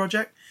of the whole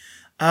project.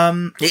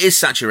 It is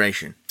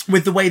saturation.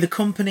 With the way the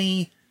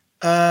company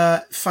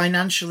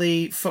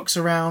financially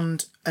fucks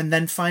around and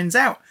then finds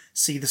out.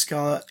 See the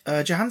Scarlett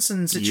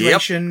Johansson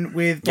situation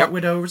with Black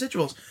Widow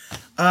residuals.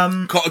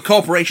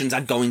 Corporations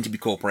are going to be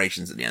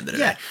corporations at the end of the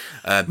day.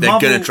 They're Marvel-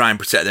 going to try and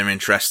protect their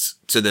interests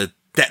to the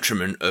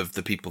detriment of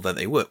the people that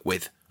they work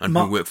with and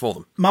who work for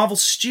them. Marvel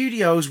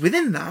Studios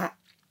within that,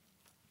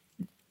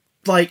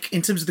 like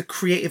in terms of the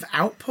creative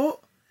output,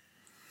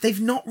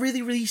 they've not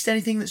really released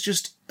anything that's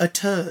just a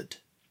turd.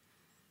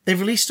 They've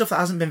released stuff that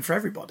hasn't been for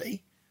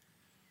everybody.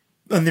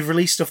 And they've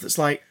released stuff that's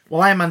like,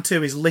 well, Iron Man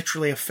 2 is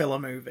literally a filler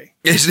movie.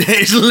 It's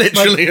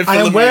literally a I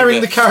filler am wearing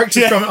movie. the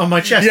character from it on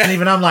my chest, and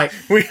even I'm like,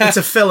 it's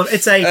a filler.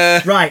 It's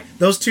right,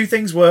 those two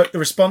things work. The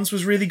response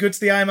was really good to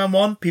the Iron Man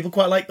 1. People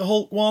quite like the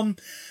Hulk 1.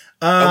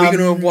 Are we going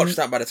to have watched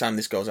that by the time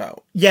this goes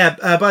out?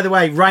 Yeah, by the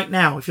way, right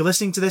now, if you're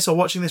listening to this or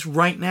watching this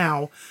right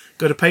now,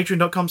 go to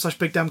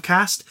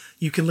patreon.com/bigdamncast.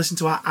 You can listen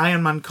to our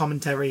Iron Man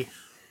commentary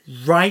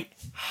right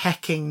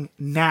hecking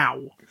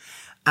now.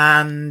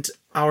 And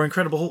our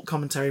Incredible Hulk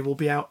commentary will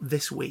be out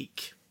this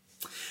week.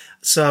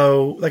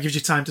 So that gives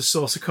you time to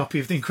source a copy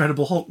of the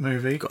Incredible Hulk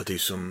movie. Got to do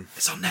some...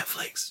 It's on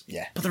Netflix.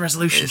 Yeah. But the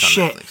resolution's It's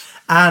on shit. Netflix.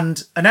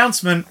 And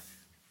announcement,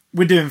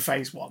 we're doing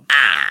phase 1.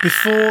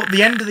 Before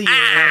the end of the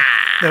year,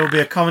 there will be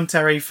a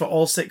commentary for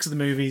all 6 of the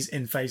movies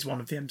in Phase 1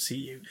 of the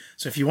MCU.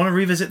 So if you want to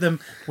revisit them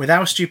with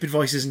our stupid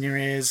voices in your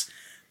ears,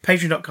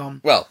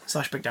 patreon.com/BigDamnCast. Well,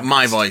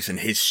 my voice and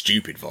his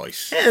stupid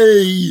voice.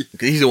 Hey!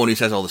 Because he's the one who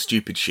says all the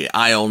stupid shit.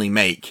 I only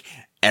make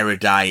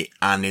erudite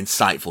and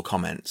insightful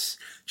comments.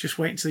 Just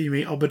wait until you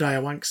meet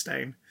Obadiah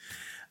Wankstein.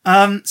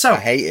 So I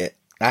hate it.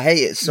 I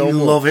hate it so you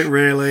much. love it,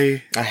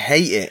 really. I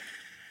hate it.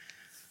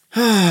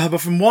 But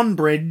from one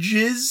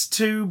bridges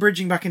to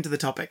bridging back into the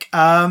topic.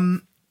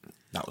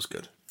 That was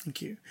good.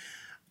 Thank you.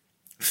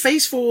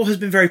 Phase 4 has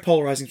been very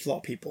polarising for a lot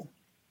of people.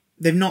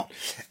 They've not...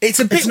 It's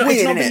a bit It's not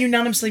weird, been isn't it?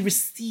 unanimously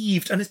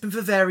received, and it's been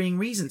for varying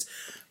reasons.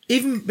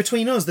 Even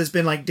between us, there's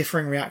been, like,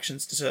 differing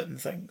reactions to certain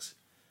things.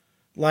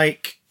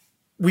 Like,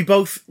 we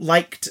both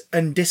liked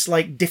and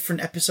disliked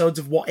different episodes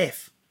of What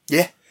If.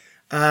 Yeah.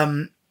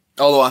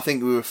 Although I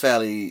think we were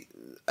fairly...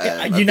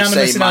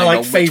 unanimous in our,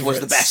 like, favourites. Was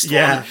the best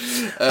yeah.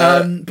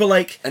 one. But,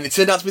 like... And it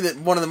turned out to be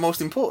one of the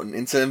most important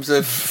in terms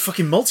of...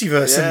 Fucking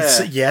multiverse.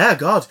 Yeah. And, yeah,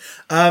 God.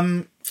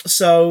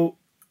 So,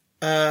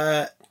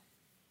 for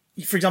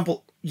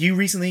example, you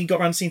recently got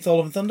around to seeing Thor: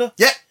 Love and Thunder?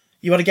 Yeah.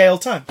 You had a gay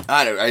old time.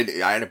 I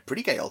had a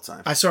pretty gay old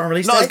time. I saw it on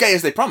release Not day. as gay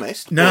as they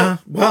promised. No.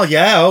 Well,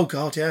 yeah. Oh,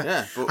 God, yeah.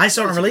 Yeah, but I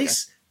saw it on it's okay.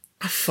 release.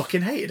 I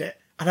fucking hated it.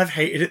 And I've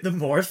hated it the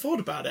more I've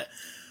thought about it.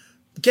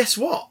 Guess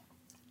what?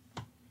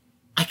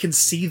 I can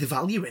see the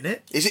value in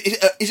it. Is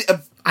it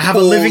a I have a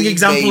living poorly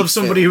example made of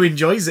somebody film? who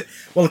enjoys it.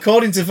 Well,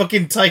 according to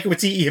fucking Taika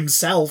Waititi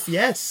himself,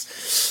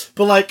 yes.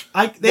 But like,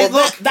 that's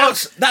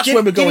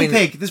where we're going.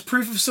 Guinea pig. There's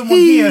proof of someone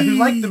here who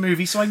liked the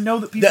movie, so I know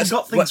that people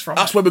got things from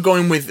That's it. where we're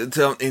going with.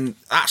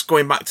 That's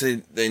going back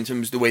to in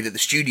terms of the way that the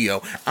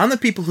studio and the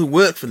people who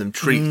work for them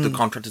treat the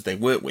contractors they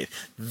work with.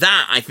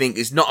 That I think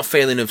is not a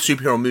failing of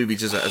superhero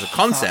movies as a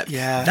concept.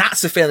 yeah.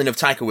 That's a failing of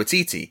Taika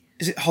Waititi.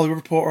 Is it Hollywood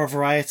Reporter or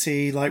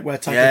Variety, like where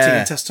Taika Yeah. Waititi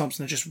and Tessa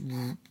Thompson are just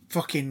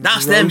fucking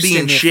That's them roasting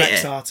being the shitty.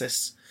 effects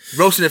artists?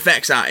 Roasting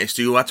effects artists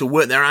who had to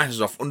work their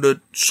asses off under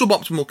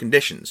suboptimal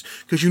conditions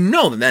because you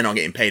know that they're not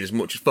getting paid as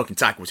much as fucking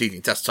Taika Waititi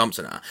and Tessa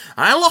Thompson are.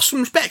 And I lost some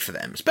respect for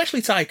them,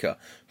 especially Taika,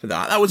 for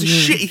that. That was a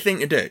shitty thing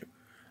to do.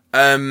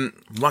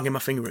 Wagging my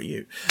finger at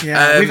you.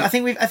 Yeah, I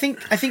think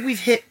we've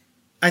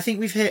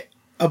hit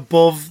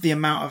above the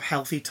amount of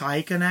healthy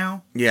Taika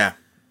now. Yeah.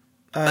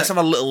 Let's have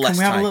a little less. Can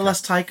we have a little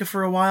less Taika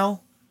for a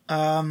while?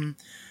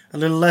 A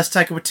little less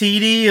Taika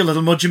Waititi, a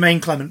little more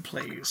Jermaine Clement,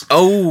 please.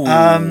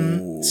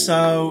 Oh.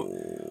 So,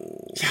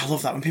 yeah, I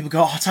love that when people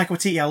go, "Oh, Taika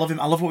Waititi, I love him.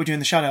 I love what we do in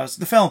the shadows."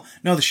 The film,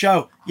 no, the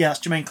show. Yeah,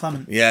 that's Jermaine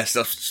Clement. Yes,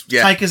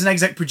 yeah. Taika's an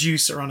exec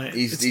producer on it.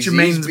 It's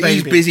Jermaine's baby.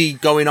 He's busy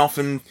going off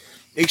and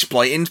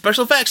exploiting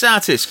special effects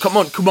artists. Come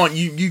on,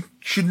 you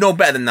should know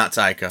better than that,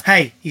 Taika.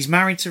 Hey, he's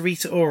married to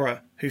Rita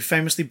Ora, who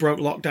famously broke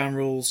lockdown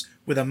rules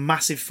with a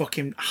massive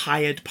fucking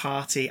hired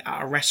party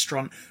at a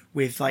restaurant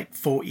with like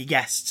 40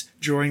 guests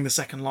during the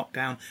second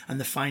lockdown, and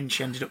the fine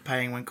she ended up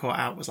paying when caught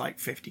out was like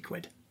 50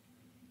 quid.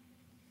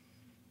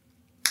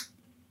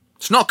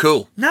 It's not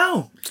cool.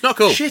 No. It's not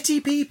cool.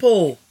 Shitty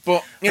people.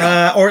 But, you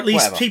know, or at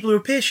least whatever. people who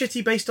appear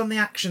shitty based on the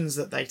actions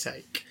that they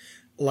take.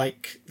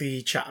 Like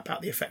the chat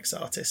about the effects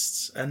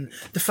artists, and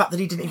the fact that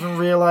he didn't even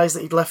realise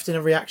that he'd left in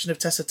a reaction of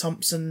Tessa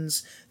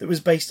Thompson's that was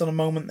based on a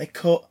moment they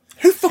cut.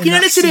 Who fucking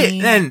edited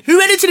it then?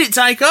 Who edited it,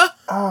 Taika?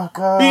 Oh,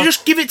 God. You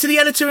just give it to the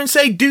editor and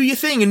say, do your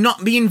thing and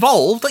not be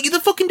involved? Like, you're the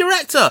fucking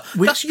director.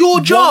 That's your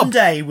One job.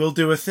 day we'll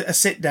do a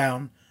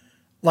sit-down,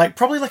 like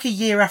probably like a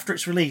year after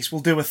its release,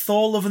 we'll do a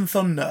Thor: Love and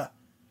Thunder.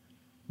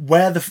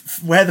 Where the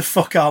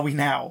fuck are we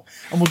now?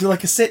 And we'll do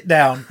like a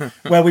sit-down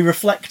where we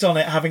reflect on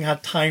it, having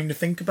had time to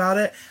think about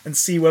it, and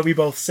see where we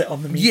both sit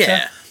on the meter.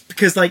 Yeah.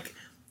 Because, like,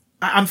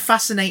 I'm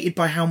fascinated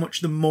by how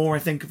much the more I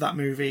think of that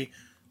movie,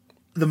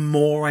 the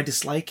more I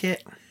dislike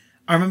it.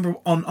 I remember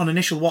on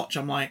initial watch,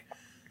 I'm like,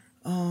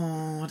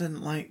 oh, I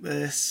didn't like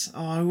this.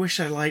 Oh, I wish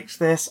I liked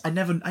this. I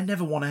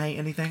never want to hate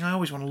anything. I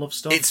always want to love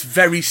stuff. It's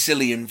very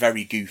silly and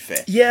very goofy.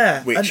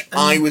 Yeah. Which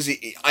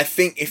I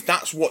think if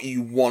that's what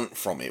you want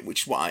from it,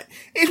 which is what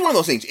it's one of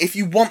those things. If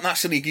you want that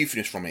silly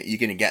goofiness from it, you're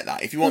going to get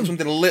that. If you want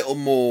something a little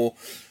more,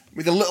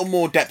 with a little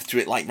more depth to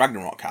it, like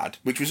Ragnarok had,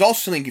 which was also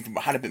silly and goofy,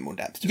 but had a bit more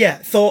depth to it. Yeah,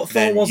 Thor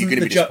then wasn't you're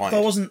gonna the be joke. disappointed.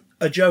 Thor wasn't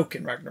a joke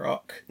in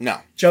Ragnarok. No.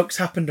 Jokes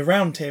happened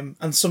around him,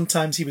 and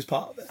sometimes he was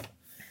part of it.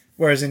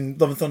 Whereas in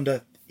Love and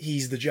Thunder,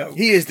 he's the joke.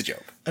 He is the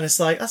joke. And it's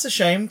like, that's a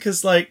shame,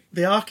 because like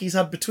the arc he's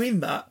had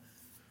between that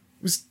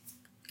was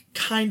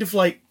kind of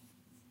like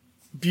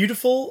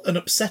beautiful and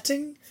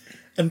upsetting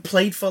and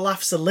played for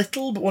laughs a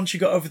little, but once you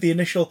got over the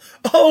initial,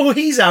 oh,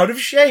 he's out of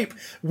shape,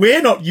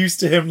 we're not used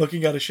to him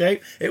looking out of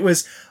shape, it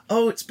was,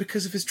 oh, it's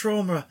because of his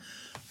trauma.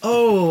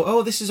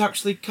 Oh, this is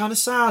actually kind of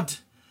sad.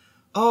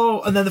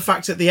 Oh, and then the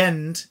fact at the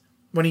end,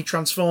 when he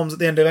transforms at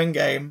the end of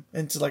Endgame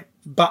into like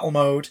battle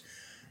mode,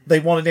 they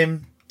wanted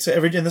him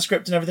to, in the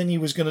script and everything, he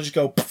was going to just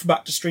go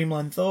back to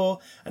streamline Thor,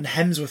 and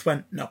Hemsworth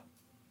went, no.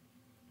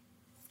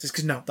 Just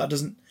because, no, that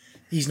doesn't,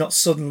 he's not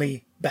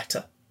suddenly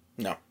better.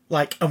 No.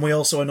 Like, and we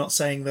also are not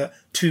saying that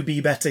to be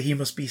better, he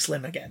must be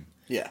slim again.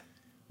 Yeah.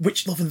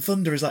 Which Love and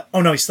Thunder is like,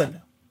 oh no, he's slim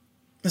now.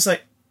 It's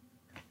like,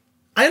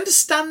 I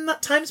understand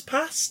that time's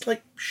passed,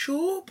 like,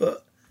 sure,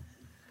 but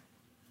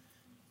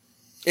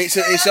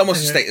It's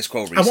almost a status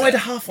quo reset. I wanted a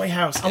halfway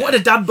house. I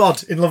wanted a dad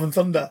bod in Love and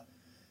Thunder.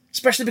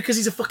 Especially because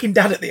he's a fucking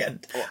dad at the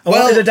end. I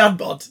wanted a dad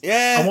bod.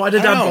 Yeah. I wanted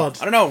a dad bod.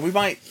 I don't know.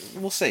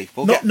 We'll see.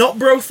 Not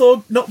bro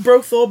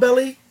Thor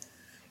belly,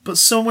 but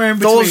somewhere in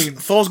between.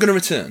 Thor's going to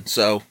return,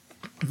 so...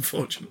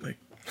 Unfortunately.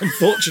 And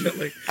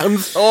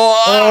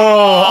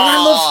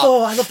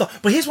I love Thor.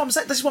 But here's what I'm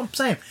saying. This is what I'm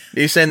saying. Are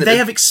you saying that they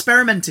have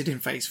experimented in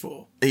Phase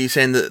 4. Are you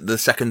saying that the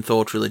second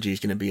Thor trilogy is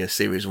going to be a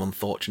series of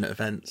unfortunate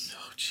events?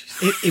 Oh,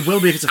 jeez. It will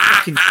be if it's a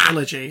fucking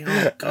trilogy.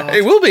 Oh, God.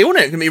 It will be, won't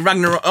it? It's going to be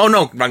Ragnarok. Oh,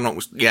 no. Ragnarok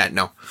was... Yeah,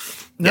 no.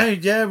 No,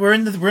 yeah, we're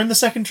in the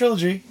second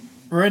trilogy.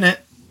 We're in it.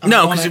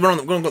 No, because we're going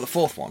to got the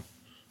fourth one.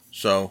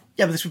 So...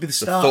 Yeah, but this would be the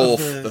start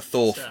of the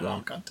fourth one.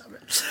 Oh, God damn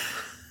it.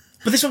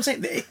 But this is what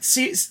I'm saying. It's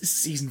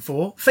season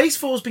 4. Phase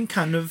 4 has been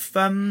kind of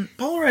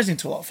polarising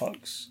to a lot of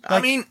folks.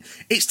 I mean,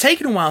 it's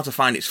taken a while to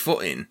find its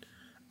footing,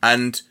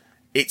 and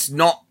it's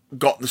not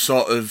got the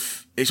sort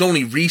of... It's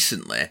only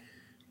recently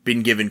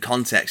been given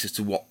context as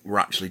to what we're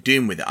actually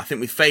doing with it. I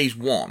think with Phase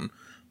 1,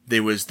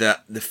 there was the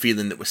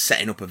feeling that we're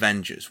setting up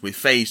Avengers. With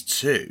Phase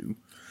 2,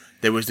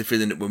 there was the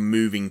feeling that we're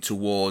moving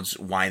towards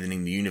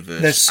widening the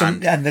universe. There's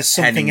something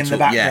in the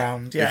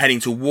background. We're heading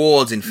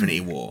towards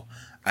Infinity War.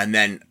 And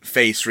then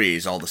Phase 3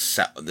 is all the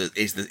payoff.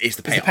 It's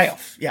the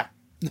payoff, yeah.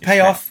 The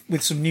payoff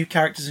with some new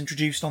characters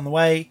introduced on the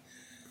way,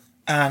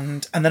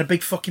 and then a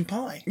big fucking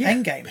party. Yeah,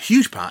 Endgame. A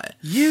huge party.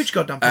 Huge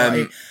goddamn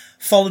party.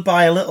 Followed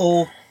by a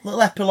little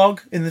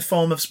epilogue in the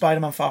form of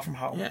Spider-Man Far From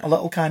Home. Yeah. A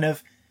little kind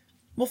of,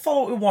 we'll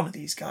follow it with one of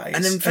these guys.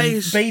 And then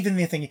bathe in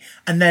the thingy.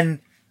 And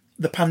then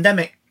the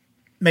pandemic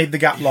made the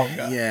gap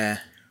longer. Yeah.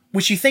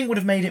 Which you think would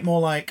have made it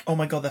more like, oh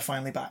my God, they're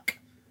finally back.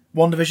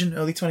 WandaVision,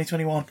 early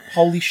 2021.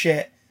 Holy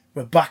shit.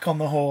 We're back on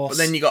the horse.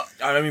 But then you got,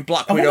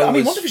 Black Widow.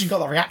 WandaVision got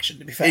that reaction,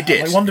 to be fair. It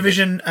did. Like,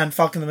 WandaVision and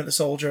Falcon and the Winter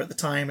Soldier at the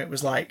time, it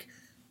was like,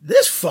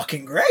 this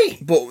fucking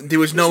great. But there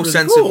was no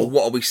sense of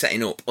what are we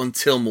setting up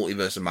until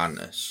Multiverse of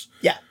Madness.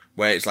 Yeah.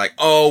 Where it's like,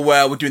 oh,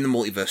 well, we're doing the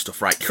multiverse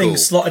stuff, right? Cool.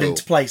 Things slotted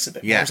into place a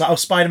bit. Yeah. It was like, oh,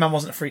 Spider-Man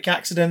wasn't a freak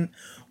accident.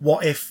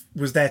 What If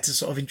was there to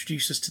sort of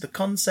introduce us to the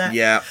concept.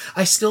 Yeah.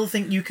 I still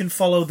think you can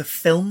follow the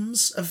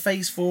films of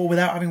Phase 4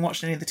 without having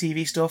watched any of the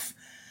TV stuff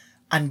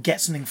and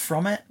get something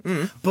from it.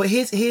 Mm. But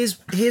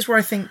here's where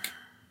I think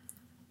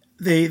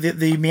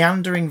the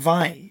meandering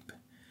vibe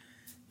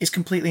is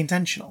completely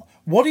intentional.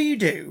 What do you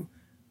do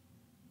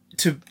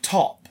to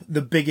top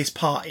the biggest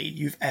party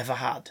you've ever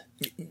had?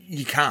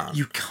 You can't.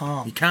 You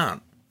can't. You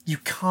can't. You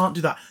can't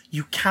do that.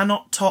 You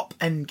cannot top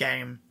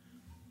Endgame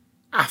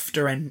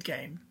after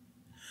Endgame.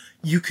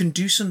 You can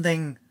do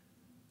something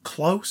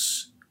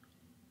close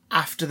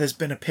after there's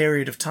been a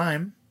period of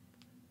time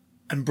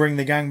and bring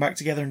the gang back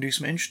together and do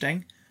something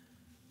interesting,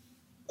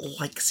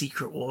 like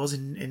Secret Wars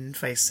in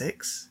Phase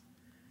 6.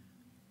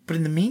 But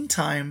in the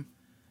meantime,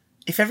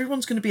 if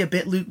everyone's going to be a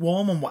bit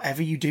lukewarm on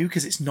whatever you do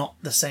because it's not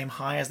the same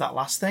high as that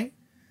last thing,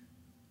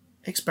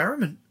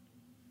 experiment.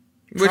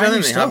 Which I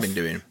think they have been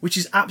doing. Which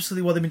is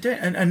absolutely what they've been doing.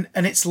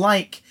 And it's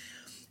like,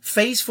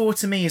 Phase 4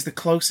 to me is the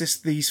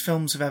closest these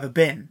films have ever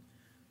been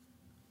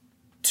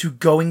to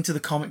going to the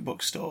comic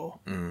book store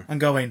and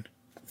going,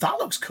 that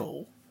looks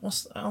cool.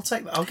 I'll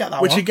take that. I'll get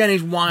that Which one. Again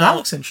is why that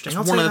looks interesting.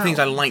 One of the things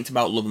I liked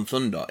about Love and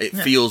Thunder. It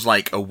feels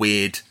like a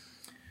weird,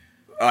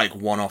 like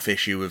one-off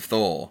issue of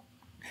Thor.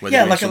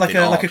 Yeah,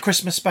 like a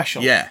Christmas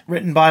special. Yeah,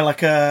 written by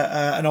like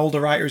an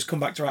older writer who's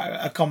come back to write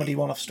a comedy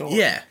one-off story.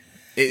 Yeah,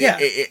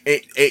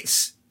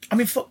 it's. I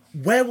mean,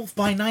 Werewolf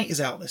by Night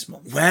is out this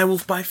month.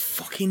 Werewolf by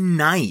fucking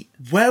Night.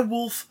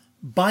 Werewolf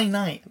by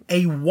Night,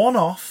 a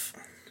one-off,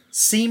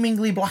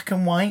 seemingly black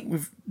and white.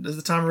 At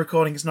the time of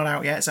recording, it's not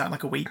out yet. It's out in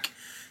like a week.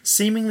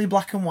 Seemingly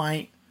black and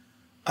white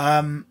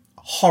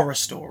horror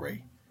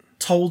story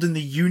told in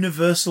the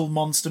Universal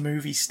monster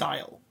movie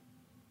style.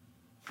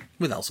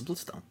 With Elsa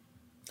Bloodstone.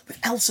 With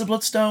Elsa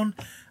Bloodstone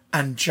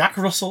and Jack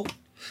Russell,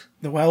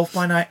 the Werewolf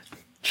by Night.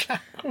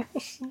 Jack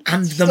Russell.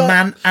 And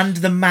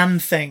the Man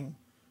Thing.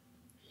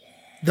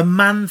 The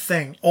Man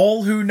Thing.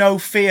 All who know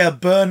fear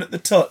burn at the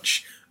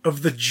touch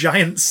of the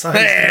giant size.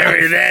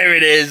 There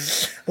it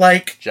is.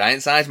 Like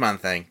giant size Man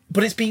Thing.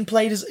 But it's being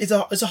played as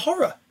a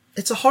horror.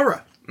 It's a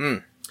horror.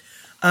 Mm.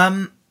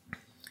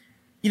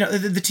 You know,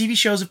 the TV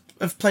shows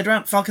have played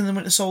around. Falcon and the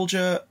Winter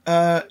Soldier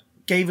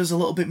gave us a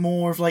little bit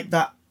more of like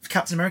that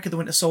Captain America the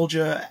Winter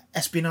Soldier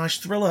espionage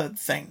thriller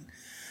thing.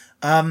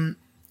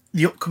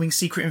 The upcoming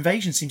Secret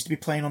Invasion seems to be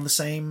playing on the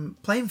same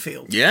playing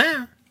field.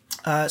 Yeah.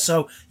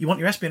 So you want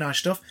your espionage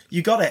stuff,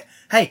 you got it.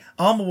 Hey,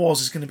 Armor Wars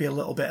is going to be a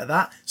little bit of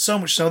that. So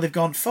much so they've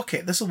gone, fuck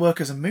it, this will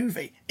work as a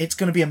movie. It's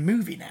going to be a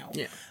movie now.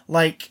 Yeah.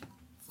 Like,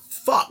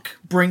 fuck,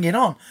 bring it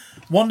on.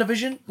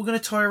 WandaVision, we're going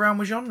to toy around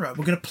with genre.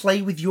 We're going to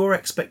play with your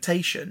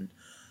expectation,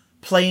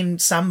 playing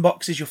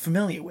sandboxes you're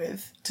familiar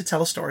with to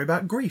tell a story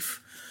about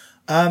grief.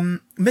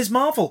 Ms.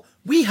 Marvel,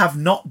 we have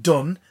not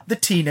done the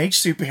teenage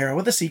superhero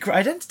with a secret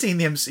identity in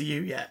the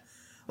MCU yet.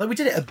 Like, we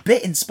did it a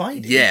bit in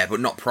Spidey. Yeah, but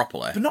not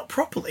properly. But not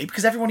properly,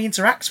 because everyone he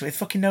interacts with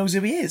fucking knows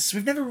who he is. So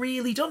we've never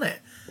really done it.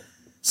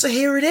 So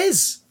here it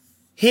is.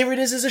 Here it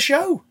is as a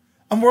show.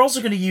 And we're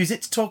also going to use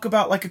it to talk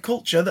about like a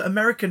culture that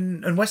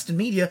American and Western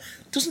media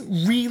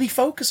doesn't really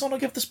focus on or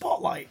give the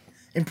spotlight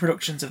in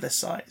productions of this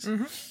size.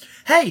 Mm-hmm.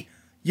 Hey,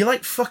 you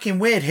like fucking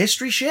weird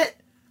history shit?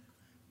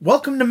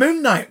 Welcome to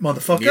Moon Knight,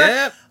 motherfucker.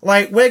 Yep.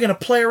 Like, we're going to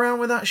play around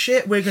with that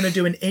shit. We're going to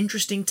do an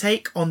interesting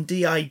take on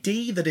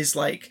DID that is,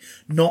 like,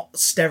 not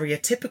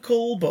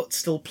stereotypical, but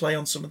still play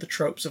on some of the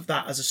tropes of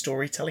that as a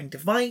storytelling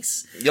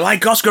device. You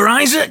like Oscar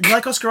Isaac? You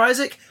like Oscar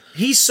Isaac?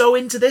 He's so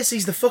into this,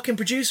 he's the fucking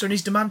producer, and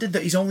he's demanded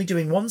that he's only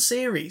doing one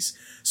series,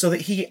 so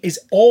that he is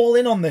all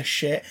in on this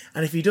shit,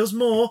 and if he does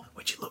more,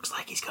 which it looks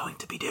like he's going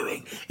to be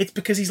doing, it's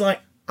because he's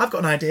like, I've got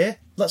an idea,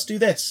 let's do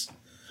this.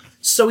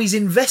 So he's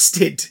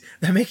invested.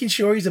 They're making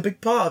sure he's a big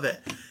part of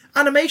it.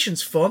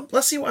 Animation's fun.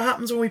 Let's see what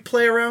happens when we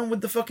play around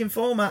with the fucking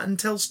format and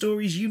tell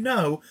stories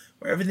where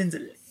everything's a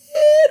little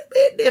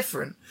bit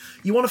different.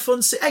 You want a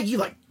fun... Hey, you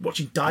like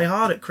watching Die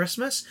Hard at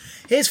Christmas?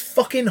 Here's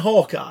fucking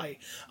Hawkeye.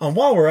 And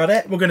while we're at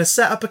it, we're going to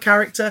set up a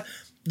character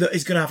that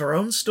is going to have her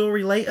own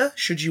story later,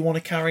 should you want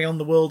to carry on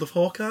the world of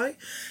Hawkeye.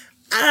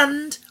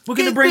 And we're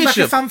going to bring back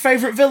a fan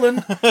favourite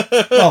villain.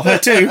 Well, her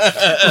too.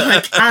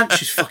 Like, and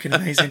she's fucking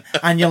amazing.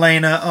 And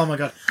Yelena, oh my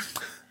god.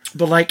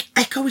 But, like,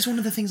 Echo is one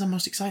of the things I'm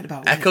most excited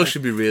about. Echo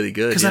should be really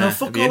good. Because I know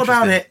fuck all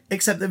about it,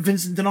 except that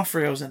Vincent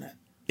D'Onofrio's in it.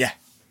 Yeah.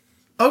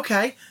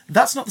 Okay,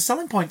 that's not the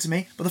selling point to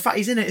me, but the fact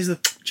he's in it is the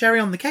cherry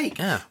on the cake.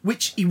 Yeah.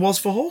 Which he was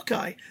for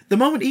Hawkeye. The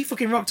moment he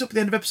fucking rocked up at the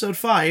end of episode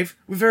 5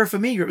 with Vera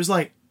Farmiga, it was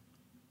like,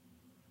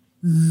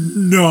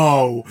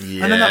 no.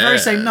 Yes. And then that very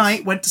same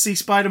night, went to see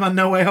Spider-Man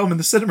No Way Home in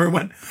the cinema and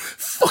went,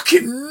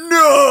 fucking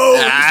no!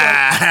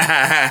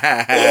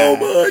 Oh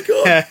my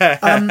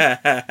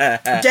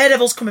god.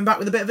 Daredevil's coming back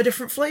with a bit of a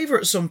different flavour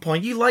at some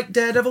point. You like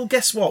Daredevil?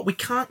 Guess what? We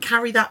can't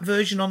carry that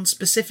version on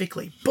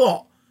specifically,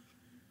 but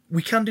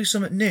we can do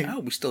something new.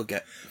 Oh, we still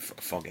get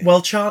Foggy.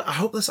 Well, I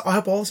hope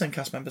all the same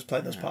cast members play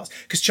those parts.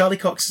 Because Charlie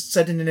Cox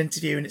said in an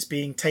interview, and it's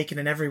being taken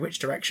in every which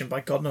direction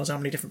by God knows how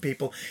many different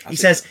people, he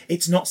says,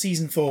 it's not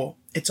season 4,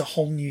 it's a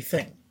whole new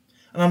thing.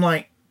 And I'm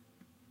like,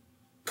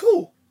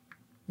 cool.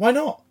 Why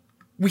not?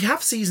 We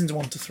have seasons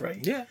 1 to 3.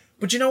 Yeah.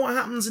 But you know what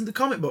happens in the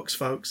comic books,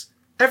 folks?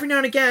 Every now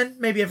and again,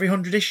 maybe every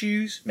 100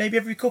 issues, maybe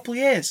every couple of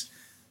years,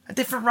 a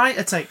different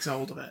writer takes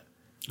hold of it.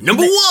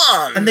 Number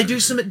 1! And they do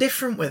something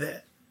different with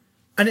it.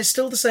 And it's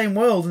still the same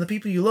world and the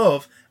people you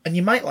love, and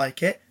you might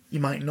like it, you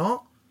might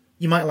not.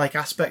 You might like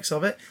aspects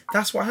of it.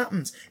 That's what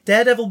happens.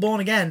 Daredevil Born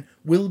Again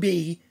will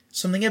be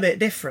something a bit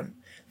different.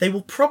 They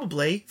will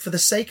probably, for the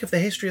sake of the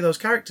history of those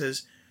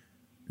characters,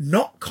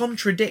 not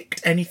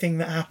contradict anything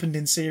that happened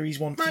in Series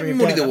 1 to 3 Maybe of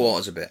muddy the Daredevil.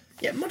 waters a bit.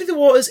 Yeah, muddy the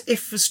waters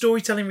if for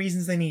storytelling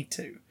reasons they need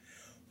to.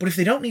 But if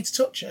they don't need to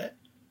touch it,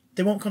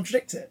 they won't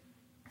contradict it.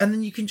 And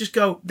then you can just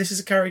go, this is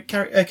a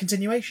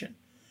continuation.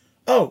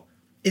 Oh,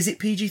 is it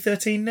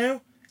PG-13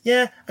 now?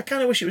 Yeah, I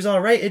kind of wish it was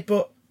R-rated,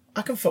 but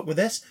I can fuck with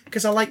this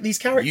because I like these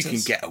characters. You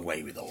can get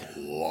away with a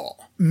lot.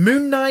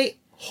 Moon Knight,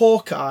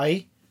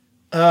 Hawkeye,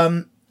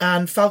 and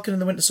Falcon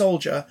and the Winter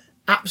Soldier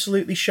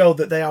absolutely show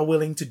that they are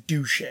willing to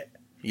do shit.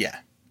 Yeah.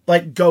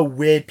 Like, go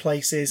weird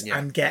places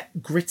and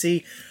get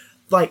gritty.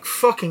 Like,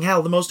 fucking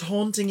hell, the most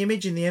haunting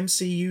image in the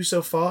MCU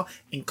so far,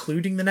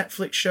 including the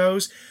Netflix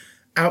shows,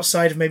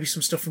 outside of maybe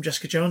some stuff from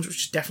Jessica Jones,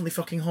 which is definitely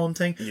fucking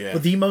haunting. Yeah.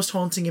 But the most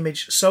haunting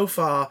image so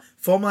far,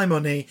 for my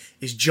money,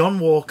 is John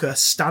Walker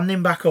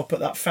standing back up at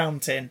that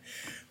fountain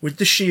with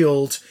the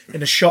shield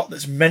in a shot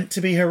that's meant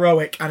to be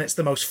heroic, and it's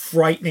the most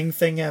frightening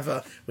thing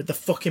ever, with the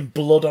fucking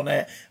blood on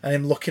it, and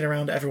him looking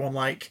around at everyone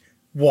like,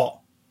 what?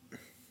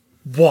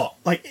 What?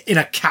 Like, in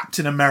a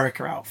Captain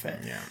America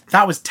outfit. Yeah.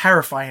 That was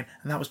terrifying,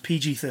 and that was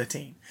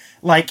PG-13.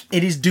 Like,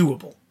 it is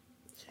doable.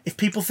 If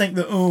people think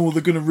that, oh,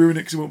 they're going to ruin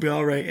it because it won't be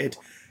R-rated,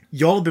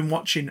 y'all have been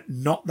watching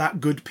not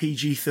that good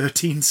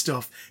PG-13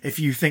 stuff if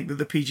you think that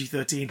the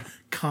PG-13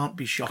 can't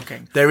be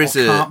shocking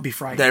can't be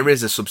frightening. There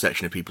is a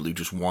subsection of people who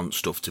just want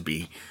stuff to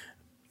be...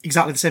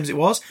 Exactly the same as it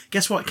was.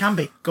 Guess what? It can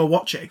be. Go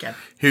watch it again.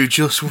 Who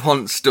just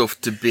want stuff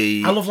to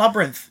be... I love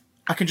Labyrinth.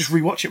 I can just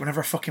rewatch it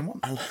whenever I fucking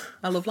want.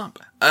 I love Lamp.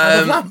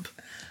 I love Lamp.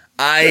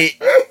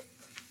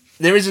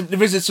 There is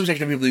a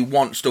subsection of people who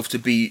want stuff to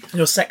be... You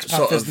know, Sex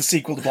Panther's the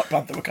sequel to Black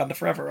Panther Wakanda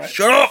Forever, right?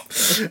 Shut up!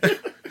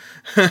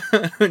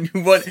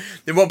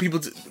 They want people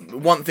to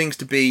want things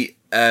to be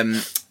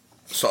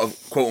sort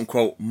of quote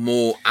unquote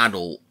more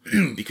adult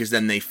because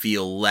then they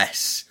feel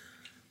less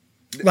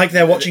like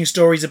they're watching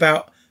stories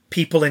about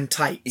people in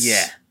tights.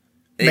 Yeah.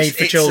 Made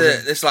for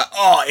children. It's like,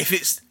 oh, if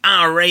it's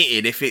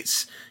R-rated, if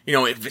it's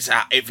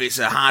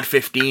a hard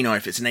 15 or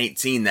if it's an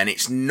 18, then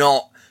it's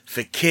not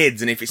for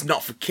kids. And if it's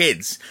not for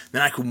kids,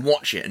 then I can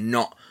watch it and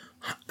not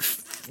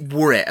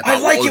worry about I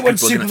like what it when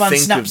people are gonna Superman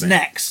think snaps of me.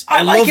 necks.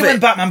 I like it when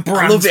Batman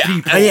brands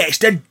people. Oh, yeah, it's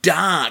dead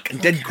dark and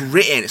dead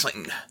gritty. And it's like... Do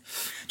you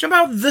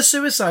remember how The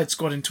Suicide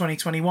Squad in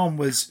 2021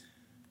 was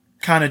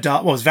kind of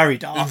dark? Well, it was very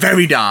dark.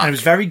 Very dark. And it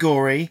was very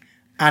gory.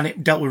 And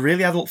it dealt with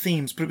really adult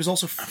themes, but it was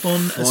also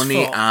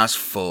funny as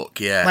fuck,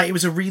 yeah. Like, it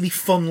was a really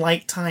fun,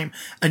 light time.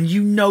 And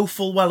you know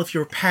full well, if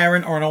you're a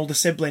parent or an older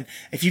sibling,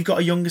 if you've got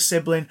a younger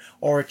sibling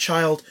or a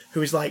child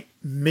who is, like,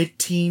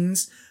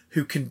 mid-teens,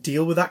 who can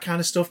deal with that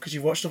kind of stuff, because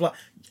you've watched stuff like...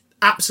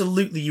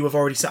 absolutely you have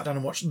already sat down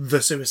and watched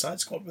The Suicide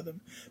Squad with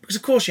them. Because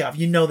of course you have.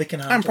 You know they can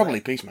handle it. And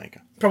probably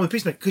Peacemaker. Probably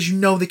Peacemaker. Because you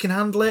know they can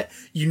handle it.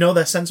 You know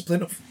they're sensible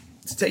enough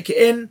to take it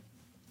in.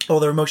 Or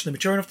they're emotionally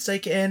mature enough to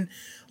take it in.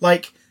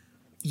 Like,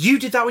 you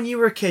did that when you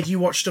were a kid. You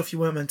watched stuff you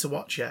weren't meant to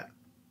watch yet.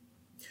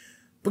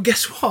 But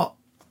guess what?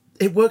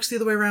 It works the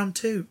other way around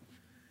too.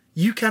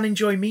 You can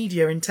enjoy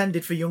media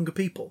intended for younger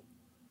people.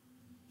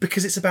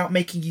 Because it's about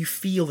making you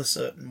feel a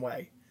certain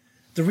way.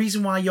 The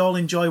reason why y'all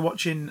enjoy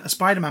watching a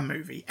Spider-Man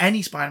movie,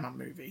 any Spider-Man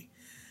movie,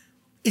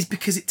 is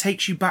because it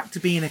takes you back to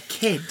being a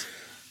kid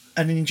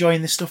and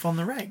enjoying this stuff on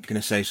the reg. I'm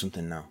going to say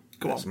something now.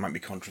 Go on. This might be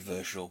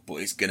controversial, but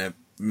it's going to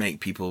make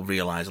people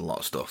realise a lot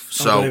of stuff.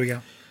 Oh, So, there we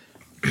go.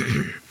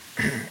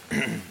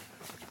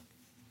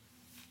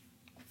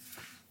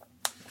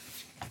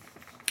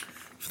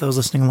 For those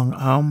listening along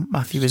at home,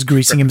 Matthew is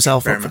greasing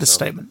himself up for this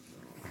statement.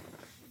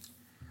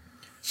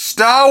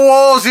 Star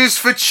Wars is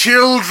for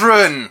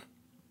children.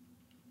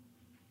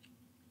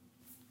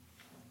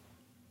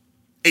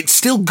 It's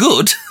still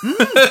good.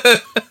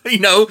 You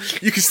know,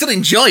 you can still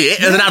enjoy it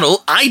as an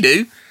adult. I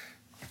do.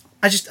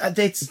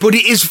 But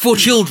it is for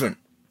children.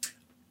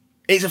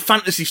 It's a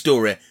fantasy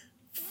story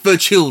for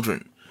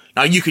children.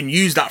 Now, you can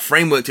use that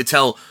framework to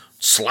tell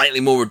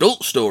slightly more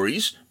adult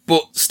stories,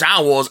 but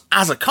Star Wars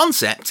as a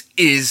concept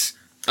is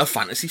a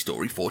fantasy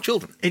story for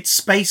children. It's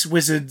space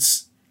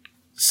wizards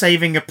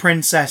saving a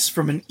princess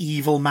from an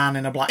evil man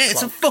in a black cloak.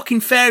 It's a fucking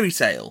fairy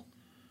tale.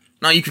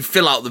 Now, you can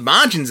fill out the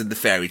margins of the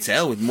fairy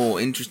tale with more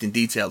interesting,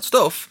 detailed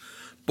stuff,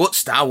 but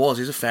Star Wars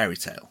is a fairy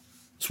tale.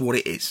 It's what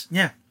it is.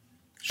 Yeah.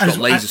 It's got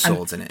laser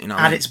swords in it, you know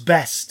what I mean? At its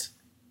best.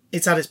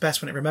 It's at its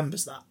best when it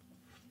remembers that.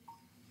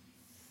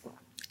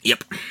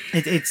 Yep.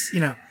 It's, you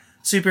know,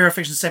 superhero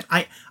fiction is the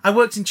same. I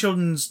worked in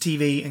children's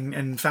TV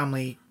and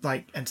family,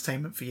 like,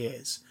 entertainment for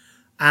years.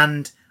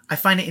 And I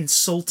find it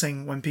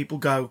insulting when people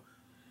go,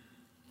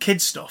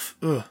 kids stuff,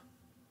 ugh.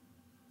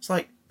 It's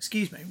like,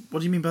 excuse me, what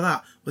do you mean by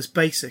that? Well, it's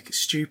basic, it's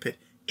stupid.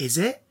 Is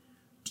it?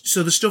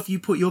 So the stuff you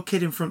put your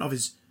kid in front of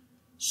is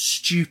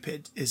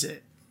stupid, is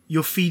it?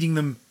 You're feeding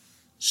them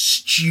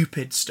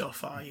stupid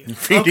stuff, are you?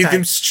 Feeding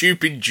them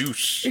stupid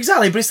juice.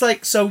 Exactly, but it's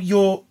like, so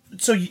you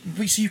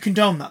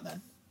condone that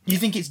then? You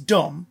think it's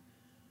dumb,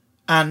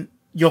 and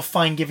you're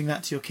fine giving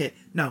that to your kid?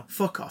 No,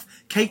 fuck off.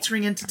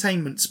 Catering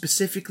entertainment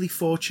specifically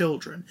for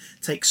children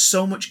takes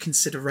so much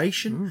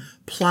consideration,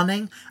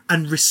 planning,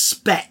 and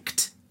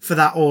respect for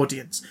that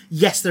audience.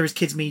 Yes, there is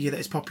kids media that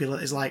is popular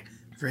that is like,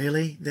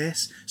 really?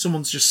 This?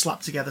 Someone's just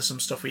slapped together some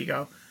stuff where you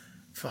go,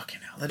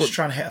 fucking hell, they're just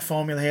trying to hit a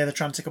formula here, they're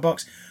trying to tick a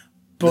box.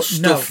 But the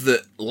stuff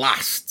that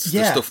lasts,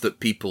 the stuff that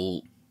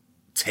people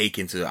take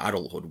into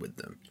adulthood with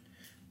them.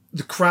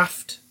 The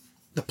craft,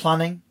 the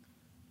planning,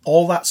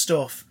 all that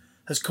stuff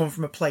has come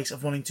from a place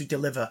of wanting to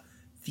deliver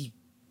the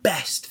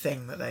best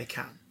thing that they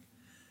can.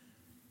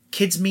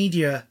 Kids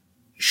media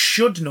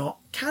should not,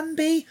 can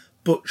be,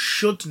 but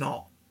should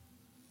not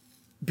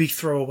be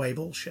throwaway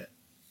bullshit.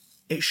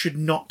 It should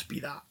not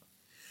be that.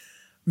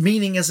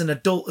 Meaning as an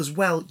adult as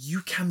well, you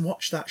can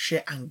watch that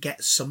shit and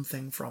get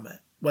something from it.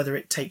 Whether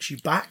it takes you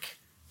back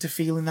to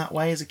feeling that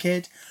way as a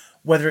kid,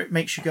 whether it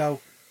makes you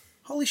go,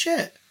 holy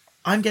shit,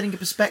 I'm getting a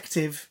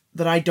perspective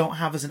that I don't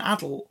have as an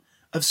adult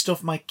of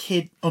stuff my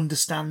kid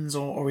understands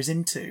or is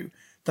into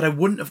that I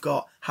wouldn't have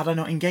got had I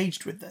not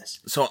engaged with this.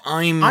 So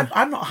I'm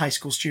not a high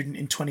school student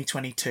in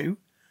 2022,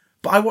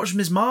 but I watched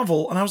Ms.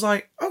 Marvel and I was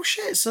like, oh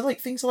shit, so like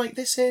things are like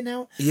this here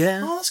now? Yeah.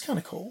 Oh, that's kind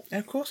of cool. Yeah,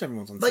 of course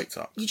everyone's on Like,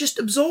 TikTok. you just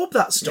absorb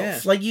that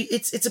stuff. Yeah. Like,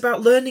 it's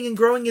about learning and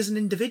growing as an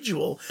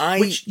individual,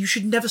 which you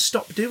should never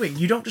stop doing.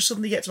 You don't just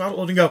suddenly get to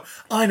adulthood and go,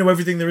 I know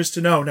everything there is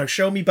to know. Now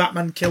show me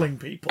Batman killing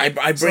people. I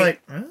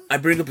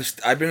bring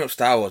up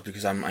Star Wars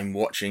because I'm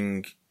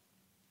watching.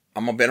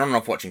 I'm a bit on and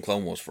off watching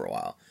Clone Wars for a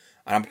while,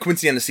 and I'm coming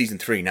to the end of season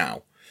 3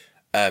 now.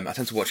 I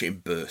tend to watch it in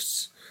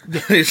bursts.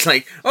 It's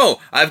like,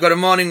 oh, I've got a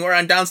morning where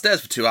I'm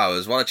downstairs for 2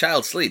 hours while a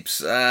child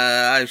sleeps.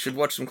 I should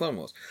watch some Clone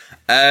Wars.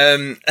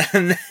 And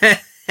then,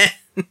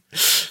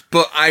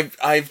 but I've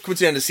come to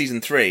the end of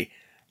season 3,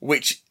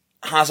 which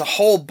has a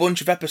whole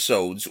bunch of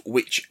episodes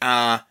which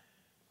are,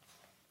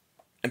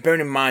 and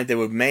bearing in mind they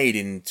were made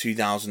in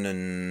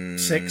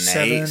 2006,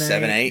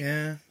 7, 8.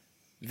 Yeah.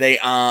 They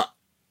are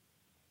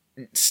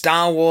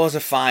Star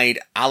Wars-ified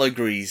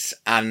allegories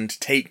and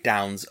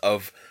takedowns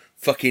of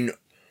fucking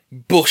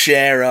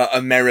Bush-era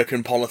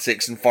American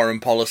politics and foreign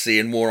policy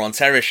and war on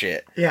terror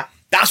shit. Yeah.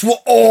 That's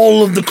what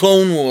all of the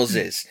Clone Wars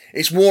is.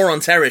 It's war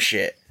on terror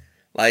shit.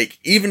 Like,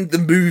 even the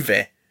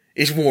movie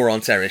is war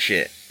on terror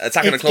shit.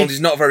 Attack on the Clones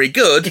is not very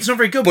good. It's not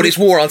very good, but it's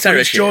war on terror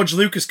it's shit. George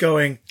Lucas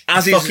going,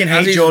 as I fucking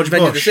hate George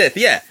Revenge of Bush. the Sith,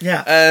 yeah.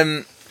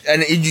 Yeah.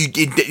 And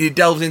it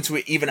delves into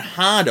it even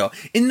harder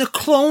in the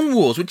Clone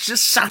Wars, which is a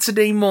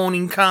Saturday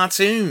morning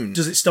cartoon.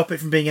 Does it stop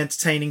it from being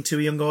entertaining to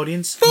a young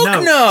audience?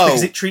 Fuck no!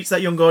 Because it treats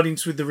that young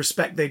audience with the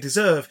respect they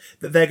deserve,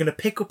 that they're going to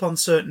pick up on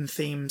certain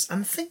themes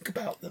and think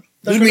about them.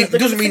 It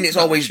doesn't mean it's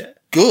always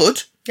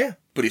good, Yeah.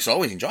 but it's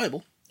always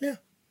enjoyable. Yeah.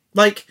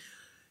 Like,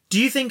 Do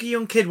you think a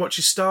young kid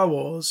watches Star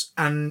Wars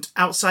and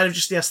outside of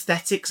just the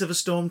aesthetics of a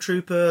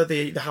stormtrooper,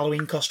 the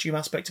Halloween costume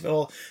aspect of it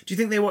all, do you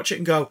think they watch it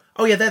and go,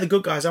 oh yeah, they're the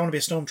good guys, I want to be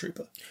a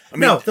stormtrooper?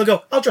 No, they'll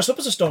go, I'll dress up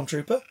as a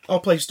stormtrooper, I'll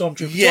play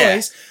stormtrooper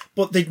toys.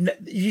 But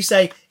you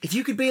say, if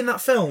you could be in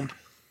that film,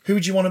 who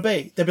would you want to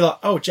be? They'd be like,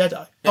 oh,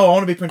 Jedi. Oh, I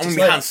want to be Princess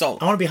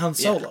Leia. I want to be Han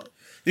Solo. Yeah.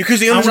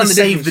 Because they understand the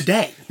save difference. the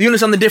day. They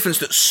understand the difference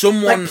that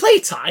someone... Like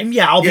playtime,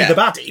 I'll be the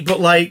baddie, but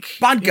like...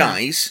 Bad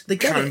guys they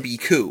can be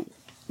cool.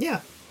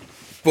 Yeah.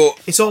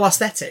 But it's all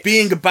aesthetic.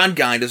 Being a bad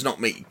guy does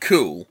not make you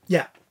cool.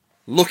 Yeah.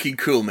 Looking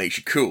cool makes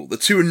you cool. The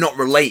two are not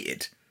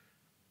related.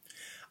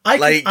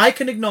 I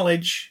can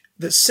acknowledge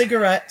that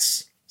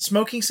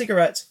smoking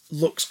cigarettes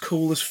looks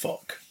cool as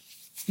fuck.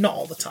 Not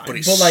all the time. But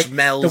it like,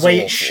 smells the way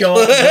awful. it's shot,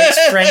 the way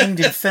it's framed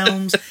in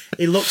films,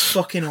 it looks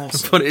fucking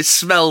awesome. But it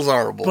smells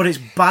horrible. But it's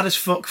bad as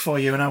fuck for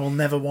you and I will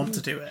never want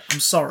to do it. I'm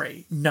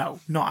sorry.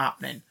 No, not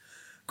happening.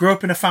 Grew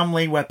up in a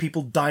family where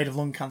people died of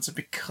lung cancer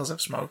because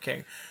of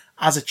smoking.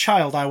 As a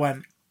child, I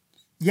went,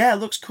 yeah, it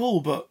looks cool,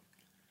 but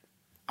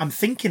I'm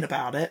thinking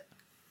about it,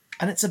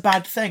 and it's a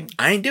bad thing.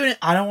 I ain't doing it.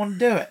 I don't want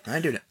to do it. I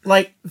ain't doing it.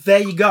 Like, there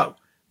you go.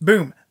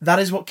 Boom. That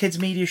is what kids'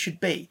 media should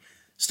be.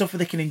 Stuff where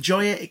they can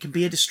enjoy it, it can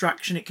be a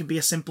distraction, it can be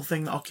a simple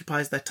thing that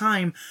occupies their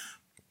time,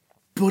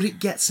 but it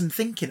gets them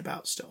thinking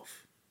about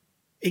stuff.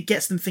 It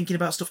gets them thinking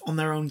about stuff on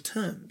their own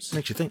terms.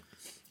 Makes you think.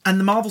 And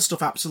the Marvel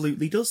stuff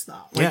absolutely does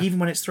that. Like, even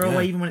when it's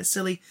throwaway, even when it's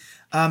silly,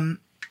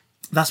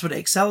 that's what it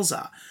excels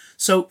at.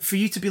 So for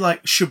you to be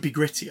like, should be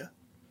grittier.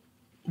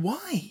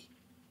 Why?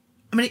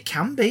 I mean, it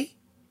can be.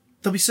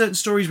 There'll be certain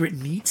stories where it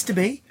needs to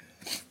be.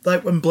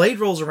 Like when Blade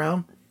rolls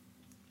around,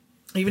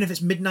 even if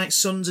it's Midnight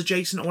Suns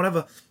adjacent or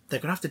whatever, they're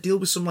going to have to deal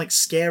with some like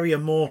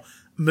scarier, more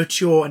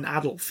mature and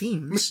adult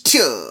themes.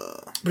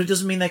 Mature. But it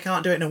doesn't mean they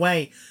can't do it in a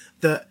way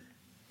that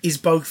is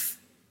both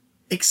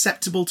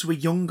acceptable to a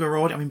younger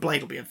audience. I mean,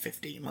 Blade will be at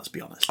 15, let's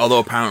be honest. Although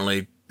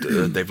apparently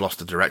they've lost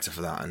the director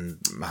for that, and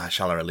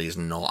Mahershala Ali is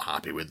not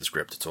happy with the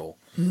script at all.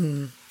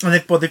 And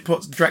they've put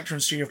the director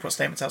and studio have put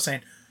statements out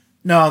saying,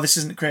 no, this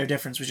isn't a creative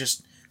difference, we're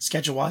just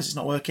schedule-wise it's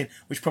not working,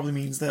 which probably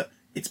means that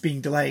it's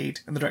being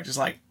delayed. And the director's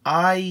like,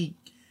 I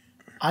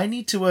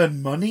need to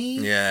earn money.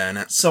 Yeah,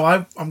 no. So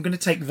I'm going to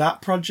take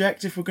that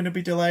project if we're going to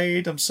be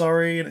delayed. I'm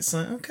sorry. And it's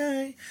like,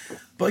 okay.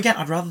 But again,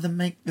 I'd rather them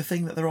make the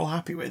thing that they're all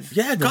happy with.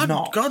 Yeah, than God,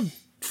 not. God,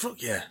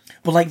 fuck yeah.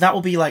 But like that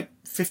will be like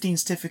 15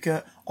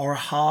 certificate or a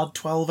hard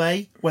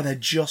 12A where they're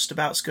just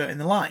about skirting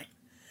the line.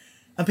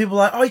 And people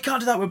are like, oh, you can't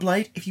do that with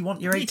Blade. If you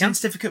want your 18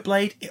 certificate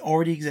Blade, it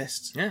already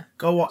exists. Yeah.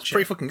 Go watch it.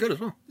 Pretty fucking good as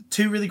well.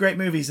 2 really great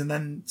movies and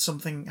then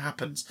something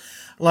happens.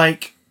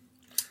 Like,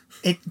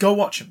 go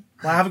watch them.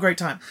 Like, have a great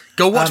time.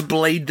 Go watch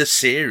Blade the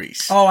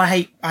series. Oh, I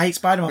hate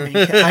Spider-Man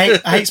being I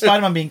hate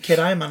Spider-Man being Kid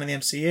Iron Man in the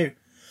MCU.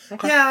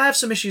 Okay. Yeah, I have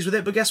some issues with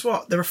it, but guess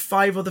what? There are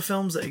 5 other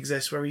films that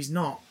exist where he's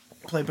not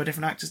played by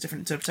different actors,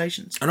 different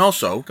interpretations. And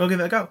also, go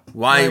give it a go.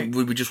 Why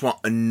would we just want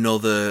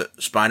another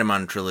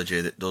Spider-Man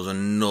trilogy that does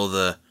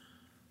another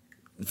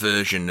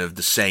version of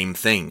the same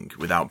thing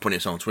without putting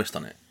its own twist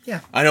on it? Yeah.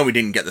 I know we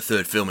didn't get the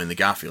 3rd film in the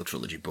Garfield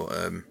trilogy, but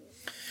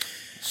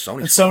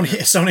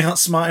Sony aren't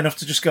smart enough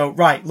to just go,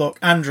 right, look,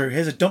 Andrew,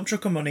 here's a dump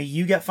truck of money,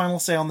 you get final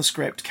say on the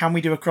script, can we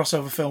do a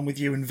crossover film with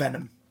you and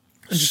Venom?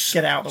 And just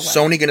get it out of the way.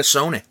 Sony gonna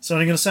Sony.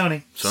 Sony gonna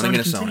Sony. Sony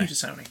gonna continue to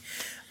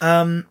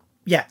Sony.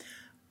 Yeah.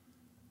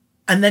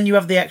 And then you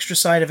have the extra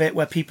side of it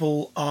where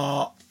people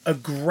are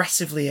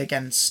aggressively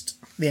against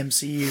the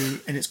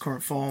MCU in its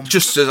current form.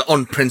 Just as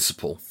on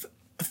principle.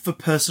 For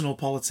personal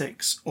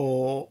politics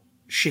or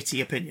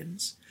shitty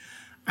opinions.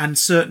 And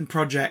certain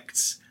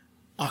projects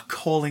are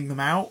calling them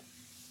out.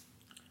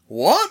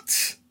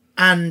 What?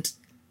 And,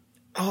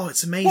 oh,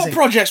 it's amazing. What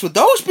projects would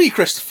those be,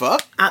 Christopher?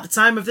 At the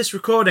time of this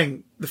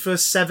recording, the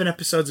first 7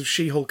 episodes of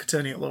She-Hulk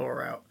Attorney at Law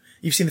are out.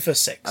 You've seen the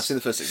first 6. I've seen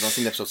the first 6. I've not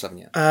seen episode 7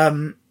 yet.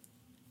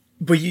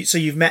 But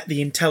you've met the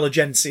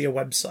Intelligentsia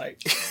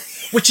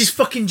website, which is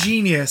fucking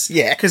genius.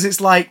 Yeah. Because it's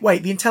like,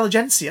 wait, the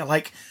Intelligentsia,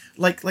 like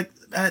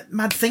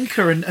Mad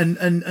Thinker and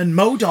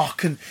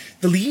MODOK and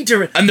the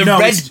leader and the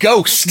Red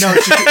Ghost.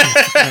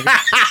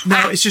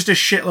 No, it's just a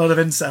shitload of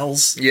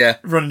incels. Yeah.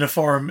 Running a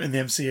forum in the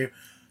MCU.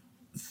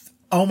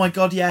 Oh my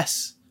god,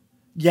 yes.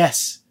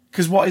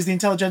 Because what is the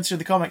Intelligentsia of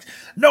the comics?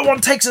 No one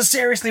takes us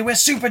seriously. We're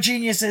super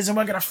geniuses and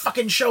we're going to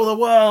fucking show the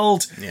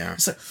world. Yeah.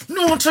 It's like,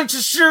 no one takes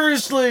us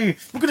seriously.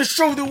 We're going to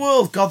show the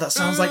world. God, that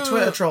sounds like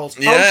Twitter trolls.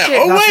 Yeah. Oh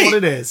shit, that's wait. what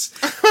it is.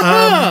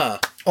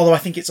 Although I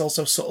think it's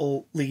also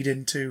subtle lead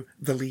into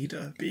the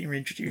leader being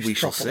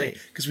reintroduced properly.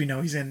 Because we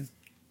know he's in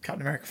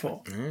Captain America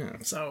 4.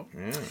 So,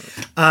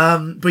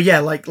 but yeah,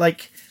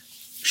 like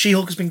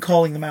She-Hulk has been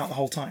calling them out the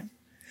whole time.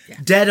 Yeah.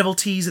 Daredevil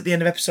tease at the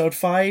end of episode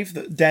 5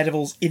 that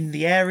Daredevil's in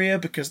the area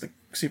because the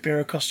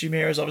superhero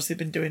costumier has obviously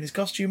been doing his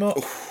costume up.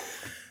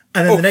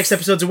 And then the next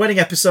episode's a wedding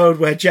episode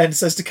where Jen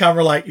says to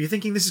camera, like, are you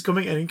thinking this is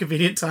coming at an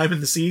inconvenient time in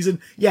the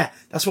season? Yeah,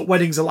 that's what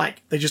weddings are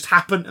like. They just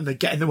happen and they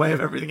get in the way of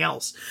everything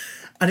else.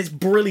 And it's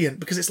brilliant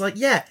because it's like,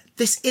 yeah,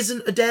 this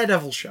isn't a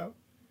Daredevil show.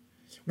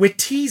 We're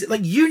teasing,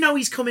 like, you know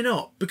he's coming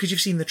up because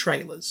you've seen the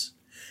trailers.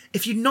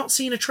 If you'd not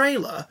seen a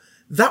trailer,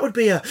 that would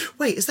be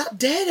wait, is that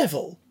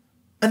Daredevil?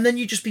 and then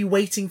you just be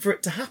waiting for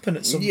it to happen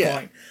at some Yeah.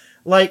 point.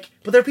 Like,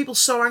 but there are people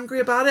so angry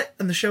about it,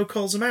 and the show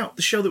calls them out.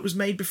 The show that was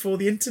made before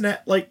the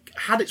internet, like,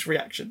 had its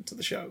reaction to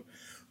the show,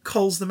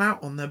 calls them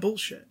out on their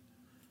bullshit.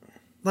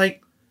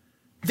 Like,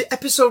 the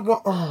episode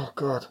one, oh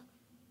god.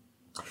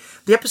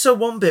 The episode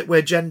 1 bit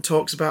where Jen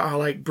talks about how,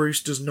 like,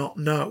 Bruce does not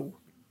know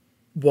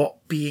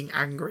what being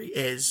angry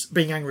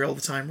all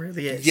the time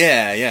really is.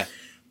 Yeah.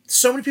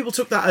 So many people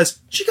took that as,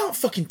 she can't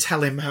fucking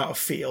tell him how to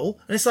feel.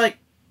 And it's like,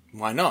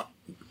 Why not?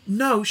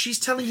 no, she's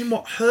telling him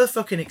what her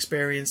fucking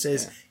experience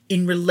is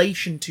in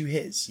relation to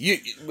his.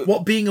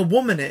 What being a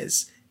woman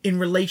is in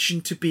relation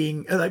to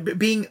being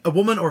a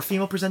woman or a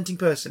female presenting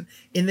person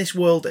in this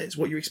world is,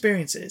 what your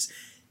experience is,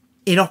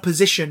 in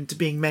opposition to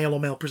being male or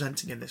male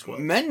presenting in this world.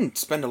 Men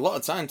spend a lot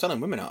of time telling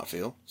women how to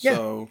feel. Yeah.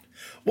 So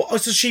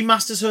So she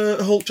masters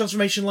her Hulk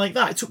transformation like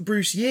that. It took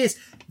Bruce years.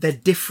 They're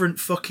different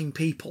fucking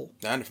people.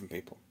 they're different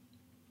people.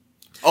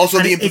 Also,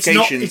 And the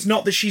implication... it's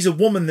not that she's a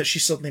woman that she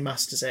suddenly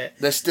masters it.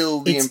 There's still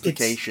the It's-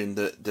 implication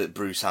that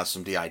Bruce has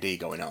some DID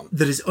going on.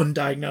 That is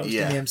undiagnosed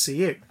Yeah. in the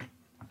MCU.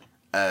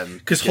 Because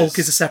Because Hulk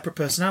is a separate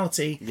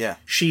personality. Yeah.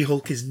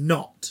 She-Hulk is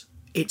not.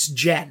 It's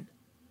Jen.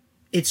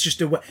 It's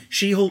just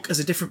She-Hulk as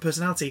a different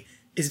personality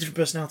is a different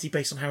personality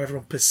based on how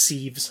everyone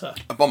perceives her.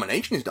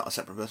 Abomination is not a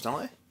separate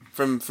personality.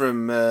 From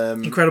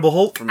Incredible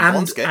Hulk From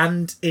and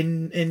Blonsky.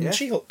 in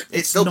She-Hulk.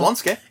 It's still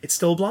Blonsky. It's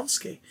still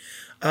Blonsky.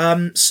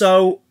 And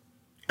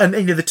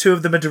the two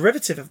of them are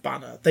derivative of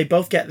Banner. They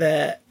both get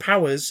their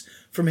powers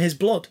from his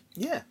blood.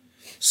 Yeah.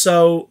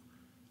 So,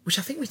 which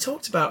I think we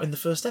talked about in the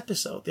first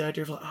episode, the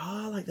idea of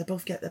like they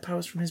both get their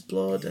powers from his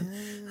blood,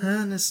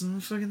 and there's some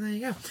fucking, there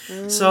you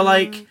go. So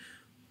like,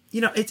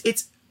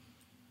 it's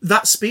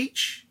that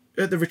speech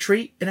at the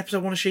retreat in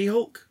episode 1 of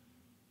She-Hulk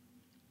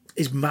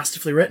is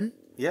masterfully written,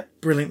 Yeah.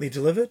 brilliantly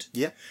delivered,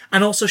 Yeah.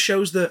 and also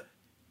shows that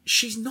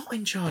she's not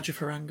in charge of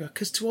her anger,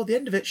 because toward the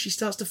end of it, she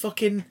starts to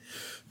fucking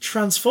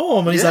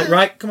transform, and he's Yeah. like,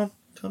 right, come on,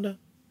 calm down.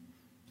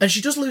 And she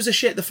does lose her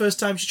shit the first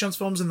time she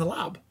transforms in the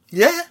lab.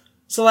 Yeah.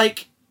 So,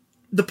 like,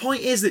 the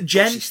point is that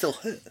Jen... She's still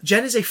hurt.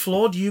 Jen is a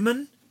flawed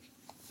human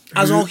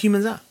As all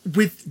humans are.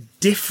 with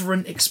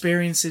different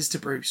experiences to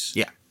Bruce.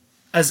 Yeah.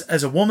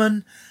 As a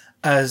woman,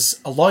 as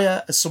a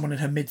lawyer, as someone in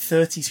her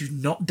mid-30s who's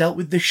not dealt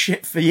with this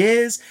shit for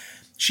years,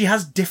 she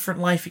has different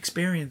life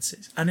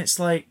experiences. And it's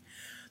like,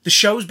 the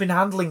show's been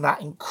handling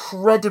that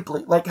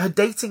incredibly. Like, her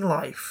dating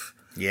life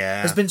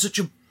Yeah. has been such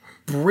a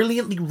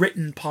brilliantly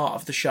written part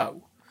of the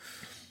show.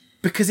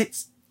 Because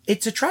it's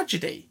a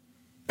tragedy.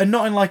 And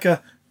not in like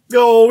a,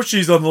 oh,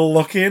 she's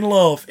unlucky in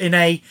love. In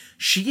a,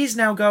 she is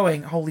now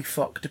going, holy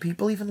fuck, do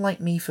people even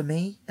like me for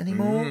me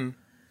anymore?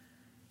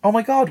 Oh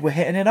my god, we're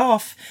hitting it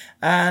off.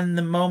 And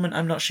the moment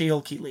I'm not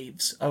She-Hulk, he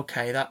leaves.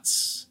 Okay,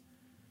 that's...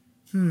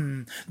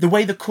 The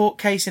way the court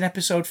case in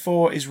episode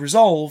 4 is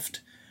resolved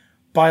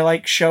by,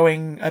 like,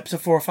 showing...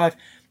 Episode 4 or 5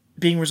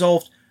 being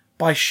resolved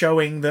by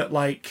showing that,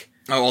 like...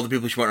 Oh, all the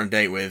people she went on a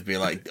date with be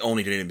like,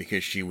 only did it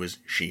because she was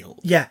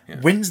She-Hulk. Yeah,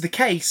 wins the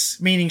case,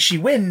 meaning she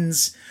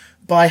wins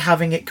by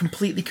having it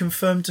completely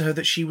confirmed to her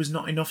that she was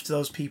not enough to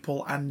those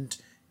people, and,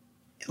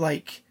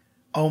 like,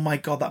 oh my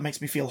god, that makes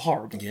me feel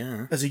horrible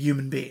as a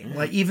human being.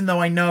 Like, even though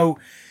I know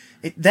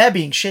they're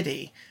being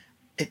shitty,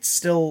 it's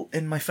still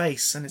in my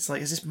face, and it's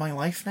like, is this my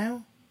life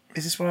now?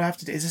 Is this what I have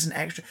to do? Is this an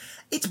extra?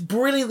 It's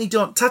brilliantly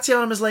done.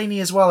 Tatiana Maslany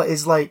as well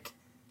is, like,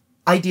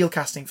 ideal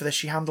casting for this.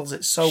 She handles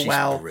it so She's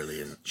well.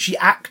 brilliant. She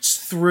acts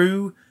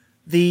through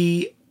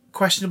the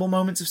questionable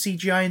moments of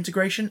CGI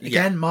integration.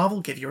 Again,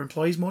 Marvel, give your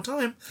employees more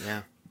time.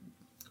 Yeah.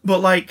 But,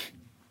 like...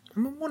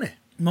 More money.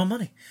 More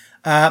money.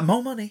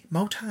 More money,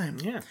 more time.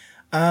 Yeah.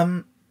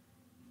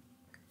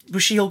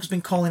 But She-Hulk has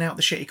been calling out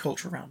the shitty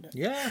culture around it.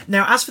 Yeah.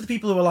 Now, as for the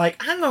people who are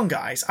like, hang on,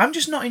 guys, I'm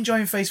just not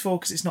enjoying Phase 4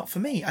 because it's not for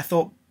me. I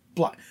thought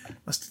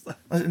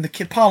in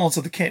the parlance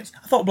of the kids,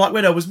 I thought Black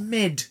Widow was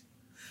mid.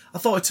 I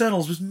thought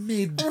Eternals was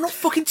mid. We're not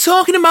fucking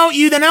talking about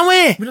you then, are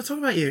we? We're not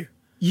talking about you.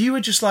 You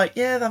were just like,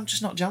 yeah, I'm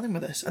just not gelling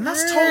with this. And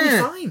that's totally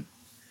fine.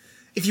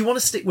 If you want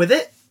to stick with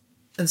it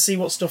and see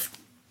what stuff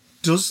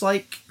does,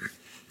 like,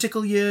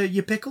 tickle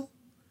your pickle,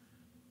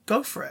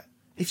 go for it.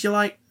 If you're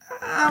like,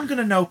 I'm going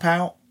to nope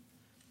out,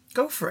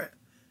 go for it.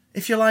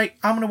 If you're like,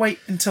 I'm going to wait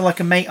until, like,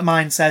 a mate of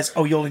mine says,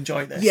 oh, you'll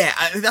enjoy this. Yeah,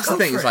 that's Go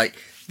the thing. for It's it. like,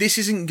 this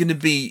isn't going to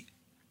be...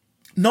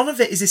 None of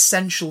it is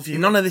essential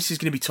viewing. None of this is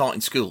going to be taught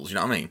in schools, you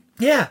know what I mean?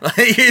 Yeah.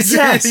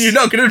 Yes. You're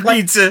not going to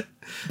need to...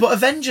 But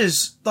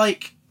Avengers,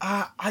 like,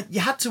 you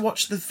had to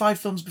watch the 5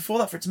 films before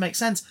that for it to make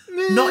sense.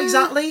 Not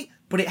exactly,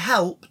 but it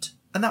helped,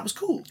 and that was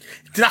cool.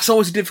 That's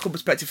always a difficult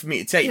perspective for me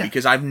to take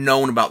because I've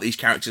known about these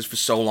characters for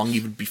so long,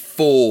 even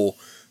before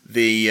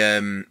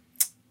the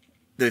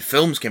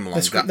films came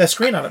along. Their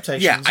screen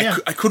adaptations. Yeah,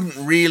 I couldn't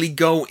really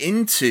go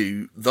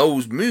into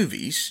those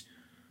movies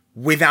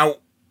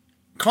without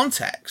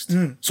context.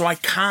 So I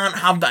can't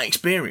have that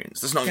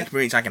experience. That's not an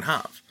experience I can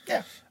have.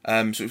 Yeah.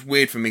 So it's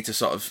weird for me to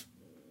sort of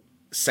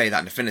say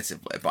that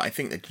definitively, but I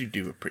think they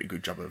do a pretty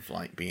good job of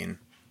like being,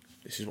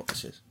 this is what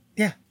this is.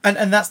 Yeah.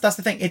 And that's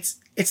the thing.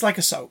 It's like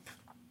a soap.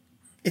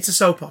 It's a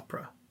soap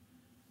opera.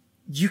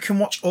 You can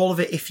watch all of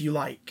it if you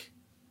like.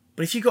 But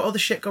But if you got other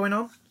shit going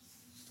on,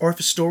 or if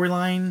a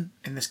storyline,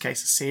 in this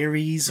case a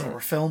series or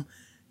a film,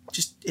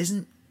 just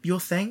isn't your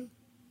thing,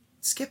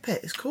 skip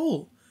it. It's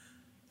cool.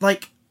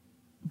 Like,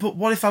 but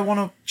what if I want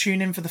to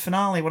tune in for the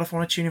finale? What if I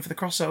want to tune in for the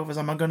crossovers?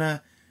 Am I going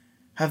to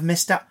have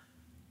missed out?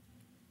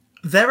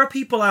 There are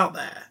people out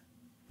there,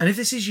 and if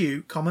this is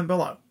you, comment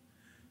below,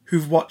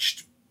 who've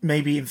watched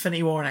maybe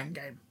Infinity War and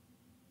Endgame,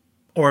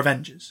 or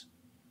Avengers,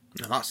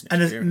 No, that's an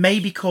and has experience.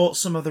 maybe caught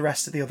some of the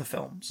rest of the other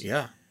films.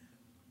 Yeah.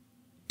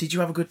 Did you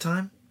have a good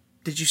time?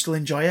 Did you still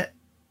enjoy it?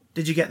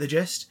 Did you get the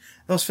gist?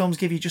 Those films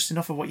give you just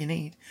enough of what you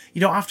need. You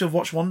don't have to have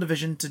watched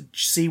WandaVision to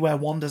see where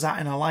Wanda's at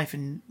in her life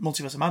in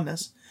Multiverse of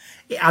Madness.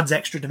 It adds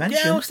extra dimension.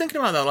 Yeah, I was thinking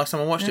about that last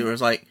time I watched it, where I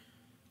was like,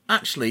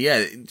 actually,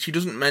 yeah, she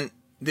doesn't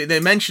they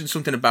mentioned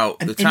something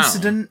about An the town.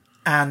 incident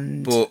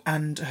But-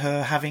 and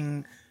her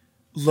having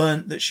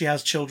learnt that she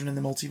has children in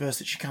the multiverse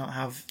that she can't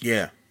have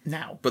Yeah.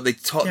 now. But they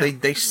Yeah.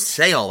 they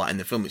say all that in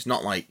the film. It's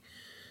not like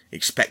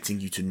expecting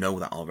you to know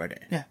that already.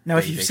 Yeah. Now,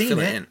 if They- you've they seen fill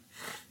it, in.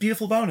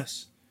 beautiful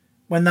bonus.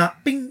 When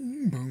that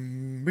bing,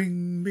 boom,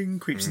 bing, bing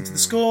creeps into the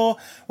score,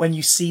 when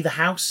you see the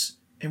house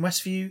in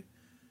Westview,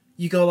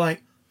 you go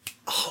like,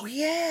 oh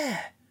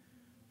yeah.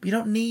 But you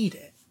don't need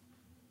it.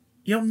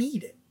 You don't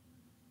need it.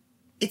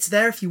 It's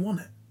there if you want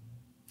it.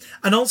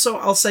 And also,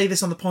 I'll say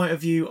this on the point of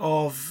view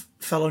of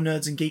fellow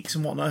nerds and geeks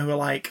and whatnot who are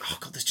like, oh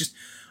god,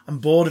 I'm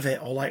bored of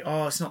it, or like,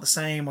 oh, it's not the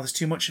same, or there's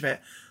too much of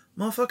it.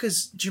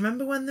 Motherfuckers, do you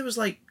remember when there was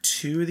like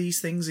 2 of these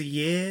things a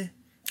year?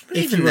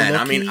 Even then,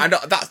 I mean, I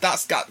don't,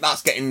 that's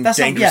getting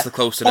dangerously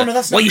close to that. No,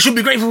 that's well, not- you should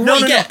be grateful for No,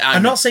 what no, you no. get.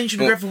 I'm not saying you should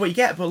be but- grateful for what you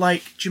get, but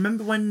like, do you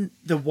remember when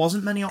there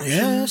wasn't many options?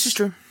 Yeah, this is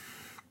true.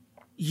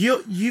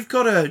 You've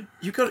got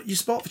your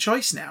spot for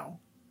choice now,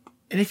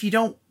 and if you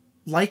don't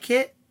like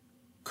it,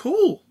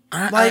 cool.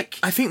 I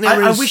think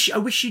there I is-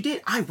 wish you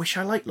did. I wish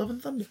I liked Love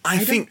and Thunder. I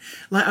think-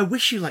 I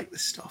wish you liked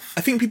this stuff.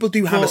 I think people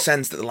do have a But-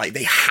 sense that like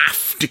they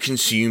have to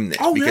consume this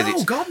Oh, because no,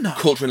 it's God, no.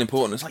 culturally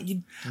important. It's like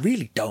you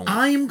really don't.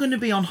 I am going to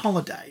be on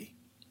holiday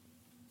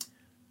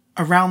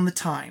around the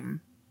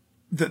time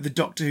that the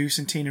Doctor Who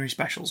centenary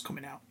special is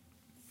coming out.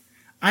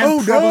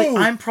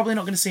 I'm probably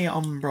not going to see it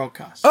on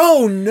broadcast.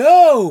 Oh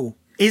no!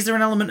 Is there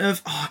an element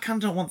of, I kind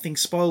of don't want things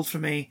spoiled for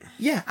me?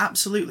 Yeah,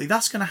 absolutely.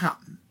 That's going to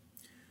happen.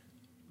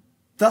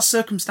 That's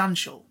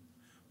circumstantial.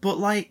 But,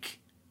 like,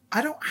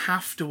 I don't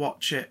have to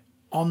watch it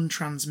on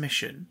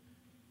transmission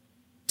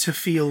to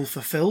feel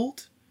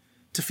fulfilled,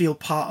 to feel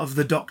part of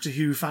the Doctor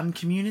Who fan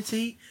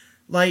community.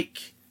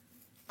 Like,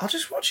 I'll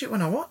just watch it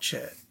when I watch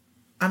it.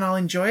 And I'll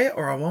enjoy it,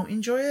 or I won't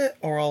enjoy it,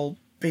 or I'll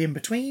be in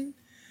between.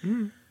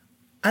 And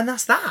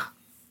that's that.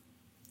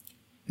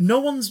 No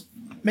one's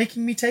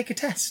making me take a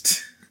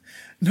test.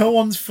 No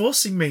one's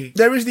forcing me.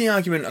 There is the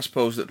argument, I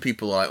suppose, that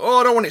people are like, "Oh,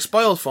 I don't want it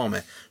spoiled for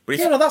me." But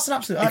if, Yeah, no, that's an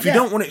absolute... if you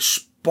don't want it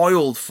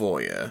spoiled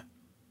for you,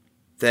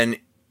 then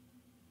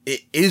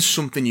it is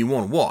something you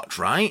want to watch,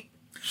 right?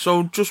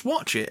 So just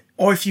watch it.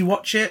 Or if you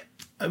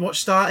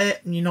start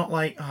it, and you're not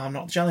like, oh, I'm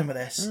not gelling with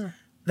this,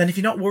 then if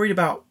you're not worried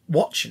about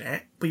watching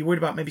it, but you're worried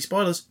about maybe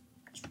spoilers,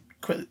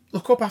 quick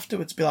look up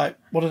afterwards, be like,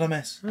 what did I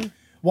miss?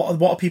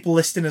 What are people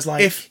listing as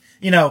like,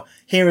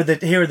 here are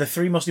the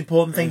 3 most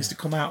important things to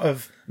come out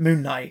of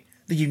Moon Knight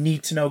that you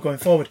need to know going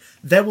forward.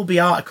 There will be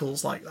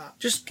articles like that.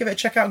 Just give it a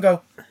check out and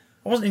go,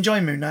 I wasn't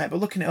enjoying Moon Knight, but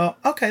looking it up,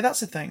 okay,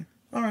 that's a thing.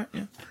 All right,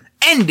 yeah.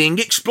 Ending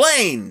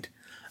explained.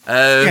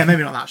 Yeah,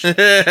 maybe not that shit.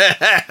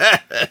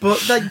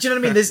 But like, do you know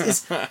what I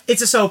mean?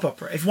 It's a soap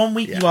opera. If 1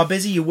 week you are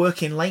busy, you're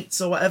working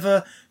late or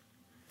whatever,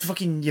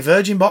 fucking your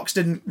Virgin box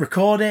didn't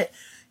record it,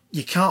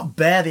 you can't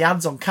bear the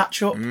ads on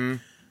catch up.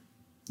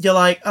 You're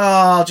like,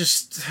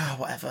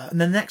 whatever. And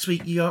then next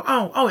week you go,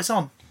 oh, it's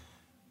on.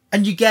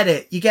 And you get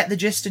it. You get the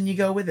gist and you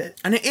go with it.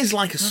 And it is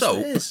like a soap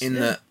what it is, in yeah.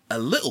 that a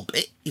little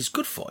bit is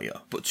good for you,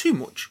 but too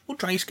much will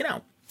dry your skin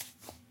out.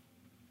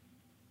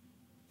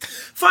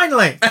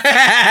 Finally!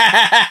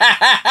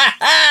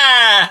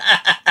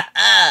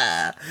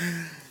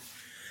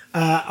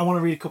 I want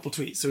to read a couple of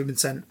tweets that have been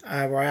sent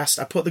where I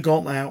put the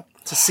gauntlet out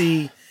to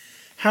see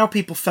how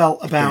people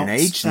felt about. Been an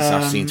age since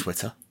I've seen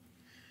Twitter.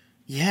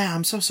 Yeah,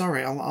 I'm so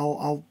sorry.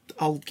 I'll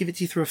give it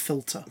to you through a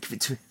filter. Give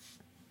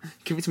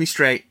it to me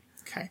straight,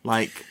 Okay.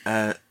 like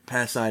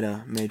pear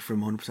cider made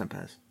from 100%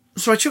 pears.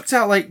 So I chucked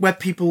out like where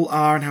people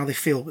are and how they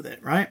feel with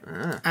it, right?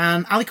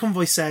 And Ali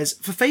Convoy says,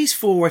 for Phase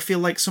 4, I feel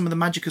like some of the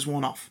magic has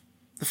worn off.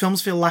 The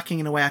films feel lacking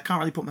in a way I can't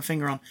really put my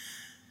finger on.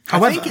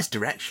 However, I think it's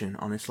direction,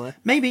 honestly.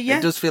 maybe, yeah.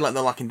 It does feel like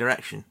they're lacking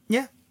direction.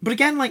 Yeah. But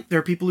again, like, there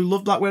are people who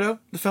love Black Widow,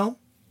 the film.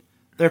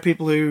 There are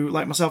people who,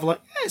 like myself, are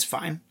like, it's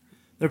fine.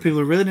 There are people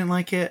who really didn't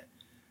like it.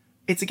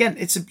 It's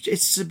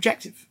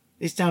subjective.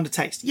 It's down to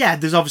taste. Yeah,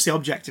 there's obviously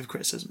objective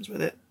criticisms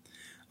with it.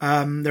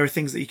 There are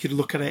things that you could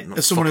look at it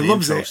as someone who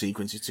loves The intro it.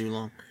 sequence is too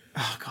long.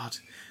 Oh, God.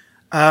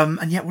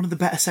 And yet one of the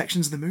better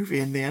sections of the movie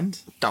in the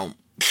end. Don't.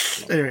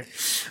 Anyway.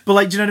 But,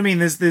 like, do you know what I mean?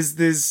 There's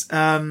There's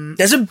a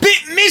bit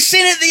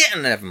missing at the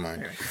end. Never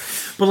mind.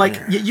 But like,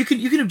 you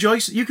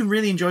can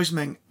really enjoy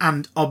something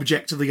and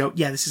objectively go,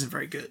 yeah, this isn't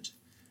very good.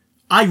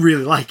 I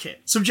really like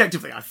it.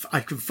 Subjectively, I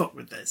can fuck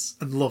with this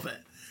and love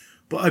it.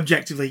 But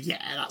objectively,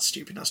 yeah, that's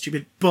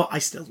stupid. But I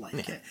still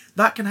like it.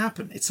 That can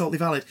happen. It's totally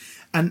valid.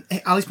 And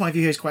Ali's point of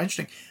view here is quite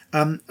interesting.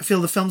 I feel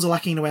the films are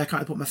lacking in a way I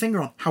can't put my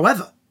finger on.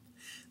 However,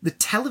 the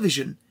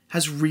television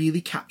has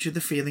really captured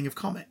the feeling of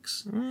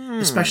comics,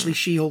 especially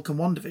She-Hulk and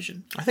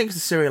WandaVision. I think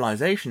it's the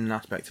serialization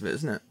aspect of it,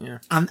 isn't it? Yeah.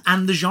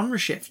 And the genre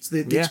shifts,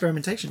 the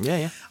experimentation.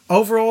 Yeah.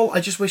 Overall,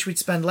 I just wish we'd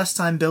spend less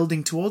time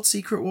building towards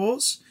Secret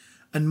Wars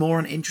and more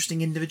on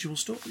interesting individual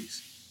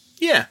stories.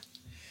 Yeah.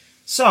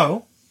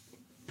 So,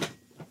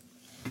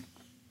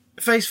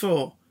 Phase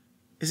 4.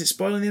 Is it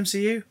spoiling the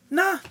MCU?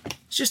 Nah,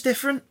 it's just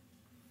different.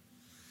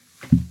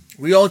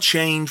 We all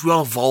change, we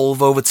all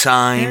evolve over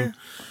time. Yeah.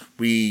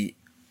 We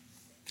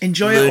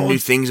Enjoy learn it or new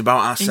things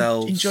about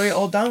ourselves. enjoy it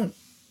or don't.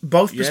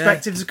 Both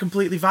perspectives are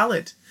completely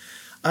valid.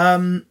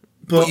 But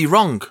you're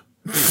wrong.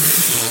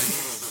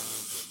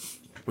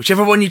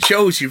 Whichever one you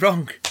chose, you're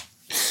wrong.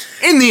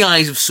 In the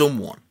eyes of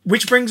someone.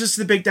 Which brings us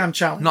to the Big Damn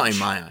Challenge. Not in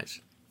my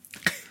eyes.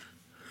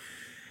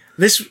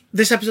 This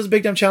episode's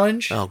Big Damn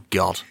Challenge Oh,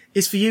 God.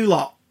 is for you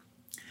lot.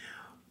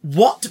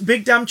 What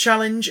Big Damn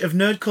Challenge of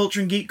nerd culture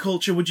and geek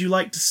culture would you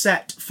like to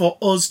set for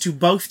us to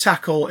both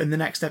tackle in the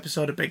next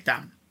episode of Big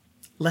Damn?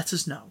 Let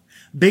us know.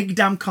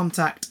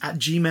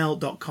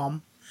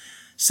 BigDamnContact@gmail.com.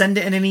 Send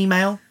it in an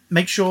email.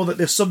 Make sure that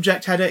the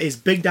subject header is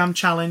Big Damn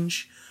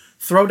Challenge.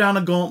 Throw down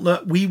a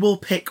gauntlet. We will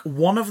pick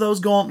one of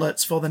those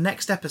gauntlets for the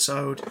next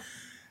episode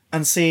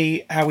and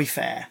see how we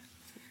fare.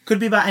 Could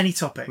be about any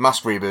topic.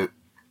 Mask reboot.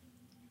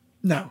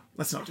 No,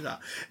 let's not do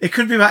that. It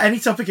could be about any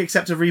topic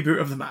except a reboot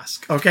of The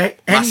Mask, okay?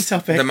 Any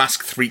topic. The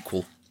Mask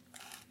threequel.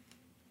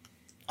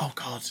 Oh,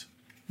 God.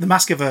 The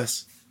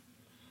Maskiverse.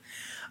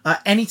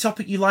 Any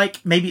topic you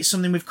like. Maybe it's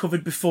something we've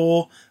covered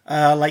before,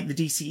 like the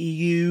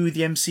DCEU,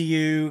 the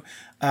MCU,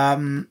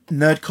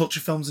 nerd culture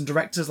films and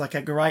directors like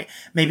Edgar Wright.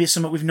 Maybe it's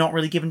something we've not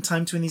really given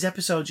time to in these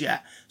episodes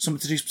yet. Something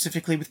to do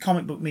specifically with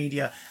comic book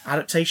media,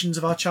 adaptations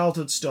of our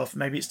childhood stuff.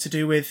 Maybe it's to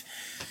do with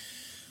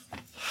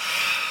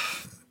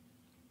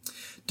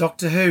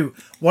Doctor Who.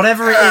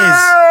 Whatever it is.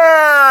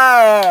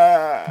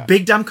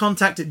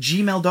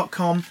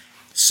 BigDamnContact@gmail.com.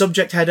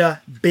 Subject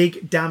header,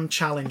 Big Damn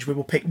Challenge. We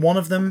will pick one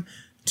of them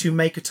to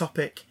make a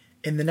topic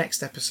in the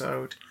next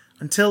episode.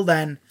 Until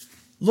then,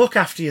 look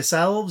after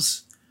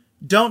yourselves.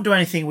 Don't do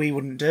anything we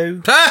wouldn't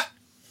do.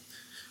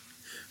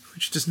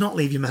 Which does not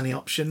leave you many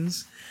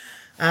options.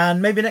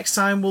 And maybe next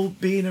time we'll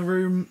be in a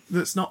room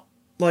that's not,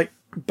 like,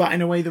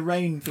 batting away the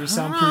rain through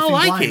soundproofing I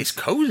like blinds. it. It's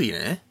cozy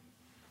in here.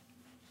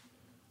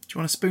 Do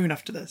you want a spoon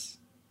after this?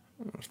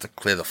 I have to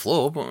clear the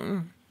floor, but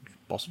it's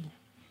possible.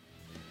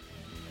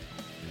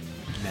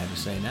 Never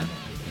say never.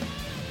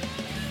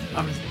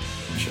 I'm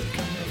sure we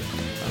can.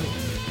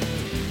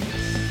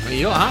 I mean,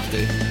 you don't have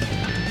to.